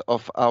end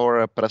of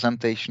our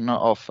presentation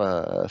of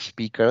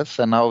speakers.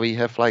 And now we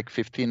have like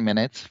 15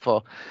 minutes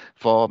for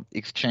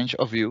exchange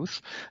of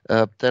views.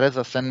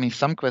 Teresa sent me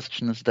some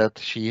questions that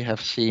she has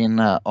seen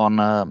on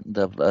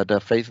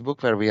the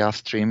Facebook where we are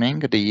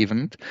streaming the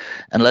event.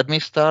 And let me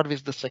start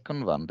with the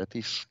second one. That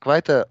is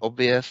quite an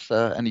obvious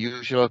and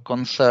usual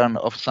concern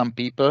of some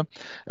people,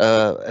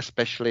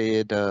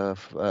 especially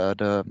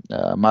the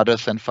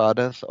mothers and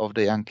fathers of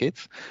the young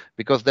kids,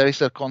 because there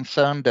is a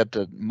concern that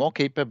the more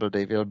capable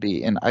they will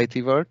be in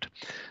IT world,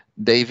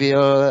 They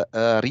will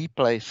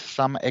replace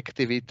some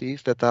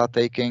activities that are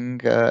taking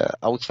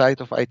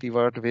outside of IT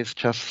world with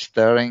just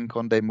staring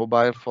on their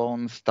mobile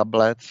phones,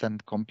 tablets,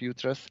 and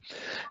computers.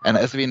 And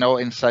as we know,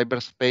 in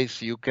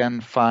cyberspace, you can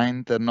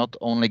find not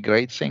only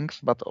great things,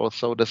 but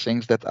also the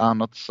things that are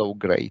not so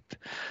great.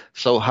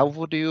 So how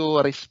would you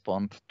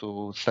respond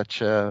to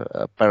such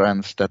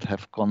parents that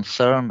have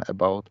concern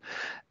about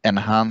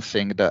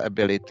enhancing the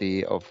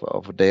ability of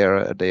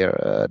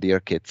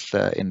their kids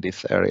in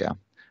this area?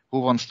 Who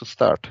wants to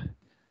start?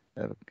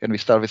 Can we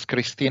start with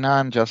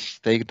Kristina and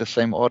just take the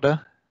same order?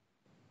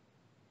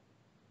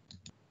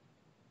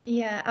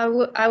 Yeah,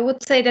 I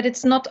would say that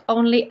it's not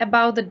only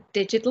about the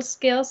digital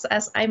skills,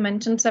 as I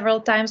mentioned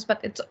several times,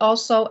 but it's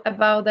also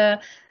about the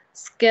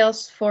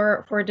skills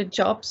for the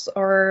jobs,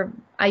 or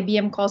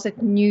IBM calls it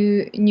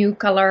new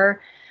color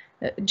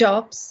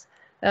jobs,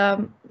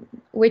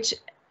 which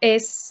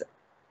is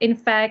in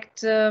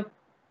fact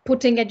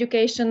putting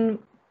education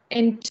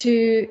in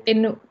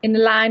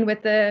line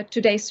with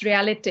today's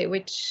reality,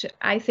 which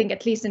I think,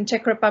 at least in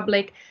Czech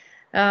Republic,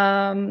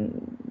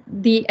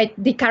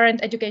 the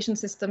current education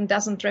system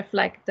doesn't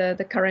reflect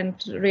the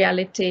current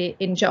reality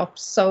in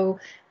jobs.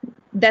 So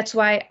that's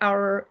why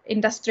our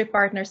industry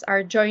partners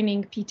are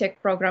joining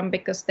PTech program,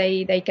 because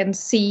they can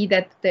see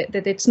that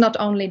it's not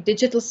only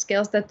digital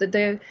skills that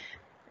the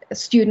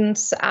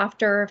students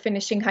after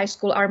finishing high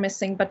school are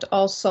missing, but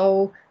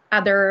also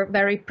other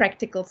very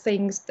practical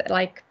things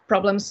like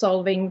problem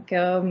solving,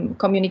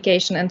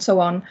 communication, and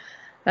so on.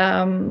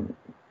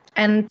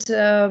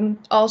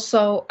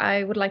 Also,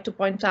 I would like to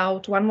point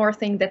out one more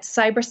thing, that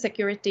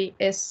cybersecurity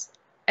is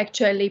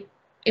actually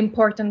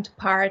important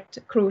part,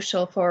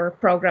 crucial for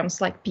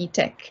programs like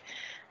PTech,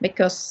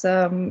 because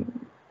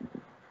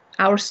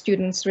our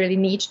students really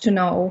need to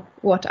know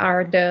what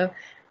are the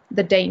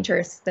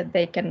dangers that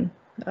they can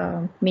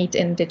meet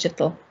in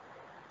digital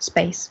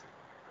space.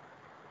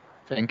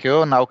 Thank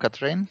you. Now,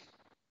 Katherine.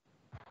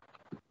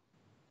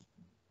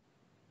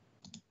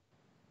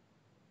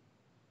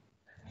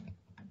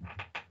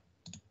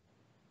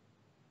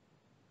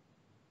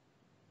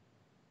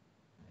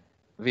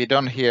 We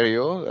don't hear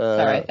you.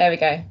 Sorry, there we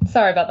go.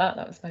 Sorry about that.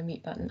 That was my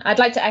mute button. I'd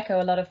like to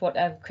echo a lot of what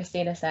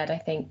Kristina said. I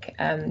think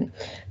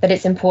that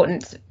it's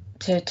important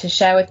to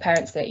share with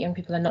parents that young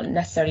people are not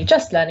necessarily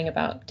just learning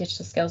about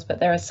digital skills, but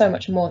there is so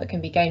much more that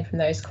can be gained from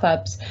those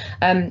clubs.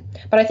 But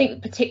I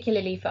think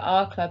particularly for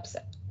our clubs,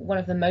 one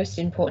of the most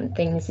important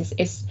things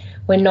is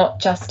we're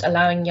not just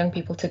allowing young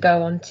people to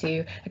go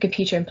onto a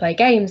computer and play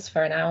games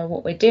for an hour.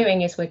 What we're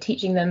doing is we're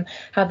teaching them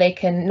how they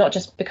can not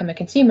just become a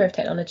consumer of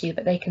technology,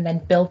 but they can then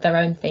build their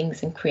own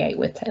things and create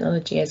with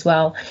technology as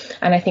well.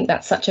 And I think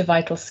that's such a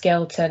vital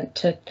skill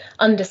to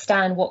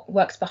understand what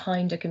works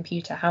behind a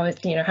computer. How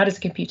does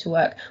a computer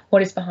work?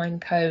 What is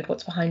behind code?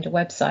 What's behind a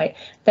website?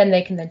 Then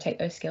they can then take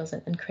those skills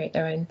and create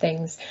their own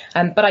things.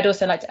 But I'd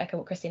also like to echo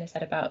what Kristina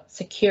said about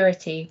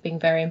security being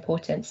very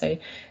important. So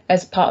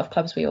as part of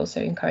clubs, we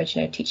also encourage,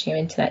 teaching of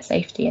internet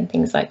safety and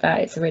things like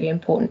that. It's really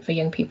important for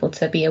young people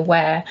to be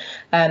aware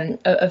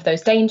of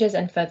those dangers,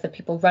 and for the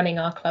people running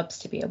our clubs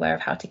to be aware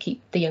of how to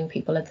keep the young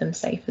people of them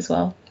safe as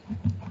well.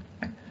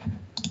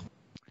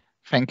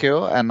 Thank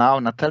you. And now,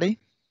 Nathalie.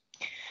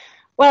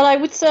 Well, I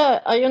would say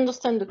I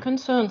understand the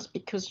concerns,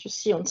 because you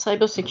see on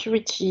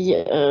cybersecurity,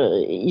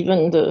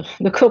 even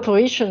the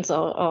corporations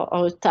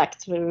are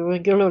attacked very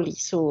regularly.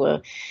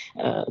 So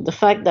the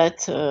fact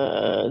that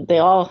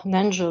there are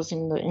ninjas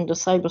in the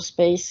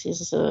cyberspace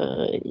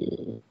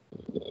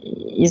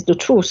is the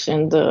truth,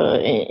 and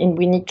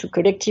we need to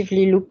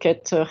collectively look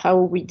at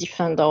how we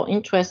defend our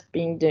interest,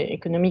 being the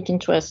economic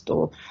interest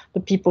or the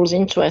people's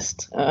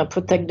interest,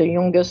 protect the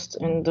youngest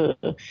and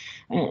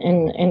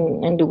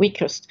the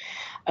weakest.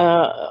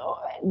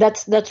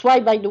 That's why,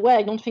 by the way,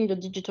 I don't think the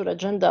digital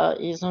agenda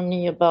is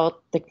only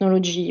about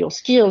technology or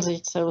skills.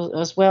 It's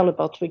as well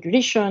about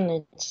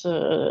regulation. It's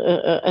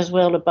as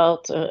well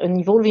about an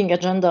evolving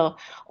agenda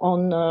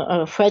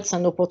on threats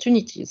and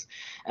opportunities.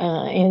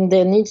 And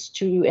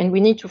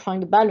we need to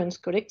find a balance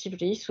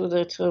collectively, so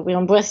that we're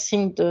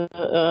embracing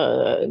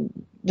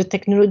the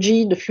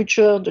technology, the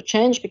future, the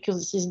change, because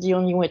this is the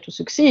only way to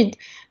succeed,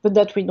 but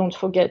that we don't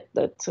forget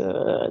that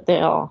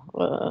there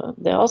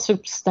are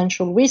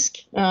substantial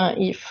risks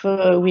if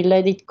we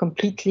let it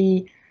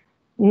completely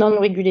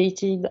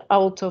non-regulated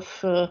out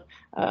of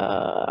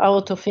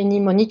any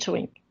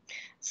monitoring.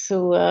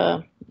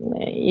 So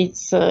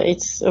it's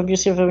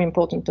obviously a very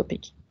important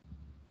topic.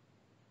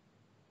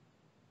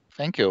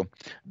 Thank you.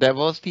 There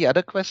was the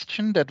other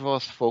question that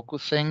was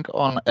focusing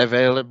on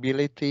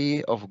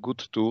availability of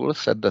good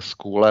tools at the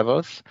school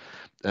levels.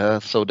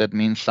 So that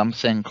means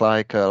something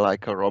like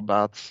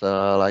robots,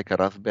 like a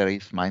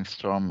Raspberries,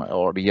 Mindstorm,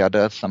 or the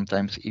others,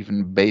 sometimes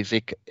even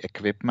basic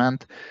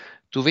equipment.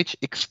 To which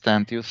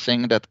extent you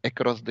think that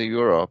across the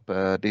Europe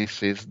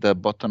this is the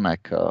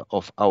bottleneck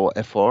of our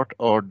effort,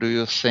 or do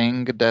you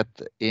think that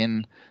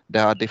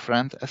there are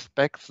different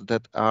aspects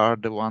that are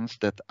the ones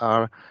that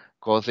are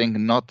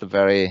causing not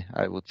very,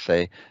 I would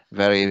say,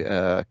 very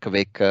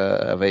quick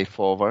way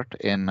forward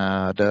in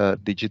the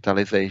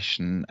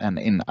digitalization and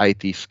in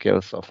IT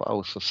skills of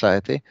our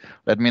society.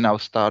 Let me now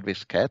start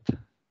with Kat.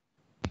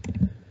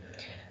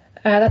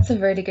 That's a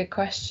really good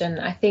question.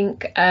 I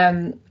think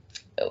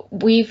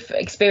we've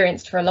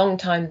experienced for a long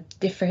time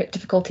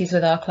difficulties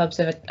with our clubs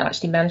of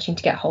actually managing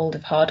to get hold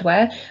of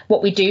hardware.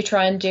 What we do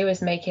try and do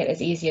is make it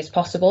as easy as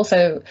possible.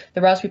 So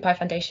the Raspberry Pi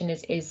Foundation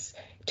is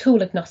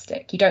tool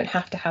agnostic. You don't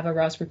have to have a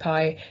Raspberry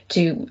Pi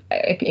to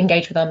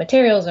engage with our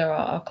materials or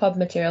our club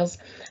materials.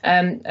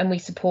 And we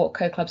support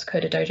co-clubs,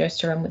 Coder Dojos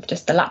to run with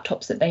just the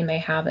laptops that they may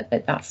have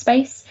at that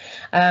space.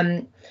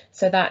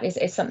 So that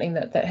is something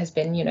that has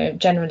been,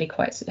 generally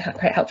quite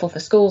helpful for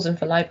schools and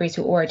for libraries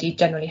who already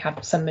generally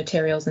have some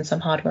materials and some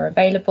hardware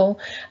available.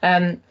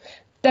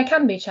 There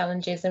can be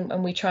challenges,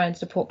 and we try and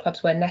support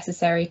clubs where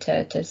necessary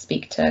to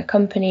speak to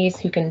companies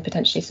who can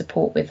potentially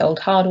support with old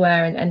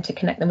hardware and to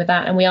connect them with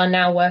that. And we are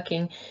now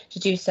working to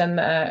do some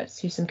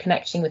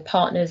connecting with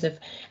partners of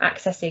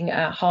accessing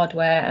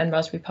hardware and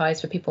Raspberry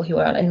Pis for people who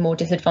are in more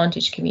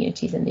disadvantaged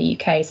communities in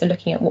the UK. So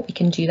looking at what we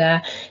can do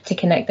there to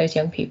connect those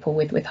young people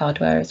with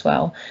hardware as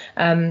well.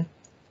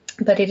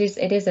 But it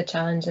is a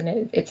challenge,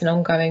 and it's an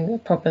ongoing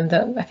problem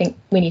that I think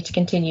we need to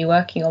continue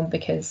working on,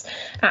 because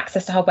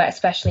access to hardware,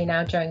 especially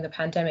now during the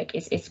pandemic,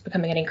 is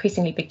becoming an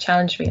increasingly big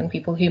challenge for young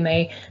people who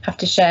may have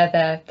to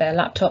share their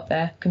laptop,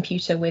 their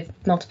computer with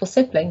multiple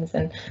siblings,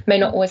 and may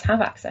not always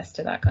have access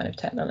to that kind of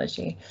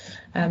technology.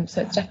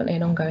 So it's definitely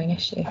an ongoing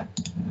issue.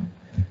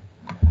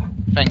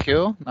 Thank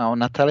you. Now,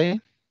 Nathalie.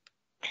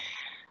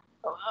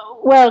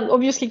 Well,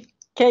 obviously,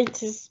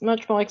 Kate is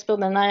much more expert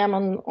than I am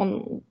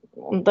on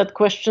that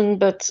question,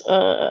 but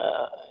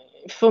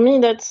for me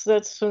that's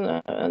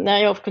an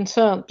area of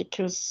concern,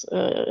 because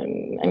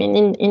I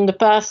mean, in the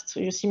past,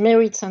 you see,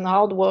 merits and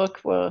hard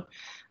work were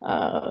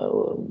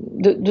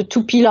the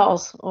two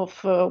pillars of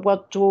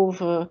what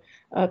drove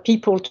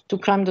people to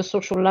climb the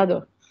social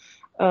ladder.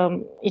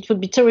 It would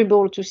be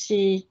terrible to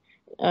see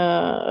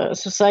a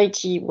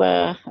society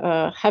where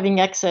having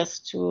access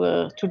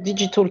to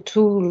digital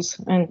tools,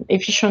 and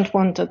efficient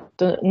ones at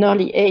an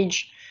early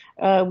age,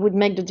 would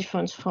make the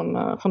difference from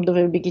the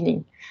very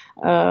beginning,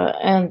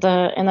 and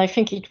I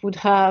think it would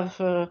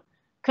have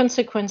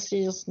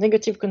consequences,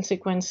 negative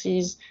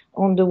consequences,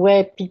 on the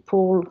way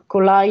people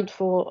collide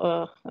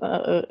for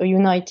a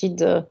united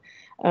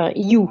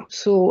EU.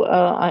 So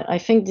I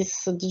think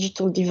this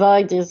digital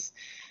divide is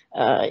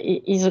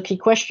a key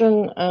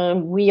question.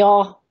 We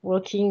are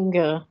working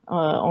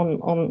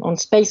on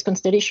space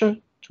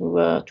constellation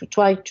to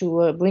try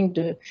to bring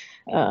the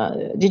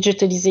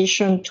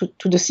digitalization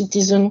to the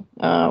citizen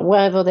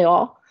wherever they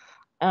are.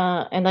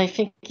 And I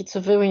think it's a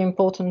very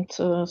important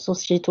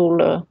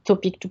societal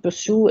topic to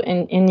pursue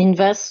and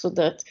invest, so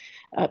that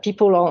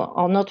people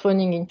are not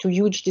running into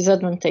huge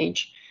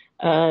disadvantage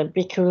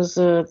because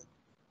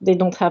they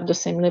don't have the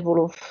same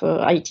level of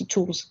IT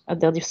tools at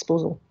their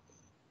disposal.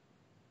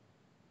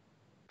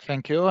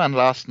 Thank you. And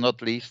last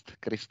not least,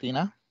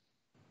 Kristina.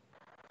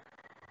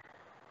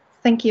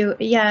 Thank you.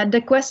 Yeah, the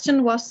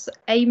question was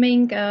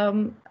aiming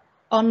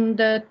on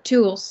the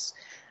tools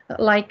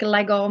like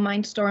Lego,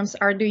 Mindstorms,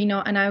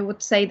 Arduino, and I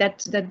would say that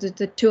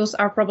the tools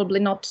are probably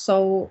not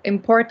so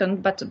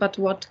important, but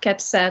what Kat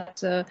said,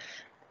 to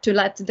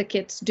let the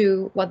kids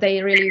do what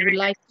they really would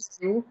like to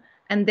do,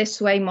 and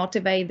this way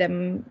motivate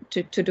them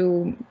to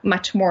do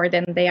much more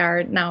than they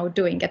are now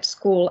doing at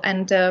school.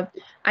 And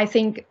I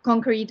think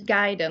concrete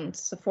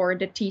guidance for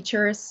the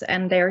teachers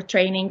and their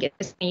training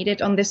is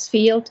needed on this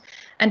field,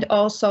 and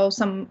also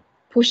some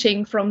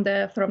pushing from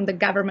the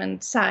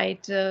government side.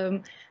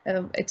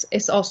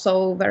 It's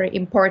also very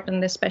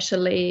important,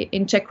 especially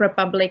in Czech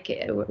Republic,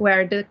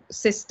 where the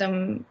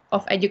system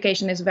of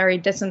education is very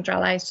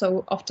decentralized.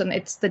 So often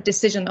it's the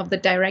decision of the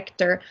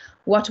director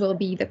what will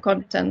be the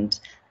content.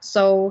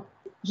 So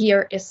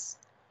here is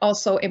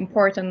also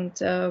important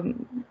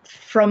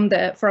from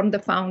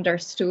the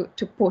founders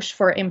to push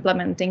for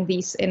implementing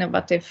these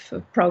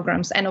innovative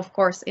programs, and of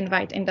course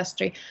invite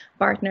industry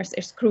partners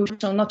is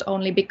crucial, not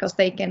only because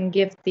they can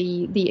give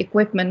the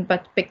equipment,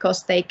 but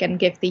because they can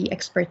give the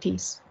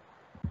expertise.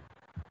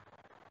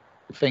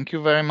 Thank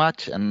you very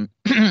much. And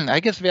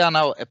I guess we are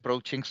now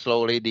approaching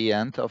slowly the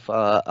end of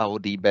our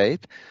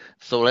debate.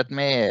 So let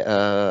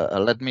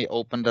me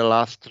open the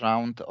last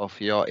round of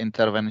your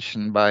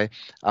intervention by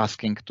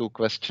asking two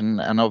questions,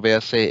 and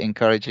obviously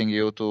encouraging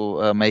you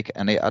to make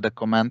any other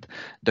comment.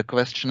 The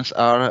questions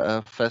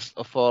are, first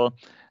of all,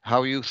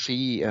 how you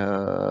see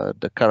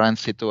the current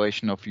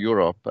situation of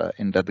Europe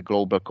in that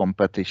global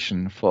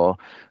competition for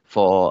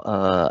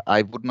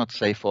I would not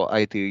say for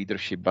IT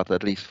leadership, but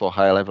at least for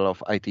high level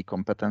of IT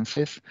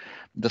competencies.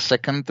 The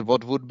second,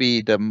 what would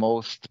be the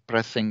most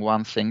pressing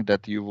one thing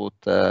that you would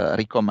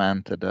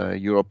recommend the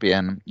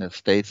European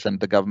states and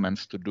the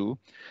governments to do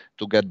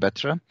to get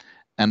better?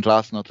 And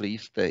last not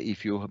least,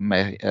 if you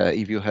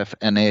have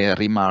any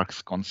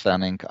remarks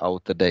concerning our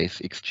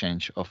today's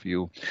exchange of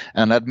view.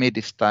 And let me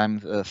this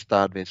time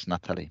start with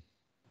Nathalie.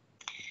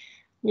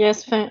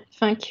 Yes,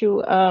 thank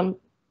you.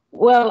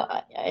 Well,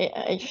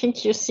 I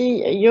think you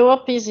see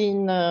Europe is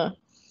in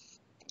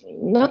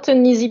not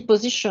an easy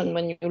position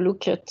when you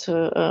look at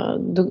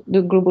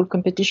the global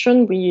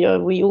competition. We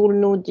all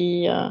know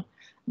the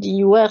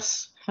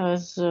US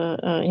has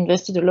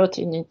invested a lot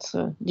in its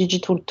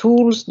digital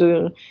tools.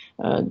 The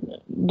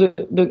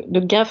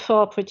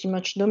GAFA pretty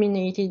much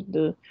dominated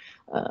the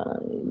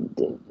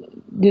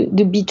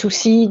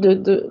B2C,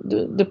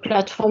 the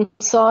platform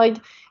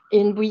side,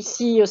 and we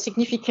see a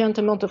significant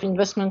amount of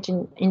investment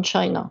in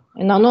China.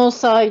 And on our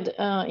side,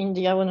 in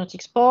the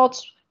aeronautics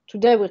parts,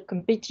 today we're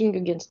competing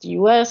against the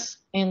US,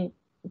 and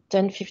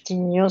 10,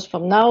 15 years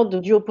from now, the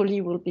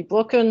duopoly will be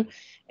broken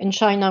and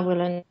China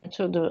will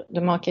enter the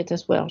market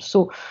as well.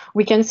 So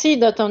we can see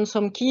that on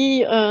some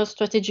key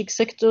strategic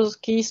sectors,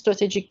 key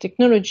strategic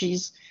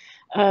technologies,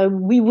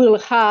 we will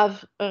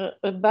have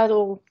a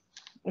battle,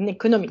 an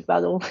economic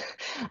battle,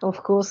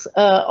 of course,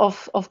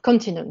 of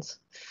continents.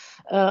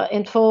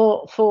 And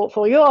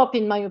for Europe,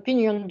 in my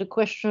opinion, the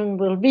question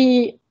will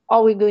be,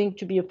 are we going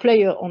to be a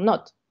player or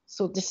not?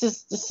 So this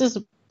is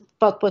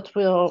about what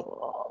we are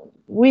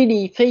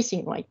really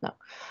facing right now.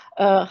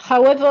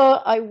 However,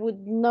 I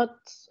would not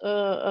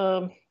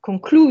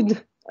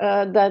conclude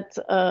that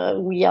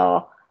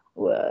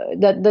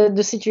that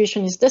the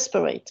situation is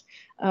desperate.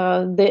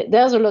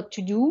 There's a lot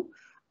to do.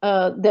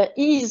 There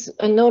is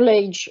a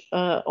knowledge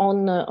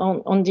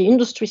on the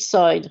industry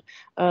side,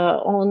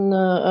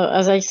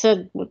 as I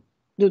said,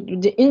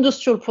 the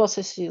industrial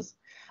processes,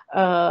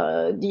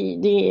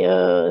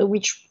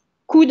 which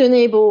could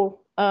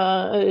enable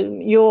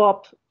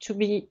Europe to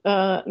be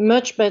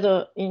much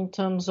better in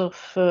terms of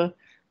the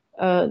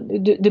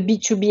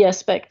B2B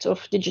aspect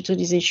of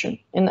digitalization.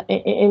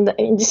 And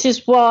this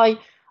is why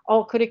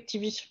our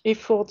collective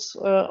efforts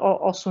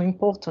are so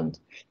important.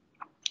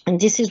 And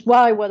this is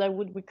why what I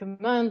would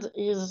recommend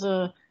is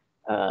to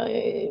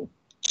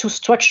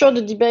structure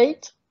the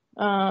debate,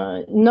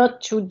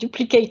 not to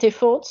duplicate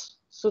efforts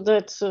so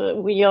that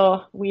we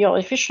are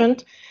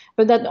efficient,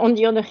 but that on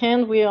the other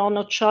hand, we are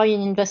not shy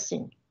in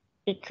investing,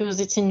 because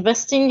it's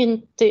investing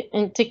in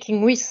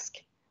taking risk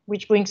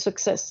which brings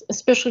success,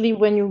 especially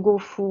when you go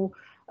through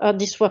a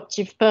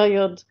disruptive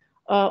period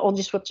or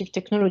disruptive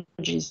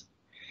technologies.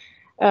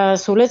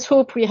 So let's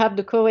hope we have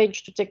the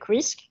courage to take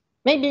risk,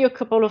 maybe a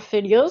couple of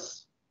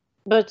failures,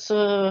 but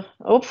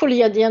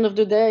hopefully at the end of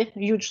the day,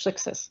 huge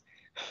success.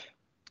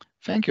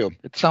 Thank you.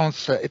 It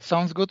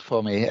sounds good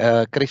for me.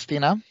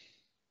 Kristina?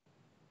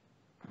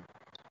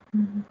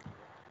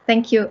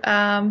 Thank you.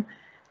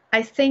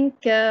 I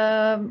think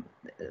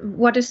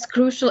what is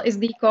crucial is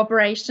the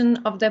cooperation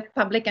of the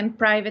public and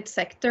private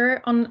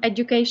sector on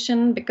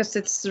education, because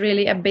it's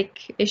really a big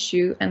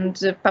issue and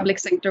the public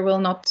sector will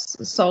not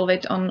solve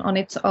it on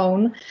its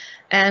own.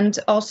 And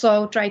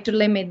also try to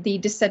limit the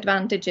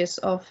disadvantages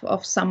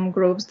of some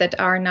groups that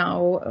are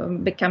now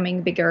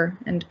becoming bigger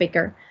and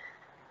bigger.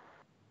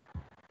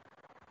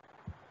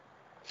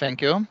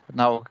 Thank you.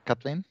 Now,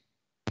 Kathleen?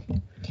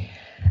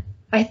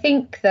 I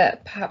think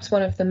that perhaps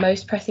one of the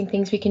most pressing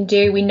things we can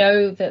do, we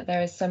know that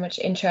there is so much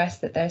interest,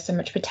 that there's so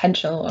much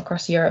potential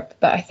across Europe,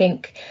 but I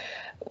think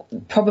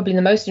probably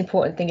the most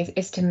important thing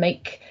is to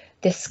make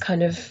this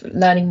kind of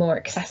learning more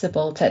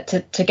accessible,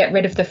 to get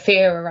rid of the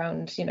fear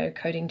around, you know,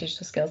 coding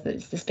digital skills, that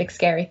it's this big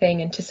scary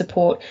thing, and to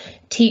support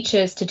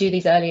teachers to do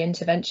these early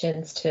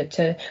interventions,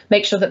 to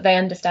make sure that they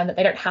understand that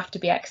they don't have to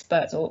be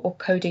experts or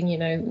coding, you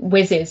know,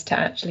 whizzes to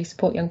actually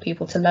support young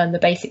people to learn the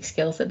basic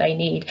skills that they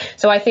need.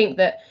 So I think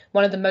that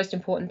one of the most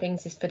important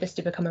things is for this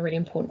to become a really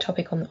important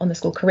topic on the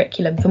school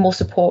curriculum, for more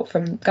support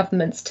from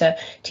governments to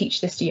teach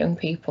this to young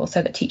people,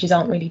 so that teachers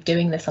aren't really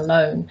doing this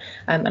alone.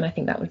 And I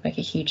think that would make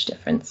a huge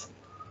difference.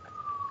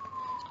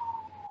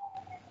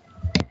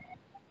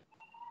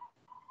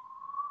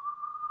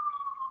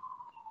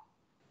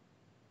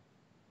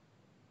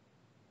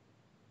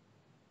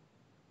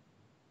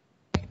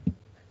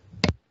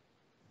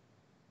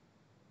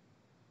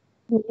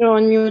 You're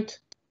on mute.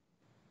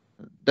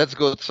 That's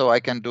good, so I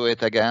can do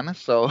it again.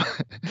 So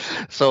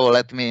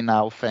let me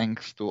now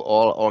thanks to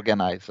all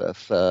organizers,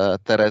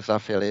 Teresa,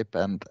 Philip,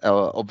 and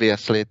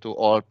obviously to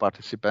all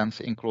participants,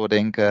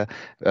 including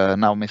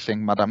now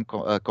missing Madam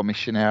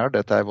Commissioner,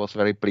 that I was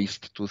very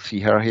pleased to see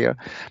her here.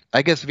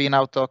 I guess we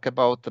now talk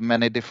about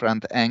many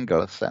different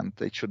angles, and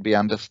it should be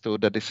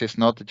understood that this is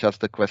not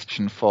just a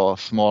question for a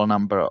small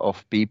number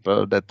of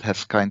people that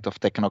has kind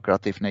of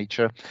technocratic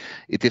nature.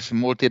 It is a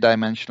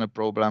multidimensional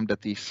problem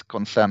that is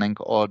concerning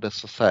all the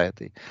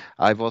society.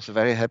 I was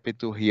very happy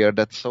to hear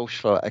that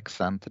social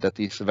accent that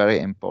is very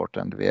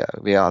important.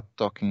 We are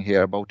talking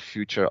here about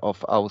future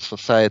of our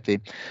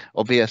society.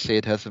 Obviously,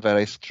 it has a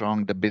very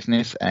strong the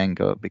business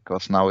angle,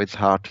 because now it's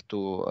hard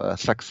to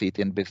succeed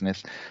in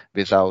business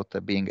without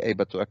being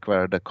able to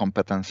acquire the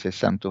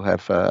competencies and to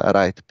have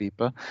right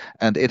people.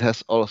 And it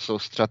has also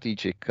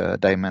strategic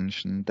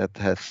dimension that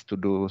has to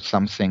do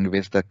something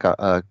with the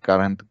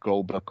current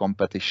global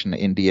competition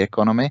in the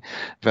economy,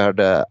 where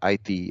the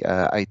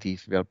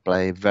ITs will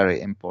play very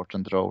very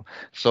important role.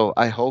 So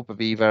I hope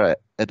we were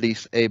at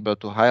least able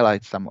to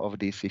highlight some of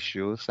these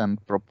issues and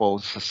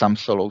propose some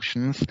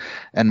solutions,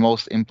 and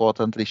most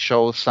importantly,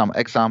 show some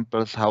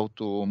examples how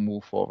to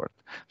move forward.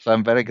 So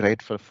I'm very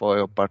grateful for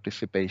your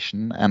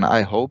participation, and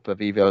I hope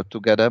we will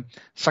together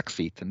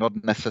succeed, not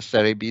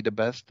necessarily be the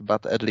best,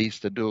 but at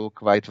least do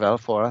quite well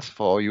for us,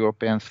 for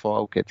Europeans, for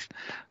our kids.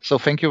 So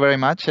thank you very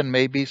much, and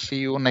maybe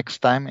see you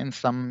next time in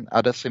some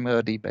other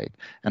similar debate,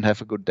 and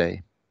have a good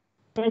day.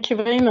 Thank you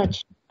very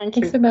much. Thank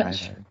you. Thanks so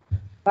much. Bye.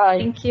 Bye.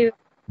 Thank you.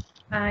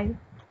 Bye.